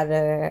job at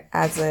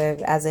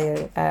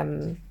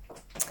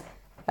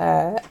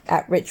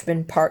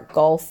Richmond Park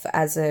Golf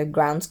as a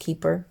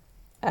groundskeeper,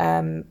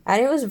 and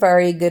it was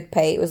very good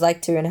pay. It was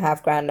like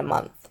 $2,500 a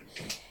month,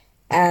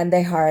 and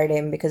they hired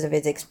him because of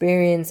his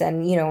experience.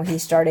 And he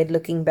started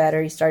looking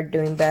better. He started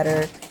doing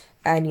better,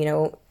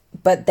 and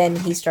but then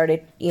he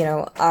started.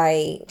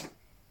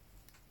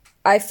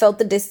 I felt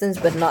the distance,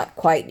 but not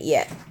quite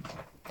yet.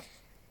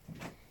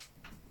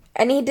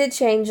 And he did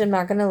change. I'm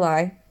not gonna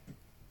lie.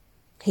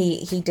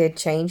 He did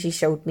change. He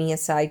showed me a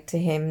side to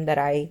him that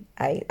I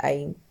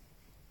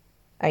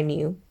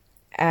knew.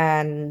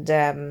 And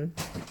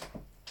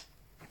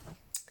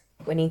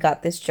when he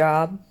got this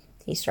job,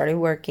 he started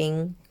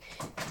working.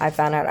 I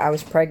found out I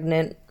was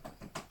pregnant.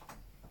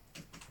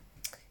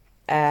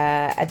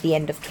 At the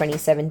end of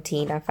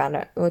 2017, I found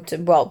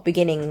out,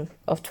 beginning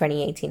of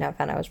 2018, I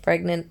found out I was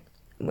pregnant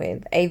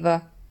with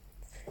Ava.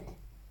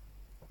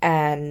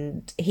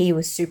 And he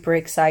was super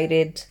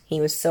excited. He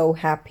was so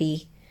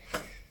happy.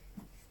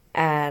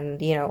 And,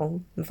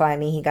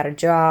 finally he got a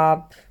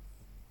job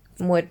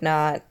and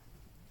whatnot.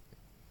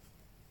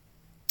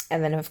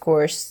 And then, of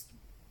course,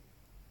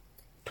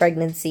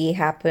 pregnancy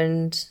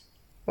happened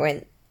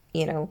when,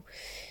 while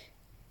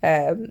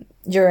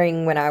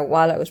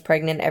I was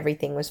pregnant,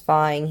 everything was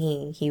fine.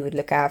 He would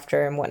look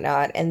after and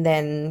whatnot. And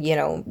then,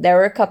 there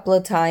were a couple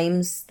of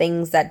times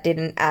things that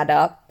didn't add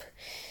up.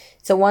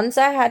 So once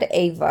I had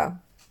Ava,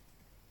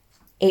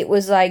 it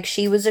was like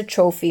she was a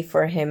trophy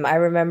for him. I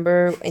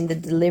remember in the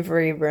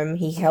delivery room,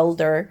 he held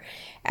her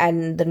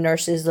and the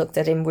nurses looked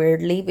at him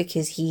weirdly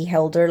because he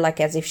held her like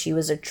as if she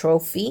was a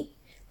trophy,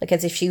 like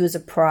as if she was a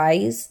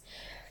prize.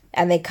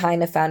 And they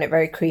kind of found it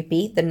very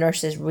creepy. The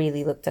nurses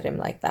really looked at him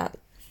like that.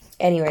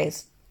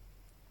 Anyways,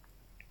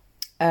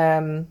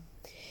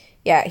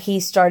 he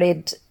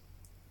started,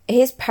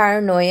 his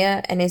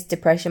paranoia and his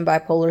depression,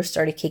 bipolar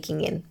started kicking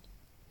in.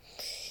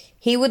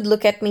 He would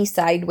look at me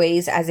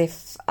sideways as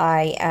if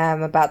I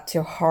am about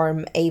to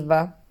harm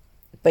Ava.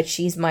 But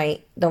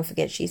don't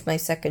forget, she's my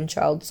second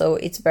child. So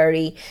it's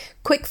very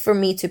quick for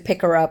me to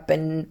pick her up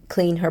and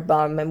clean her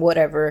bum and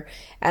whatever.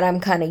 And I'm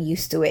kind of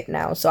used to it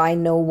now. So I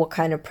know what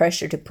kind of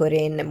pressure to put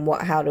in and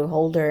how to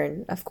hold her.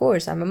 And of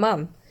course, I'm a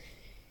mom.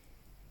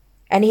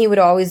 And he would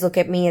always look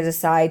at me as a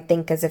side,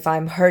 think as if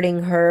I'm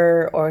hurting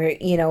her. Or,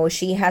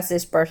 she has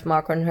this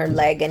birthmark on her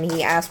leg. And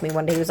he asked me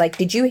one day, he was like,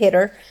 "Did you hit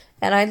her?"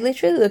 And I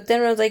literally looked at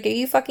him and I was like, "Are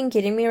you fucking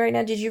kidding me right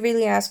now? Did you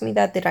really ask me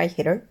that? Did I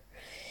hit her?"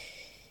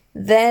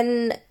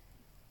 Then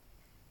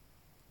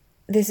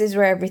this is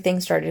where everything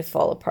started to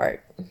fall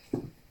apart.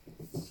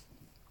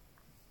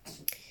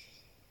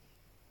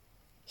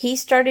 He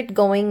started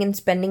going and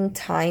spending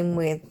time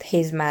with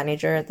his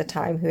manager at the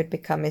time, who had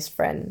become his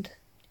friend.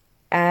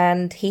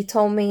 And he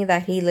told me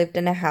that he lived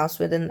in a house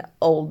with an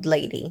old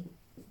lady.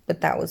 But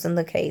that wasn't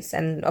the case.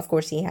 And of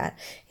course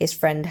his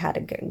friend had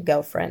a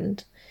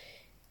girlfriend.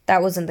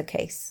 That wasn't the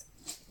case.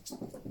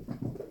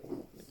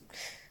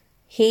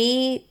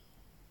 The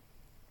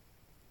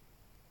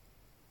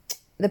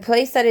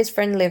place that his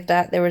friend lived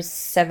at, there were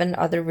 7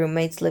 other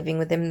roommates living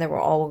with him. They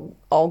were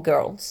all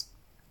girls.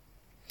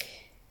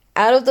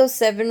 Out of those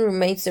 7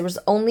 roommates, there was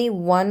only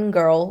one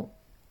girl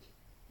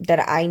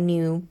that I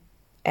knew.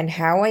 And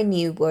how I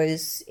knew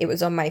it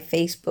was on my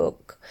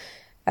Facebook.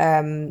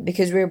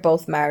 Because we were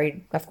both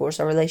married. Of course,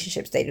 our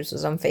relationship status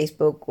was on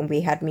Facebook when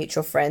we had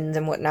mutual friends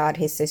and whatnot,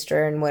 his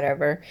sister and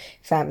whatever,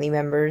 family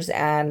members.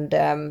 And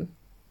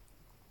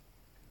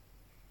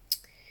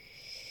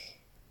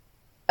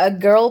a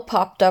girl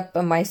popped up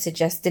on my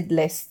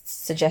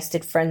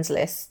suggested friends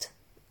list.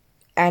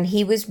 And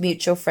he was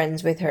mutual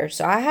friends with her.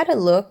 So I had a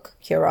look.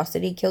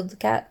 Curiosity killed the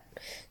cat.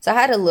 So I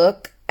had a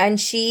look. And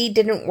she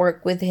didn't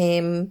work with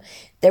him.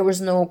 There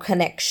was no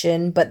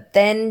connection. But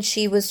then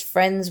she was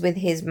friends with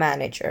his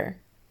manager.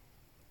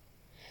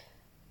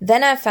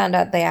 Then I found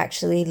out they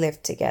actually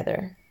lived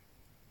together.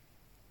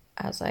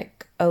 I was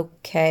like,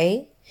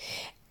 okay.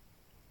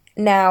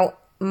 Now,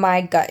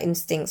 my gut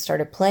instinct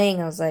started playing.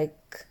 I was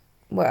like,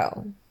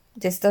 well,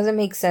 this doesn't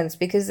make sense.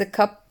 Because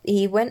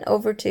he went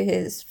over to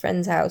his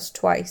friend's house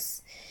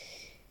twice.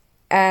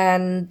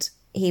 And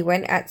he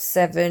went at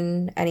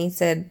 7 and he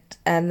said,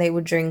 and they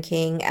were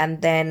drinking,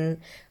 and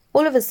then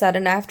all of a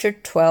sudden after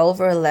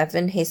 12 or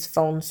 11 his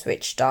phone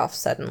switched off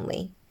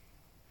suddenly.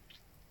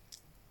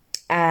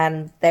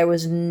 And there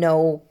was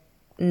no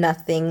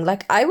nothing.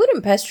 Like, I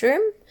wouldn't pester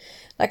him.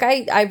 Like,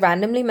 I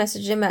randomly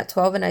messaged him at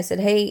 12 and I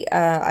said, hey,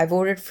 I've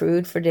ordered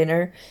food for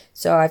dinner,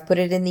 so I've put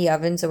it in the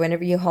oven. So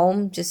whenever you're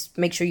home, just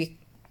make sure you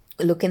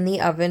look in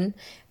the oven.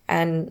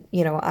 And,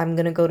 I'm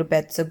gonna go to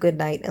bed. So good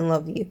night and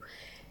love you.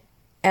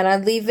 And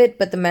I'd leave it,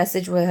 but the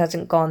message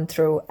hasn't gone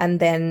through.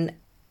 And then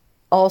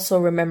also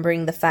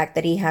remembering the fact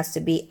that he has to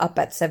be up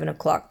at 7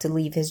 o'clock to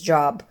leave his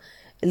job,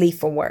 leave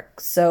for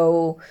work.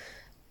 So,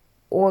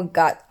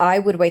 I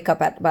would wake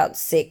up at about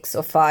 6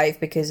 or 5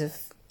 because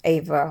of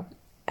Ava.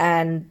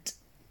 And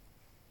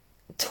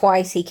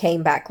twice he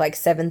came back like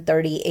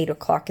 7:30, 8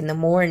 o'clock in the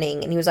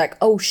morning. And he was like,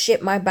 oh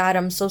shit, my bad.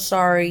 I'm so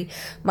sorry.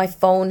 My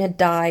phone had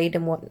died.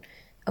 And what?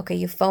 Okay,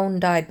 your phone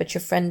died, but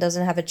your friend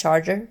doesn't have a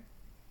charger?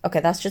 Okay,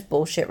 that's just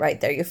bullshit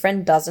right there. Your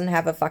friend doesn't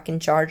have a fucking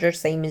charger,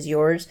 same as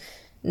yours.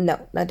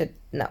 No,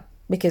 no.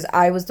 Because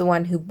I was the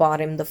one who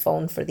bought him the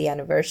phone for the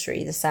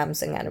anniversary, the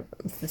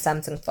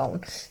Samsung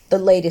phone, the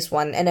latest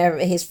one, and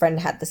his friend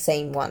had the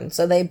same one.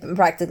 So they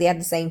practically had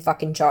the same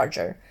fucking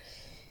charger.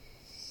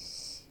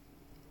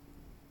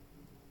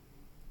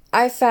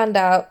 I found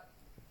out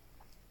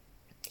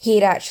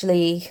he'd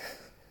actually,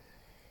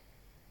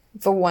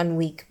 for 1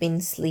 week, been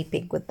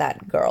sleeping with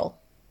that girl.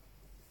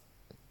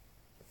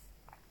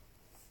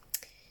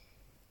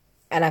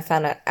 And I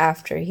found out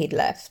after he'd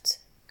left.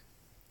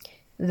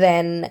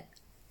 Then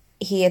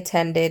he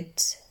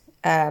attended,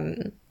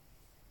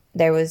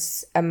 there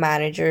was a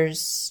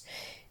manager's,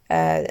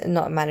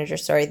 not a manager,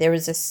 sorry, there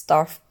was a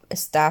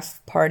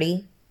staff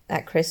party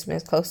at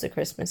Christmas, close to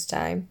Christmas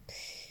time.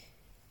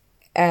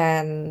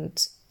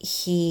 And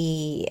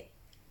he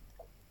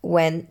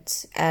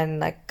went and,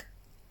 like,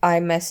 I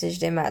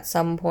messaged him at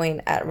some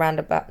point at around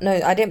about, no,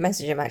 I didn't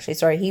message him actually,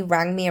 sorry, he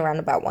rang me around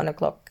about 1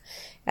 o'clock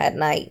at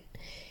night.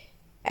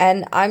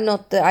 And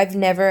I've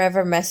never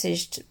ever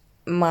messaged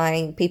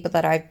my people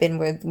that I've been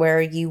with, where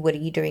are you, what are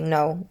you doing?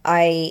 No,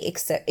 I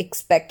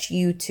expect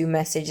you to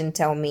message and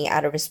tell me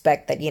out of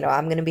respect that,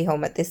 I'm going to be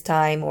home at this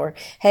time, or,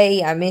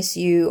 hey, I miss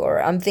you,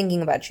 or I'm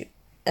thinking about you.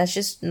 That's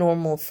just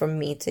normal for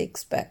me to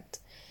expect.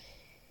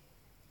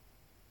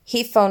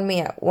 He phoned me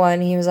at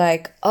 1. He was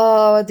like,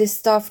 oh, this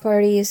staff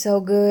party is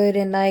so good.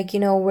 And like,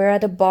 we're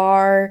at a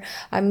bar.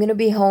 I'm going to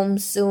be home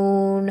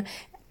soon.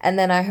 And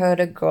then I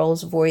heard a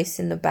girl's voice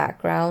in the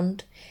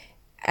background.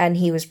 And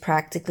he was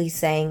practically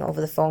saying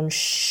over the phone,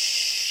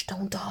 shh,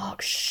 don't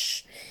talk,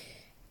 shh.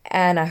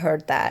 And I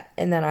heard that.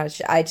 And then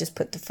I just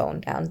put the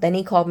phone down. Then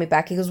he called me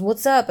back. He goes,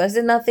 what's up? I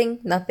said, nothing.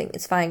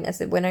 It's fine. I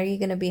said, when are you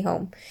going to be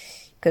home?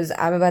 Because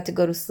I'm about to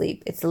go to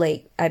sleep. It's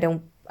late.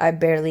 I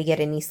barely get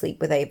any sleep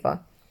with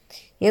Ava.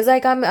 He was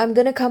like, I'm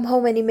going to come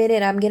home any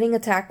minute. I'm getting a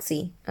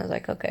taxi. I was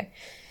like, okay.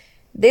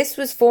 This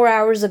was 4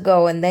 hours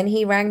ago. And then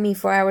he rang me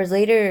 4 hours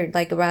later,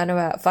 like around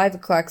about 5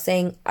 o'clock,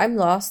 saying, I'm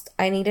lost.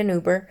 I need an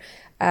Uber.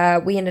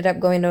 We ended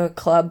up going to a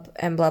club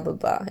and blah, blah,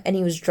 blah. And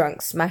he was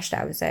drunk, smashed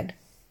out of his head.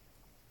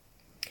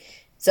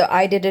 So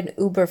I did an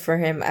Uber for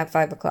him at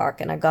 5 o'clock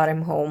and I got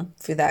him home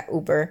through that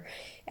Uber.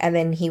 And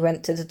then he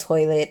went to the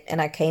toilet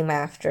and I came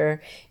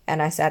after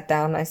and I sat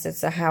down. I said,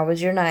 so how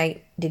was your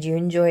night? Did you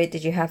enjoy it?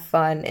 Did you have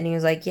fun? And he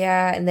was like,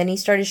 yeah. And then he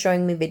started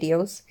showing me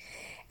videos.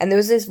 And there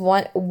was this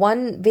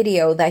one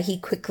video that he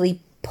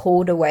quickly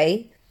pulled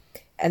away.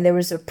 And there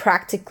was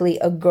practically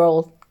a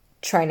girl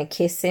trying to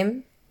kiss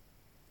him.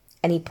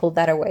 And he pulled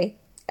that away.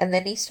 And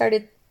then he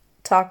started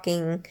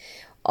talking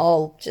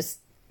all just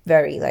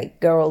very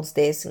like girls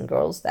this and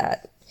girls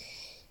that.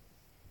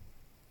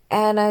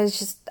 And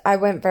I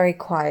went very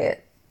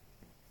quiet.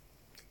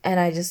 And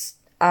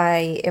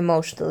I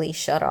emotionally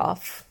shut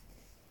off.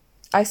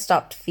 I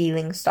stopped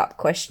feeling, stopped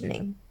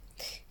questioning.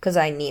 Because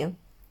I knew.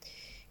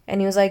 And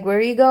he was like, where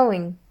are you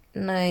going?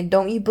 And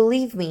don't you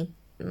believe me?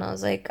 And I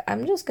was like,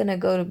 I'm just gonna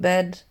go to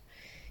bed.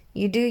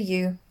 You do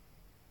you.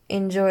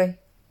 Enjoy.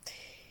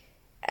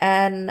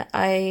 And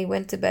I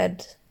went to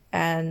bed,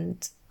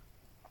 and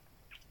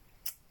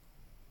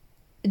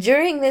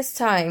during this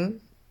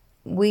time,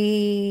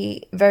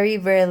 we very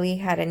rarely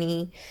had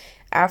any,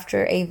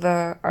 after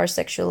Ava, our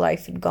sexual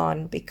life had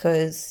gone,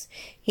 because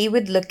he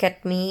would look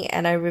at me,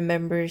 and I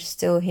remember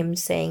still him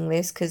saying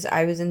this, because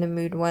I was in the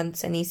mood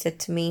once, and he said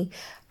to me,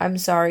 I'm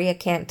sorry I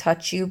can't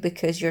touch you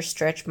because your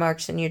stretch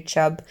marks and your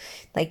chub,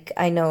 like,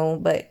 I know,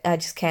 but I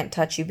just can't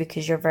touch you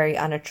because you're very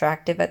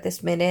unattractive at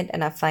this minute,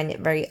 and I find it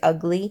very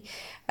ugly,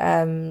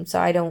 so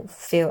I don't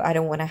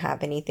want to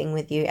have anything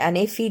with you. And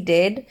if he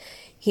did,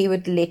 he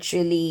would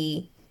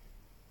literally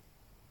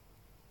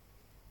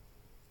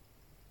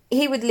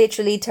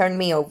turn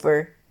me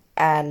over,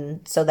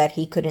 and so that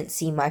he couldn't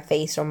see my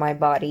face or my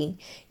body.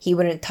 He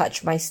wouldn't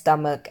touch my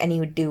stomach, and he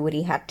would do what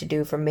he had to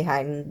do from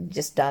behind.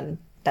 Just done.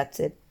 That's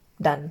it.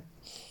 Done.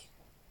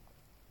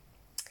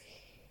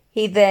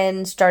 He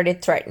then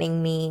started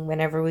threatening me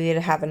whenever we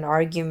would have an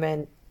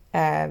argument.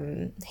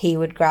 He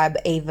would grab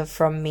Ava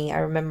from me. I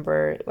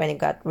remember when it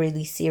got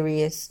really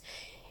serious,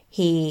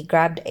 he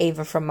grabbed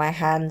Ava from my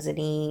hands and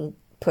he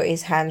put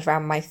his hands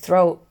around my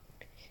throat.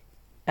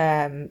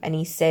 And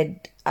he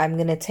said, I'm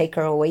gonna take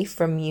her away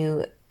from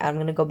you I'm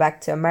gonna go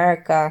back to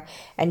America,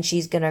 and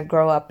she's gonna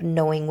grow up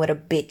knowing what a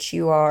bitch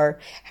you are,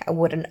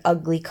 what an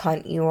ugly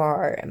cunt you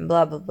are, and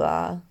blah blah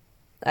blah.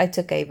 I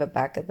took Ava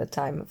back at the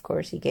time, of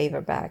course. He gave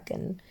her back,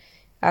 and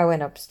I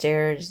went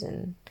upstairs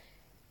and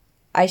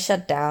I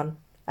shut down.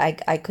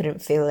 I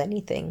couldn't feel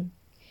anything.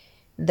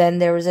 Then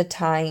there was a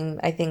time,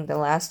 I think the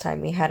last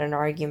time we had an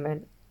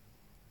argument,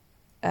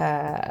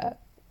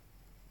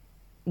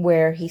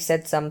 where he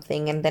said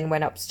something and then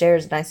went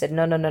upstairs, and I said,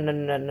 no, no, no, no,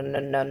 no, no, no,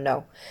 no,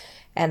 no.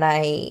 And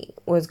I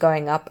was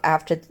going up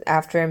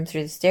after him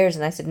through the stairs,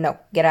 and I said, no,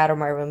 get out of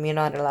my room. You're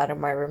not allowed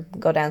in my room.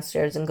 Go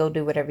downstairs and go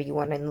do whatever you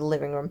want in the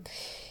living room.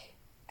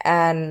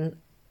 And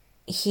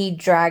he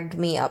dragged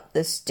me up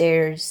the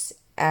stairs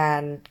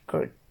and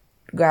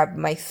grabbed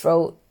my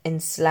throat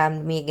and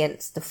slammed me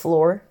against the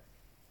floor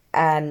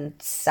and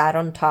sat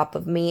on top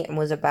of me and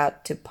was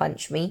about to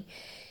punch me.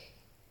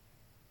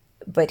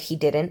 But he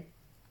didn't.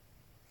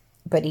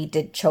 But he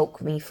did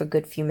choke me for a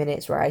good few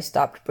minutes where I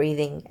stopped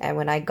breathing. And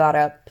when I got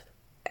up,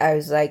 I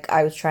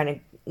was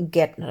trying to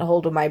get a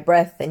hold of my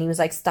breath. And he was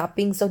like, stop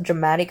being so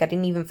dramatic. I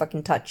didn't even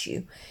fucking touch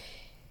you.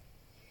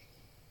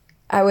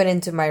 I went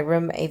into my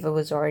room. Ava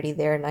was already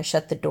there, and I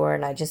shut the door,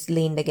 and I just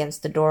leaned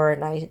against the door,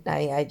 and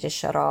I just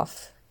shut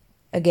off.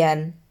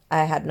 Again,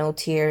 I had no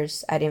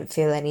tears. I didn't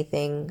feel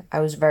anything.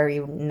 I was very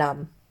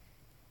numb.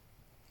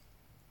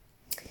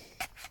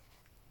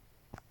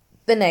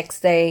 The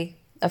next day,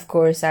 of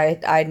course,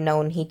 I'd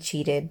known he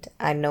cheated.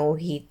 I know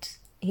he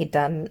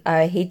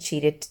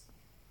cheated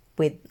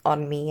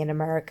on me in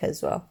America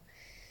as well.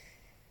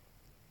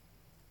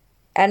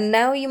 And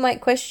now you might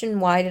question,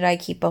 why did I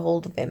keep a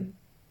hold of him?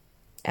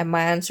 And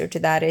my answer to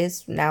that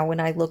is, now when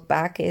I look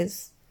back,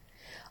 is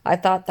I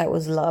thought that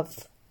was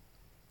love.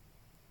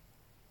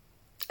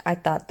 I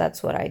thought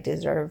that's what I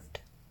deserved.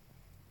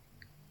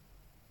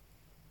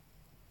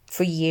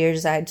 For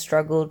years, I'd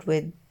struggled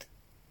with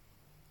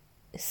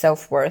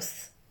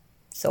self-worth,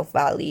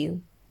 self-value,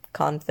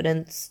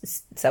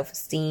 confidence,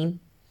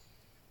 self-esteem.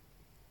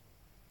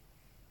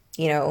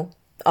 You know,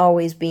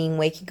 always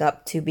waking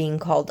up to being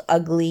called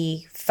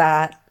ugly,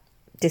 fat,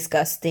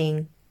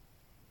 disgusting,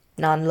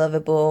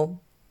 non-lovable,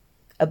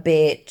 a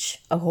bitch,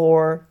 a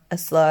whore, a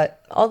slut,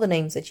 all the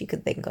names that you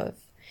could think of.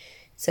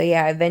 So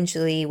yeah,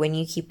 eventually when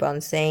you keep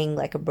on saying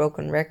like a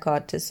broken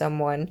record to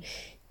someone,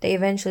 they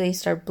eventually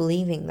start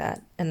believing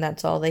that, and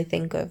that's all they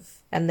think of.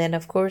 And then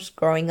of course,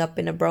 growing up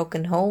in a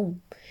broken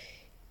home,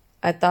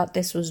 I thought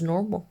this was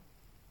normal.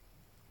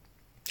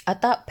 I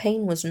thought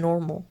pain was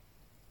normal.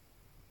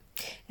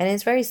 And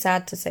it's very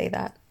sad to say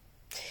that.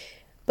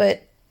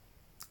 But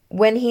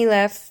when he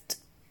left,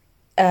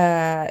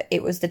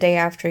 it was the day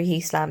after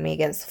he slammed me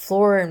against the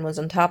floor and was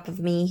on top of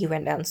me. He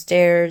went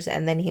downstairs,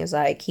 and then he was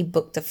like, he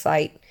booked a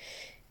flight.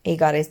 He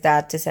got his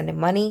dad to send him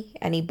money,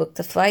 and he booked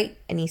a flight,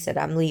 and he said,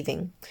 I'm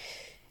leaving.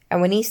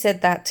 And when he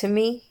said that to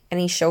me, and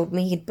he showed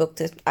me he'd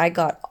booked it, I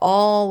got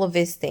all of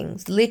his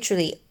things,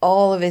 literally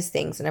all of his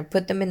things, and I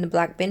put them in the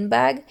black bin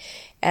bag,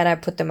 and I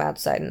put them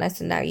outside, and I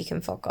said, now you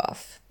can fuck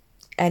off.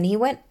 And he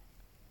went.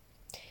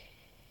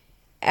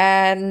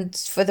 And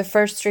for the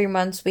first 3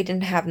 months, we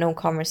didn't have no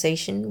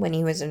conversation when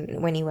he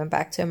went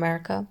back to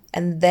America.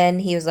 And then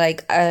he was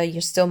like, you're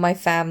still my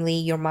family.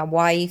 You're my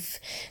wife.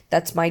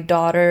 That's my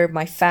daughter,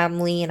 my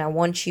family. And I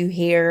want you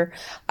here.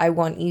 I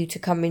want you to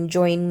come and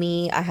join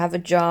me. I have a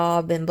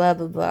job and blah,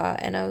 blah, blah.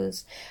 And I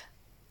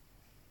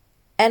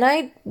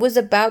was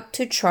about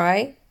to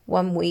try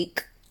 1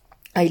 week.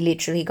 I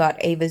literally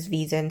got Ava's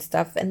visa and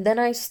stuff. And then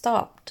I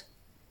stopped.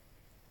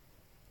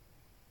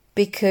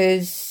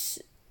 Because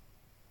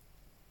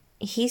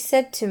he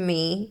said to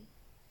me,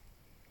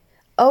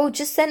 oh,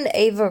 just send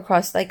Ava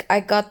across. Like, I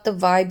got the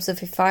vibes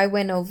of if I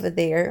went over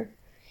there,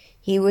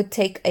 he would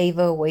take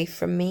Ava away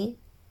from me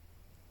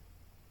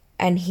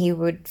and he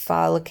would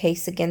file a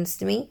case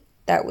against me.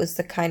 That was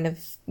the kind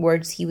of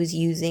words he was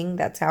using.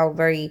 That's how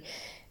very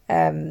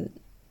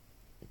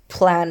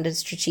planned and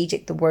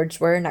strategic the words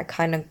were. And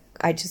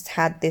I just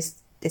had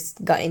this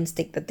gut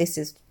instinct that this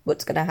is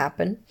what's going to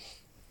happen.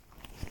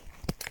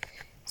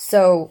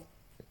 So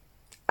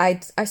I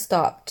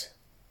stopped.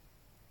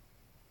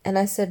 And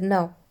I said,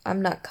 no,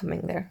 I'm not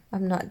coming there.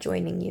 I'm not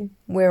joining you.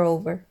 We're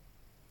over.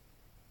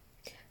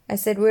 I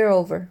said, we're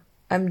over.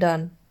 I'm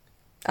done.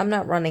 I'm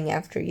not running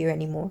after you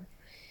anymore.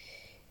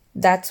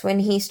 That's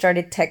when he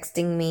started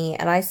texting me,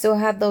 and I still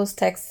have those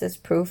texts as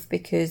proof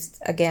because,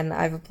 again,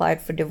 I've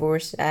applied for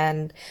divorce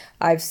and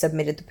I've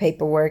submitted the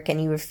paperwork and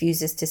he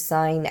refuses to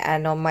sign.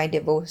 And on my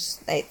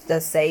divorce, it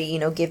does say,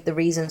 give the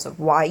reasons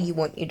of why you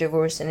want your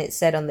divorce, and it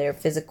said on there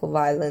physical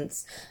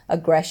violence,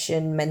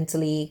 aggression,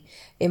 mentally,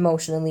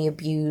 emotionally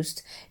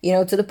abused,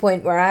 to the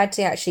point where I had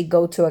to actually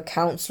go to a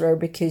counselor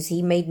because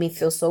he made me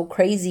feel so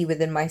crazy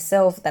within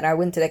myself that I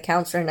went to the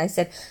counselor and I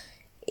said,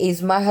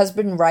 is my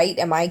husband right?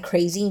 Am I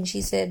crazy? And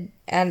she said,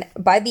 and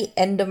by the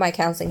end of my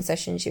counseling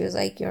session, she was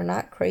like, you're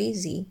not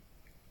crazy.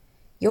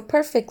 You're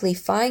perfectly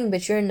fine,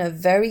 but you're in a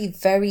very,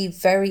 very,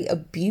 very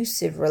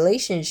abusive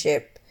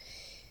relationship.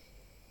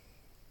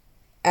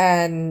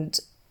 And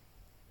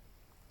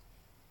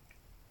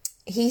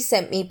he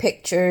sent me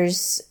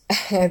pictures.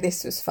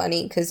 This was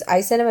funny because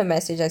I sent him a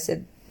message. I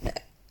said,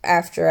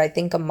 after I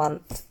think a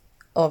month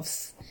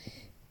of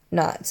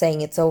not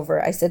saying it's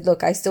over, I said,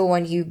 look, I still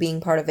want you being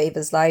part of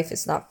Ava's life.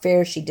 It's not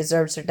fair. She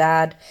deserves her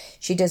dad.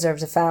 She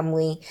deserves a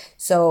family.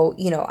 So,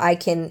 I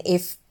can,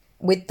 if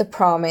with the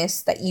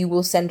promise that you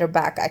will send her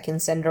back, I can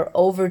send her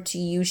over to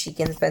you. She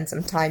can spend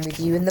some time with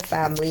you and the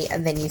family,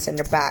 and then you send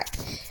her back.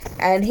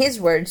 And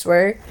his words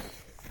were,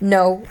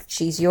 no,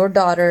 she's your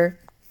daughter.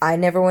 I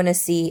never want to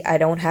see. I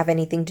don't have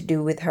anything to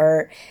do with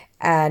her.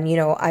 And,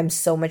 I'm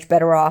so much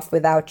better off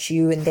without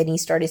you. And then he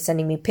started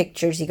sending me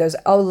pictures. He goes,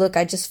 oh, look,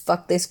 I just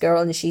fucked this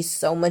girl and she's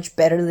so much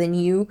better than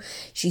you.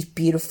 She's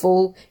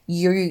beautiful.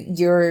 What'd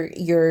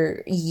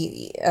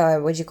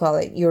you call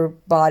it? Your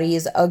body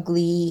is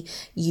ugly.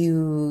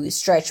 You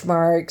stretch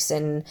marks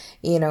and,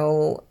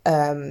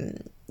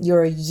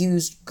 you're a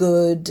used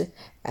good,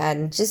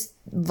 and just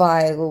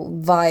vile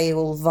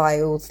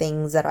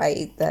things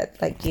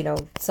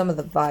some of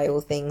the vile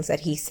things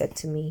that he said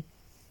to me.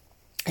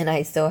 And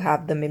I still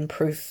have them in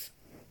proof.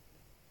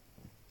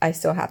 I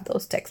still have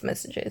those text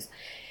messages.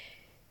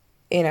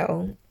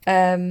 During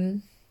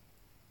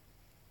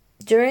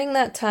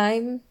that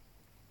time,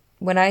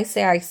 when I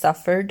say I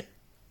suffered,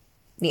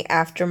 the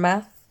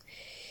aftermath,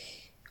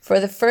 for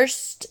the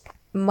first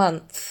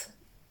month,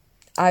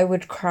 I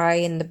would cry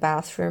in the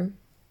bathroom.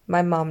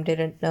 My mom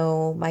didn't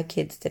know. My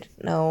kids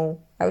didn't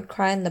know. I would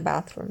cry in the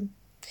bathroom.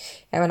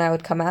 And when I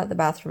would come out of the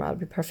bathroom, I would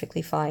be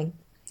perfectly fine.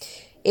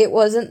 It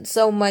wasn't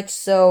so much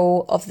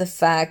so of the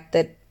fact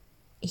that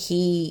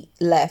he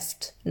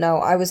left. No,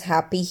 I was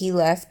happy he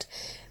left,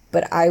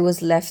 but I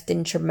was left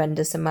in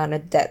tremendous amount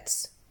of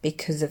debts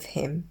because of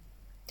him.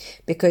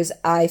 Because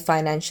I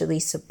financially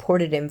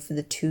supported him for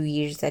the 2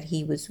 years that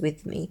he was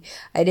with me.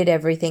 I did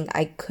everything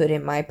I could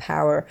in my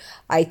power.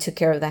 I took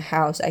care of the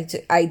house.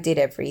 I did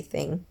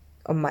everything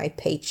on my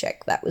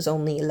paycheck. That was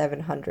only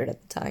 $1,100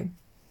 at the time.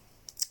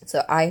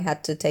 So I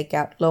had to take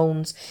out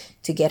loans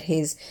to get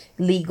his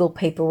legal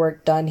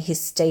paperwork done,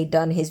 his stay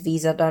done, his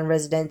visa done,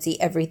 residency,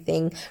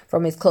 everything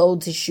from his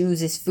clothes, his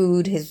shoes, his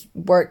food, his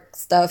work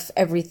stuff,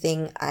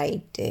 everything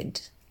I did.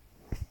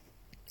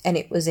 And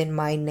it was in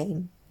my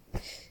name.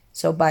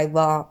 So by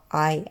law,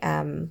 I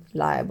am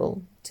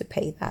liable to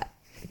pay that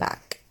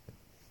back.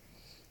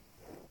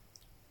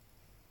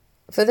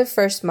 For the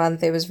first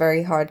month, it was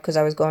very hard because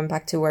I was going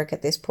back to work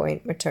at this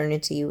point.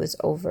 Maternity was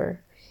over.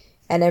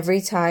 And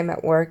every time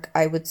at work,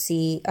 I would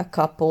see a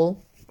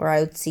couple or I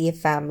would see a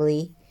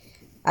family,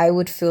 I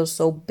would feel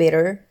so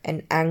bitter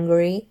and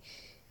angry,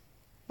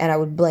 and I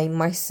would blame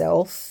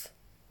myself.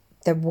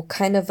 That what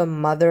kind of a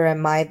mother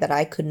am I that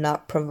I could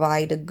not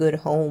provide a good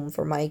home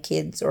for my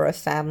kids or a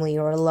family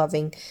or a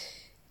loving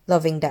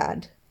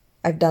dad?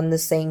 I've done the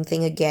same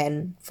thing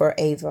again for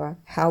Ava.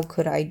 How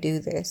could I do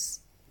this?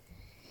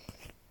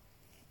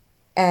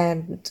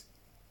 And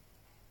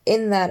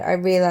in that, I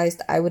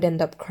realized I would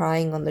end up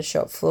crying on the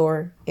shop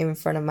floor in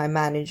front of my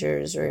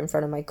managers or in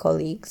front of my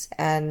colleagues.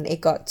 And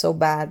it got so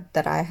bad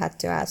that I had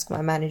to ask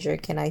my manager,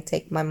 can I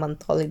take my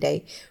month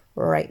holiday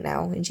right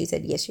now? And she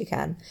said, yes, you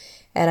can.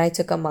 And I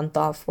took a month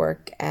off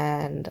work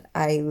and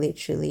I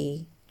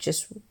literally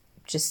just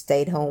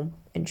stayed home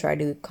and tried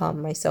to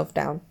calm myself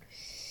down.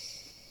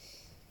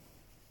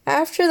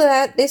 After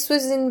that, this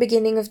was in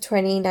beginning of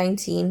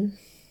 2019.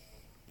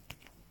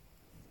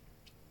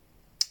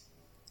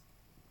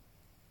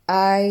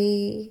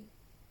 I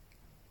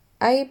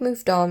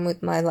moved on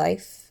with my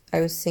life. I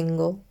was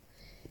single.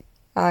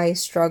 I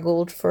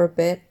struggled for a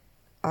bit.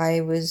 I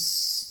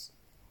was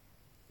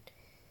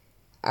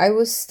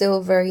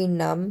still very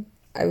numb.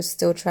 I was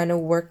still trying to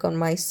work on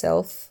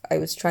myself. I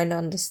was trying to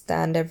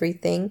understand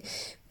everything.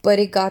 But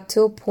it got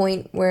to a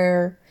point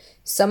where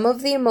some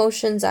of the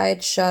emotions I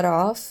had shut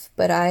off,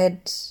 but I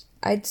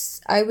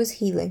was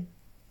healing.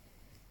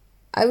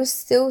 I was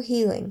still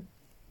healing.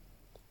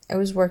 I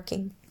was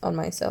working on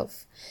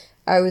myself.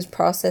 I was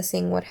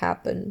processing what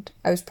happened.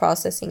 I was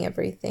processing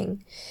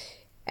everything.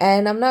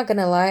 And I'm not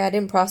gonna lie, I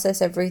didn't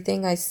process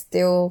everything. I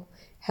still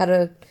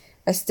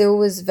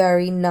was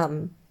very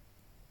numb.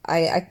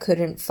 I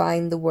couldn't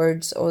find the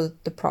words or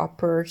the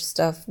proper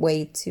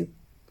way to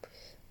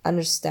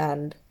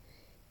understand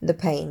the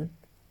pain.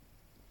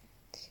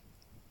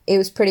 It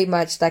was pretty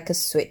much like a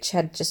switch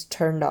had just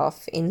turned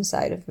off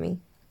inside of me.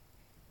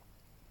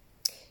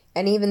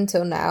 And even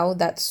till now,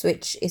 that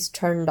switch is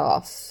turned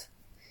off.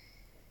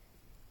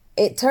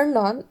 It turned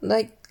on,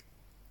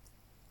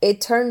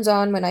 it turns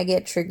on when I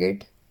get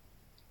triggered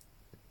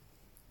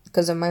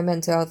because of my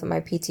mental health and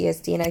my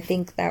PTSD. And I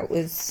think that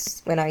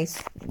was when I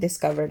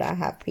discovered I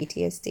have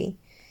PTSD.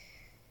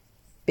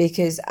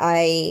 Because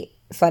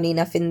funny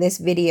enough, in this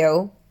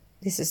video,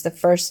 this is the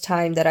first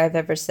time that I've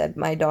ever said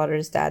my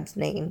daughter's dad's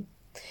name.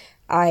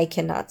 I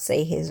cannot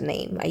say his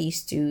name. I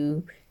used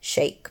to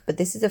shake, but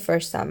this is the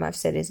first time I've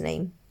said his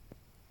name.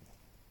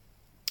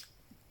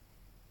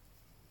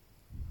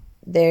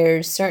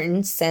 There's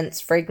certain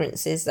scents,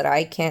 fragrances that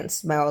I can't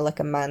smell, like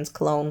a man's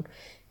cologne,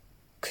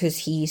 because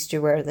he used to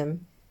wear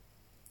them.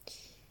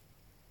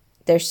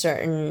 There's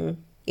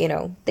certain,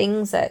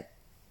 things that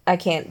I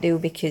can't do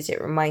because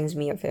it reminds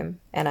me of him,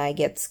 and I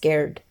get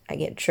scared, I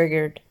get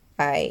triggered,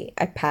 I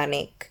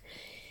panic,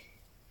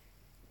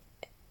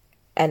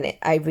 and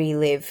I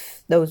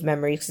relive those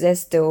memories because they're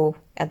still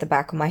at the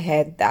back of my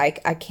head. I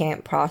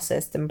can't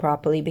process them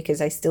properly because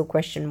I still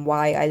question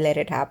why I let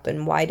it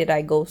happen. Why did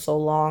I go so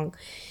long?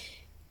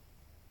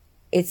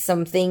 It's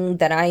something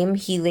that I am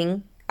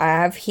healing. I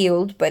have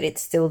healed, but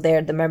it's still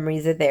there. The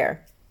memories are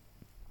there.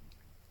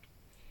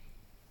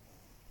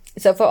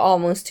 So for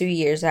almost 2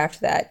 years after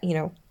that,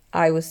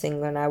 I was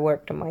single and I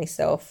worked on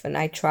myself and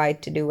I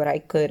tried to do what I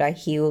could. I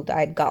healed.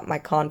 I'd got my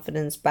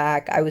confidence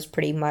back. I was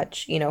pretty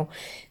much,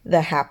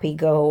 the happy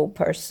go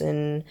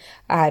person.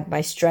 I had my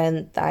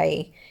strength.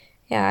 I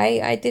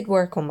did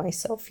work on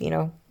myself.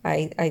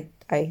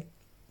 I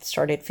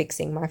started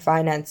fixing my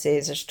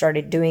finances. I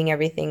started doing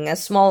everything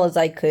as small as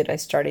I could. I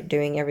started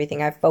doing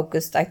everything. I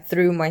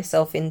threw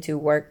myself into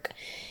work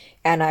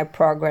and I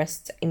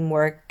progressed in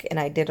work and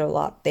I did a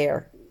lot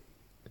there.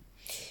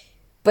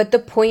 But the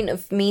point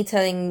of me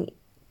telling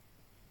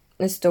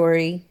the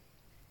story,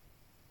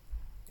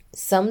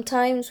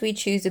 sometimes we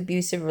choose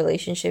abusive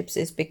relationships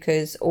is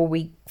because, or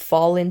we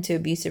fall into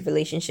abusive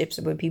relationships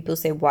when people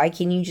say, why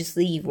can you just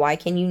leave? Why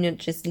can you not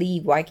just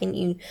leave? Why can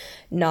you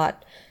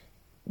not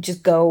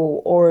just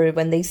go? Or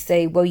when they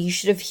say, well, you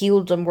should have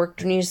healed and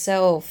worked on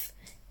yourself.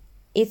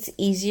 It's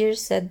easier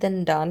said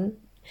than done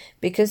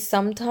because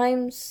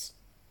sometimes,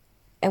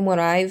 and what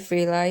I've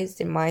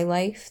realized in my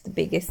life, the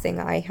biggest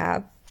thing I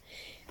have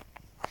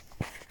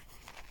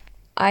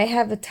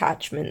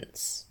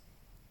attachments.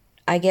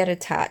 I get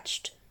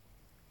attached.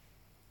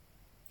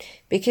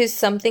 Because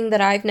something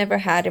that I've never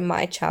had in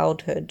my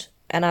childhood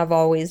and I've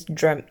always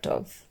dreamt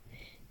of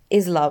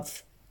is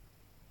love.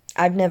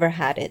 I've never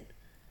had it.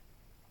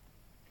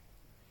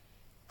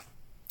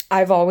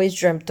 I've always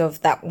dreamt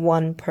of that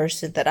one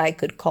person that I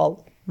could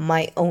call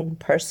my own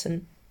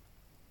person.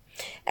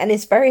 And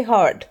it's very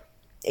hard.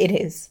 It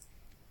is.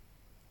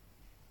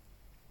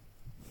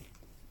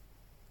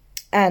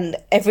 And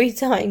every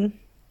time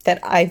that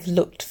I've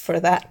looked for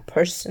that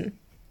person,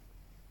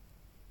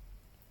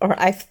 or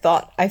I've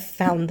thought I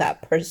found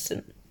that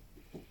person,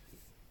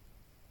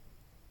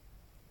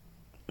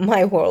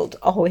 my world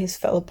always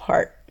fell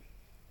apart.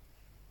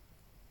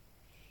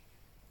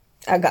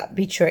 I got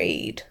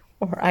betrayed,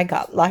 or I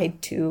got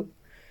lied to,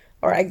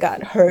 or I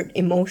got hurt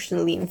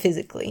emotionally and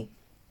physically.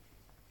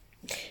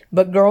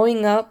 But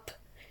growing up,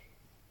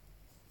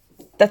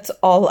 that's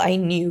all I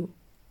knew.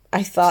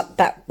 I thought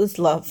that was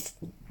love.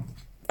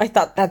 I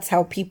thought that's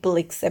how people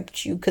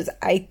accept you because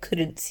I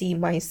couldn't see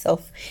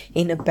myself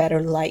in a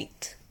better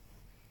light.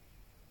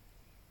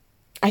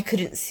 I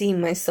couldn't see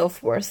my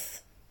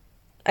self-worth.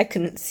 I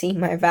couldn't see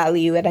my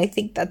value, and I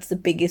think that's the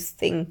biggest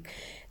thing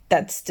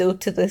that still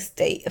to this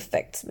day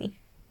affects me.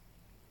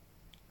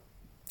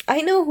 I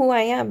know who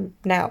I am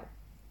now.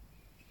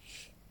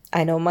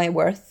 I know my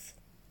worth.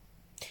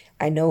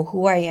 I know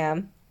who I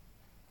am.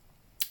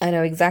 I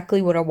know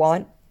exactly what I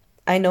want.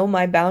 I know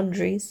my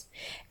boundaries,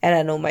 and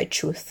I know my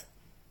truth.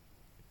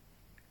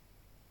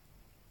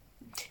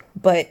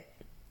 But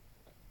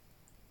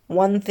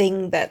one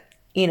thing that,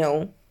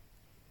 and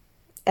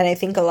I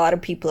think a lot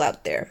of people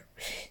out there,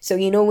 so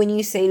when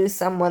you say to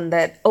someone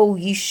that, oh,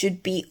 you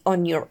should be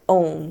on your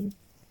own,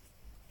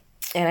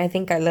 and I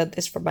think I learned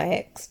this from my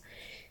ex,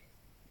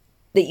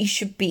 that you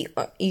should be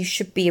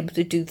able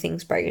to do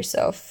things by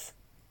yourself.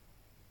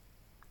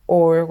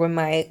 Or when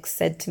my ex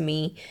said to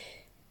me,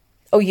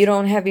 oh, you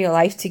don't have your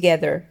life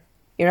together,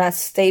 you're not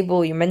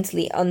stable, you're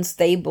mentally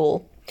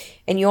unstable,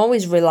 and you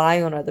always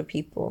rely on other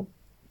people.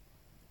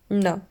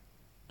 No,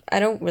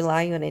 I don't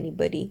rely on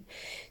anybody.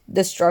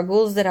 The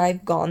struggles that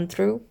I've gone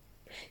through,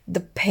 the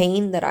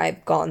pain that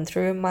I've gone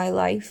through in my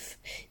life,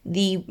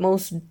 the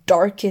most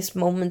darkest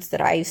moments that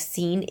I've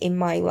seen in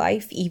my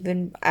life,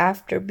 even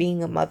after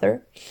being a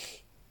mother,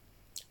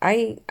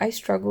 I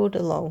struggled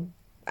alone.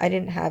 I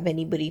didn't have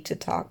anybody to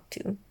talk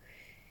to.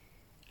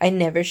 I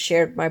never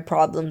shared my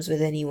problems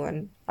with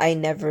anyone. I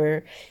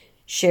never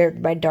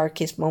shared my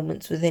darkest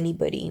moments with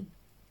anybody.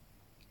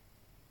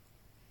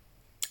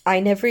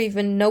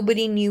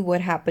 Nobody knew what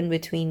happened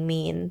between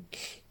me and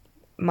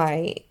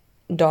my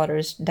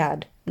daughter's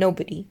dad.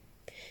 Nobody.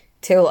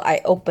 Till I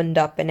opened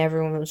up and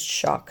everyone was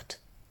shocked.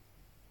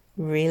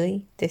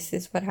 Really? This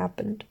is what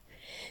happened?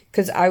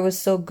 Because I was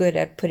so good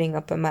at putting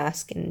up a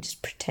mask and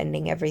just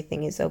pretending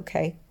everything is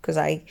okay. Because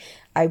I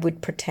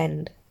would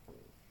pretend.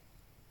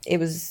 It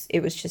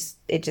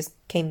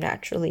just came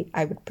naturally.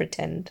 I would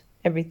pretend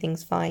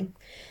everything's fine.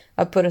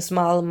 I put a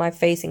smile on my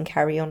face and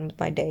carry on with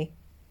my day.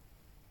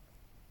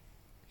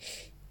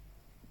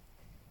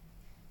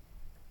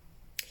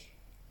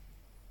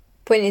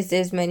 Point is,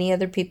 there's many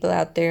other people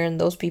out there,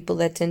 and those people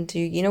that tend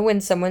to, when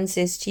someone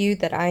says to you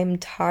that I'm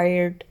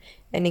tired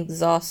and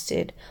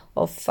exhausted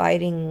of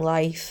fighting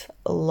life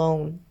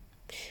alone,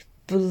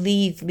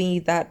 believe me,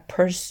 that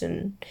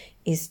person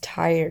is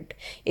tired.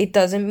 It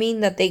doesn't mean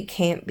that they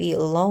can't be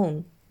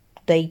alone.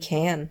 They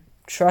can.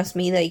 Trust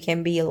me, they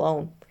can be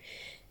alone.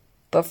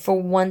 But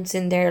for once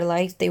in their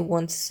life, they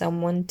want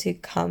someone to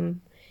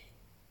come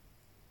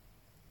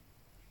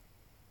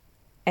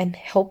and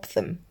help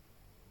them.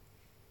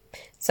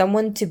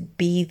 Someone to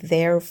be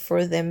there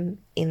for them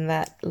in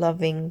that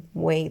loving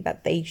way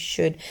that they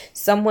should.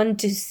 Someone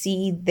to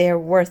see their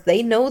worth.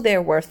 They know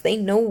their worth. They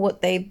know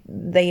what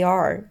they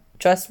are.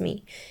 Trust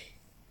me.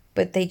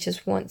 But they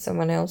just want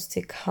someone else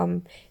to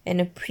come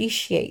and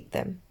appreciate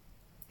them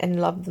and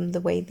love them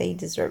the way they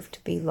deserve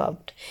to be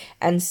loved,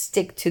 and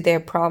stick to their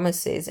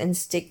promises, and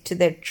stick to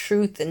their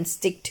truth, and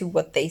stick to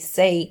what they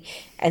say,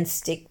 and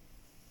stick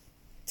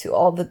to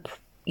all the,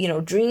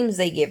 dreams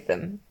they give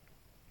them,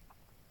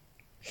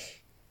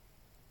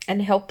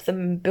 and help them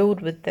and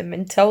build with them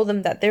and tell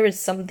them that there is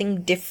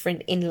something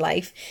different in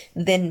life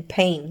than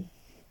pain.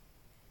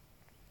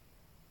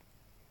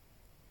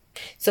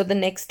 So the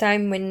next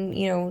time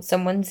when,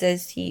 someone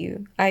says to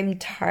you, I'm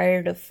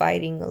tired of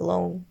fighting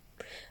alone,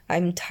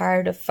 I'm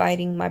tired of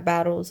fighting my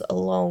battles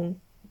alone,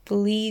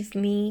 believe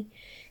me,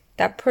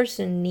 that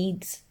person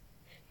needs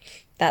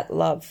that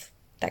love,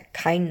 that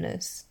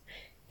kindness,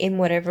 in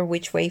whatever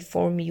which way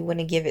form you want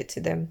to give it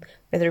to them,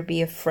 whether it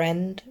be a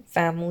friend,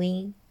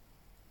 family,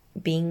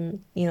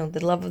 being, the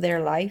love of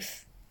their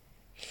life.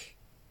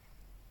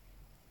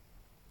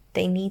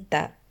 They need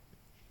that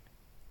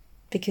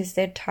because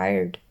they're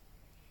tired.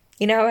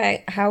 You know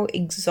how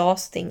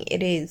exhausting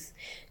it is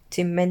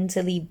to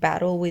mentally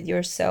battle with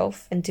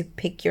yourself and to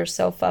pick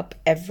yourself up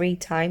every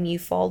time you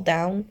fall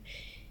down?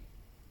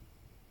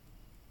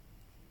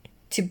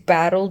 To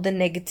battle the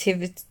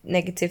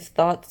negative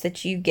thoughts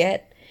that you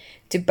get,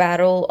 to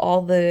battle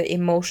all the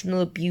emotional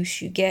abuse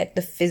you get,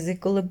 the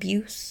physical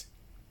abuse.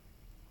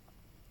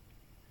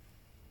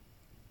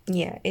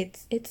 Yeah,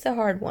 it's a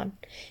hard one.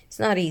 It's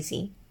not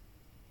easy.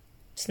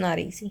 It's not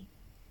easy.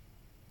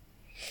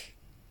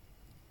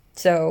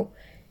 So,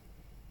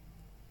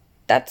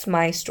 that's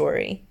my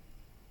story.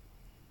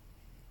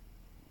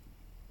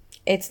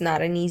 It's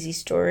not an easy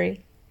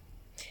story.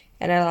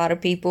 And a lot of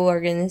people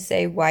are going to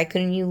say, why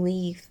couldn't you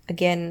leave?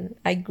 Again,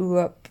 I grew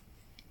up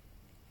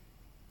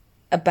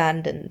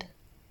abandoned.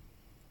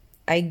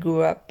 I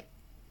grew up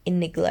in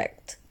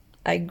neglect.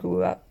 I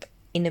grew up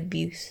in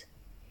abuse.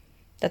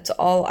 That's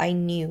all I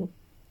knew.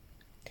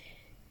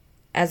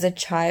 As a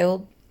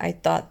child, I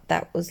thought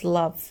that was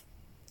love.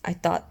 I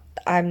thought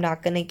I'm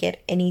not going to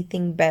get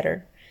anything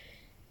better.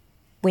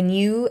 When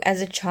you,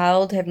 as a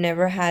child, have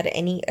never had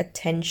any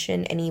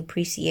attention, any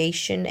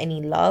appreciation,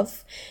 any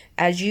love,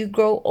 as you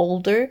grow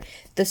older,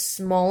 the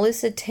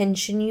smallest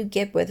attention you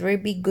get, whether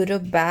it be good or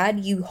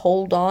bad, you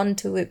hold on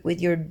to it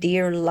with your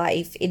dear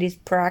life. It is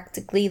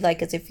practically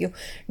like as if you're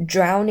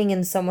drowning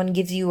and someone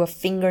gives you a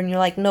finger and you're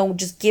like, no,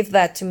 just give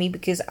that to me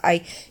because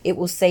it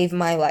will save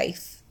my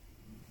life.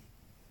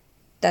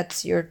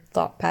 That's your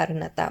thought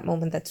pattern at that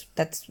moment.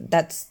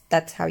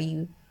 That's how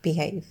you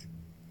behave.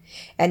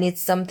 And it's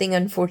something,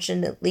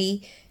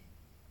 unfortunately,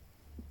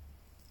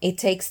 it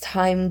takes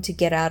time to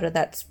get out of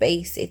that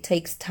space. It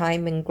takes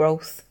time and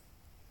growth.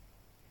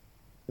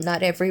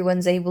 Not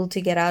everyone's able to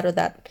get out of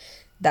that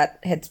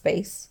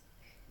headspace.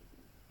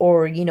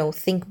 Or,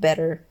 think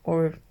better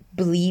or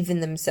believe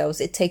in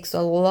themselves. It takes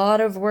a lot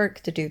of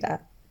work to do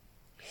that.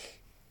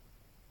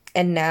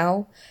 And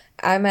now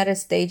I'm at a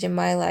stage in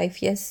my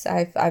life, yes,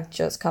 I've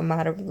just come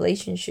out of a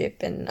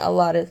relationship, and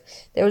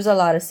there was a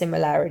lot of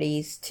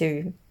similarities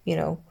to,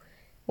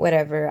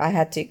 whatever. I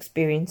had to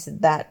experience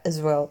that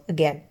as well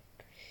again.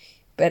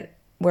 But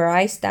where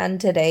I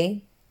stand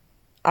today,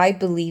 I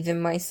believe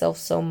in myself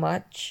so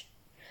much.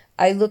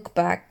 I look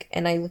back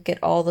and I look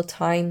at all the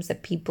times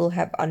that people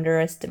have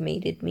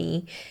underestimated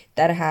me,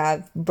 that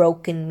have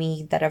broken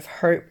me, that have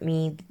hurt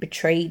me,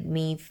 betrayed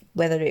me,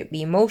 whether it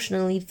be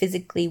emotionally,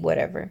 physically,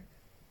 whatever,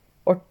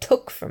 or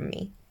took from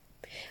me.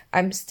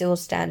 I'm still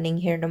standing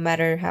here no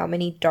matter how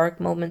many dark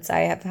moments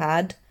I have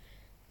had.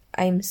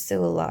 I'm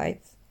still alive.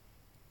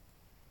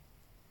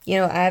 I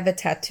have a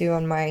tattoo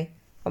on my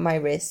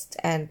wrist,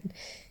 and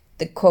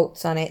the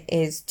quotes on it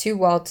is, too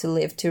wild to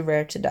live, too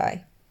rare to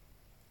die.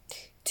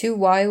 Too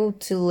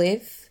wild to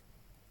live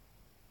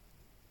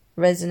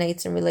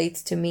resonates and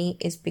relates to me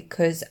is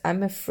because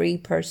I'm a free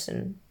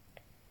person.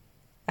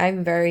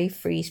 I'm very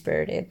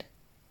free-spirited.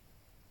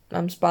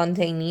 I'm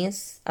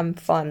spontaneous. I'm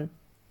fun.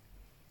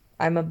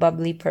 I'm a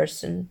bubbly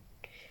person.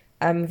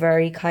 I'm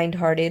very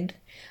kind-hearted.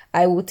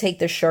 I will take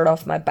the shirt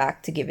off my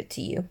back to give it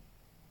to you.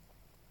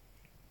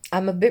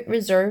 I'm a bit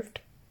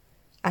reserved.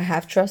 I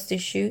have trust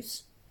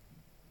issues.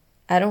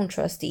 I don't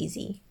trust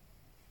easy.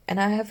 And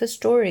I have a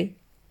story.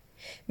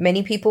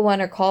 Many people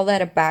want to call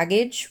that a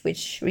baggage,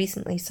 which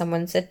recently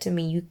someone said to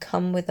me, you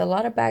come with a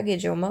lot of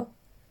baggage, Oma.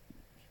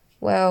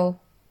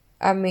 Well,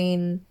 I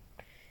mean,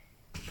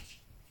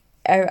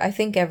 I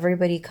think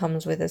everybody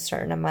comes with a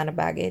certain amount of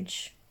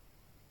baggage.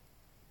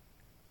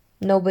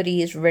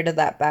 Nobody is rid of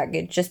that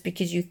baggage. Just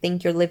because you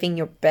think you're living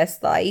your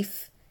best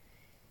life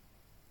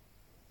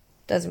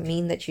doesn't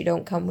mean that you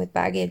don't come with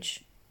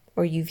baggage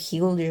or you've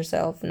healed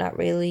yourself. Not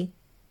really.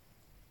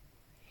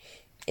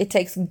 It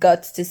takes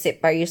guts to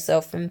sit by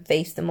yourself and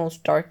face the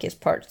most darkest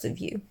parts of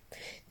you,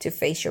 to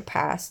face your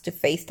past, to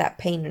face that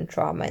pain and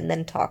trauma, and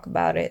then talk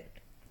about it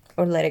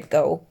or let it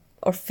go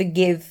or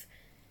forgive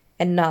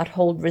and not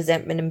hold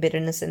resentment and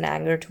bitterness and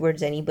anger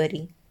towards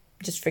anybody.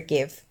 Just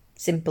forgive,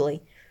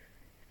 simply.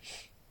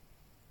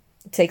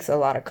 It takes a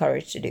lot of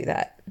courage to do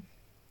that.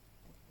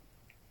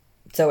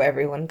 So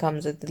everyone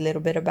comes with a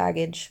little bit of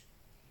baggage.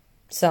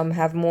 Some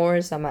have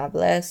more, some have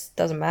less.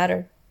 Doesn't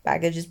matter.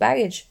 Baggage is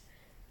baggage.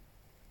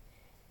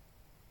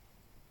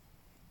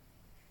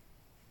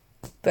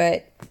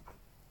 But,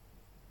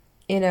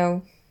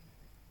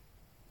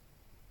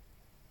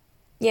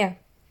 yeah.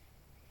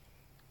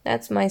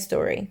 That's my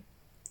story.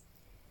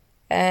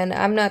 And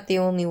I'm not the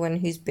only one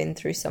who's been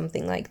through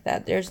something like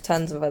that. There's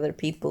tons of other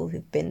people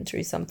who've been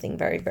through something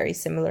very, very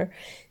similar.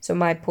 So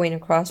my point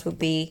across would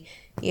be,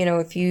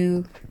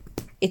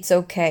 it's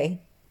okay.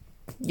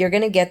 You're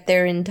going to get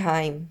there in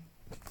time.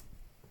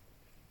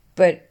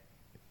 But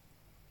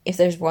if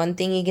there's one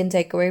thing you can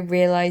take away,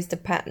 realize the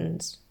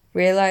patterns.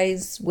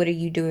 Realize what are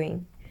you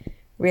doing.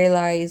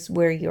 Realize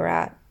where you're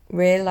at.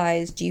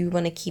 Realize, do you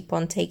want to keep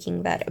on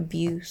taking that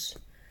abuse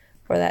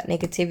or that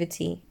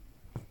negativity?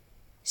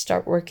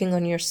 Start working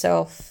on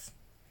yourself.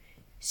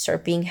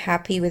 Start being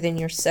happy within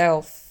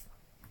yourself.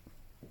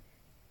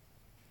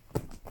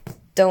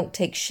 Don't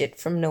take shit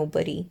from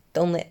nobody.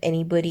 Don't let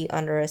anybody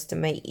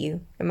underestimate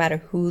you, no matter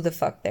who the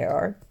fuck they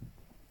are.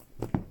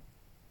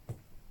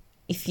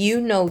 If you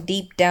know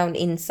deep down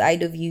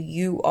inside of you,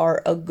 you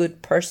are a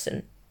good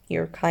person.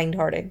 You're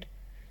kind-hearted.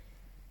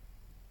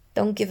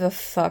 Don't give a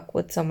fuck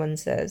what someone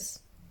says.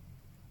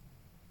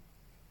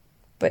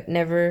 But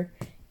never...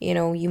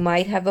 you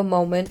might have a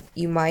moment,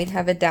 you might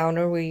have a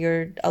downer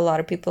where a lot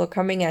of people are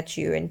coming at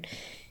you and,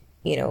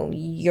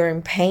 you're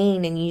in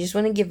pain and you just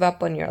want to give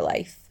up on your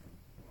life.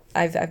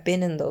 I've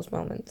been in those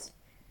moments.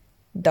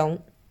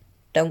 Don't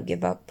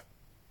give up.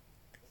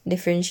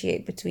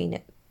 Differentiate between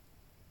it.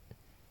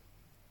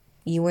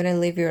 You want to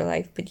live your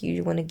life, but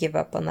you want to give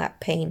up on that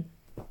pain.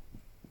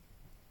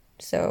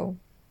 So,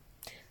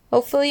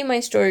 hopefully my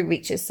story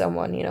reaches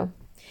someone,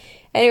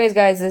 Anyways,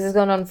 guys, this has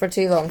gone on for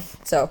too long,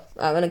 so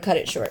I'm going to cut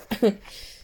it short.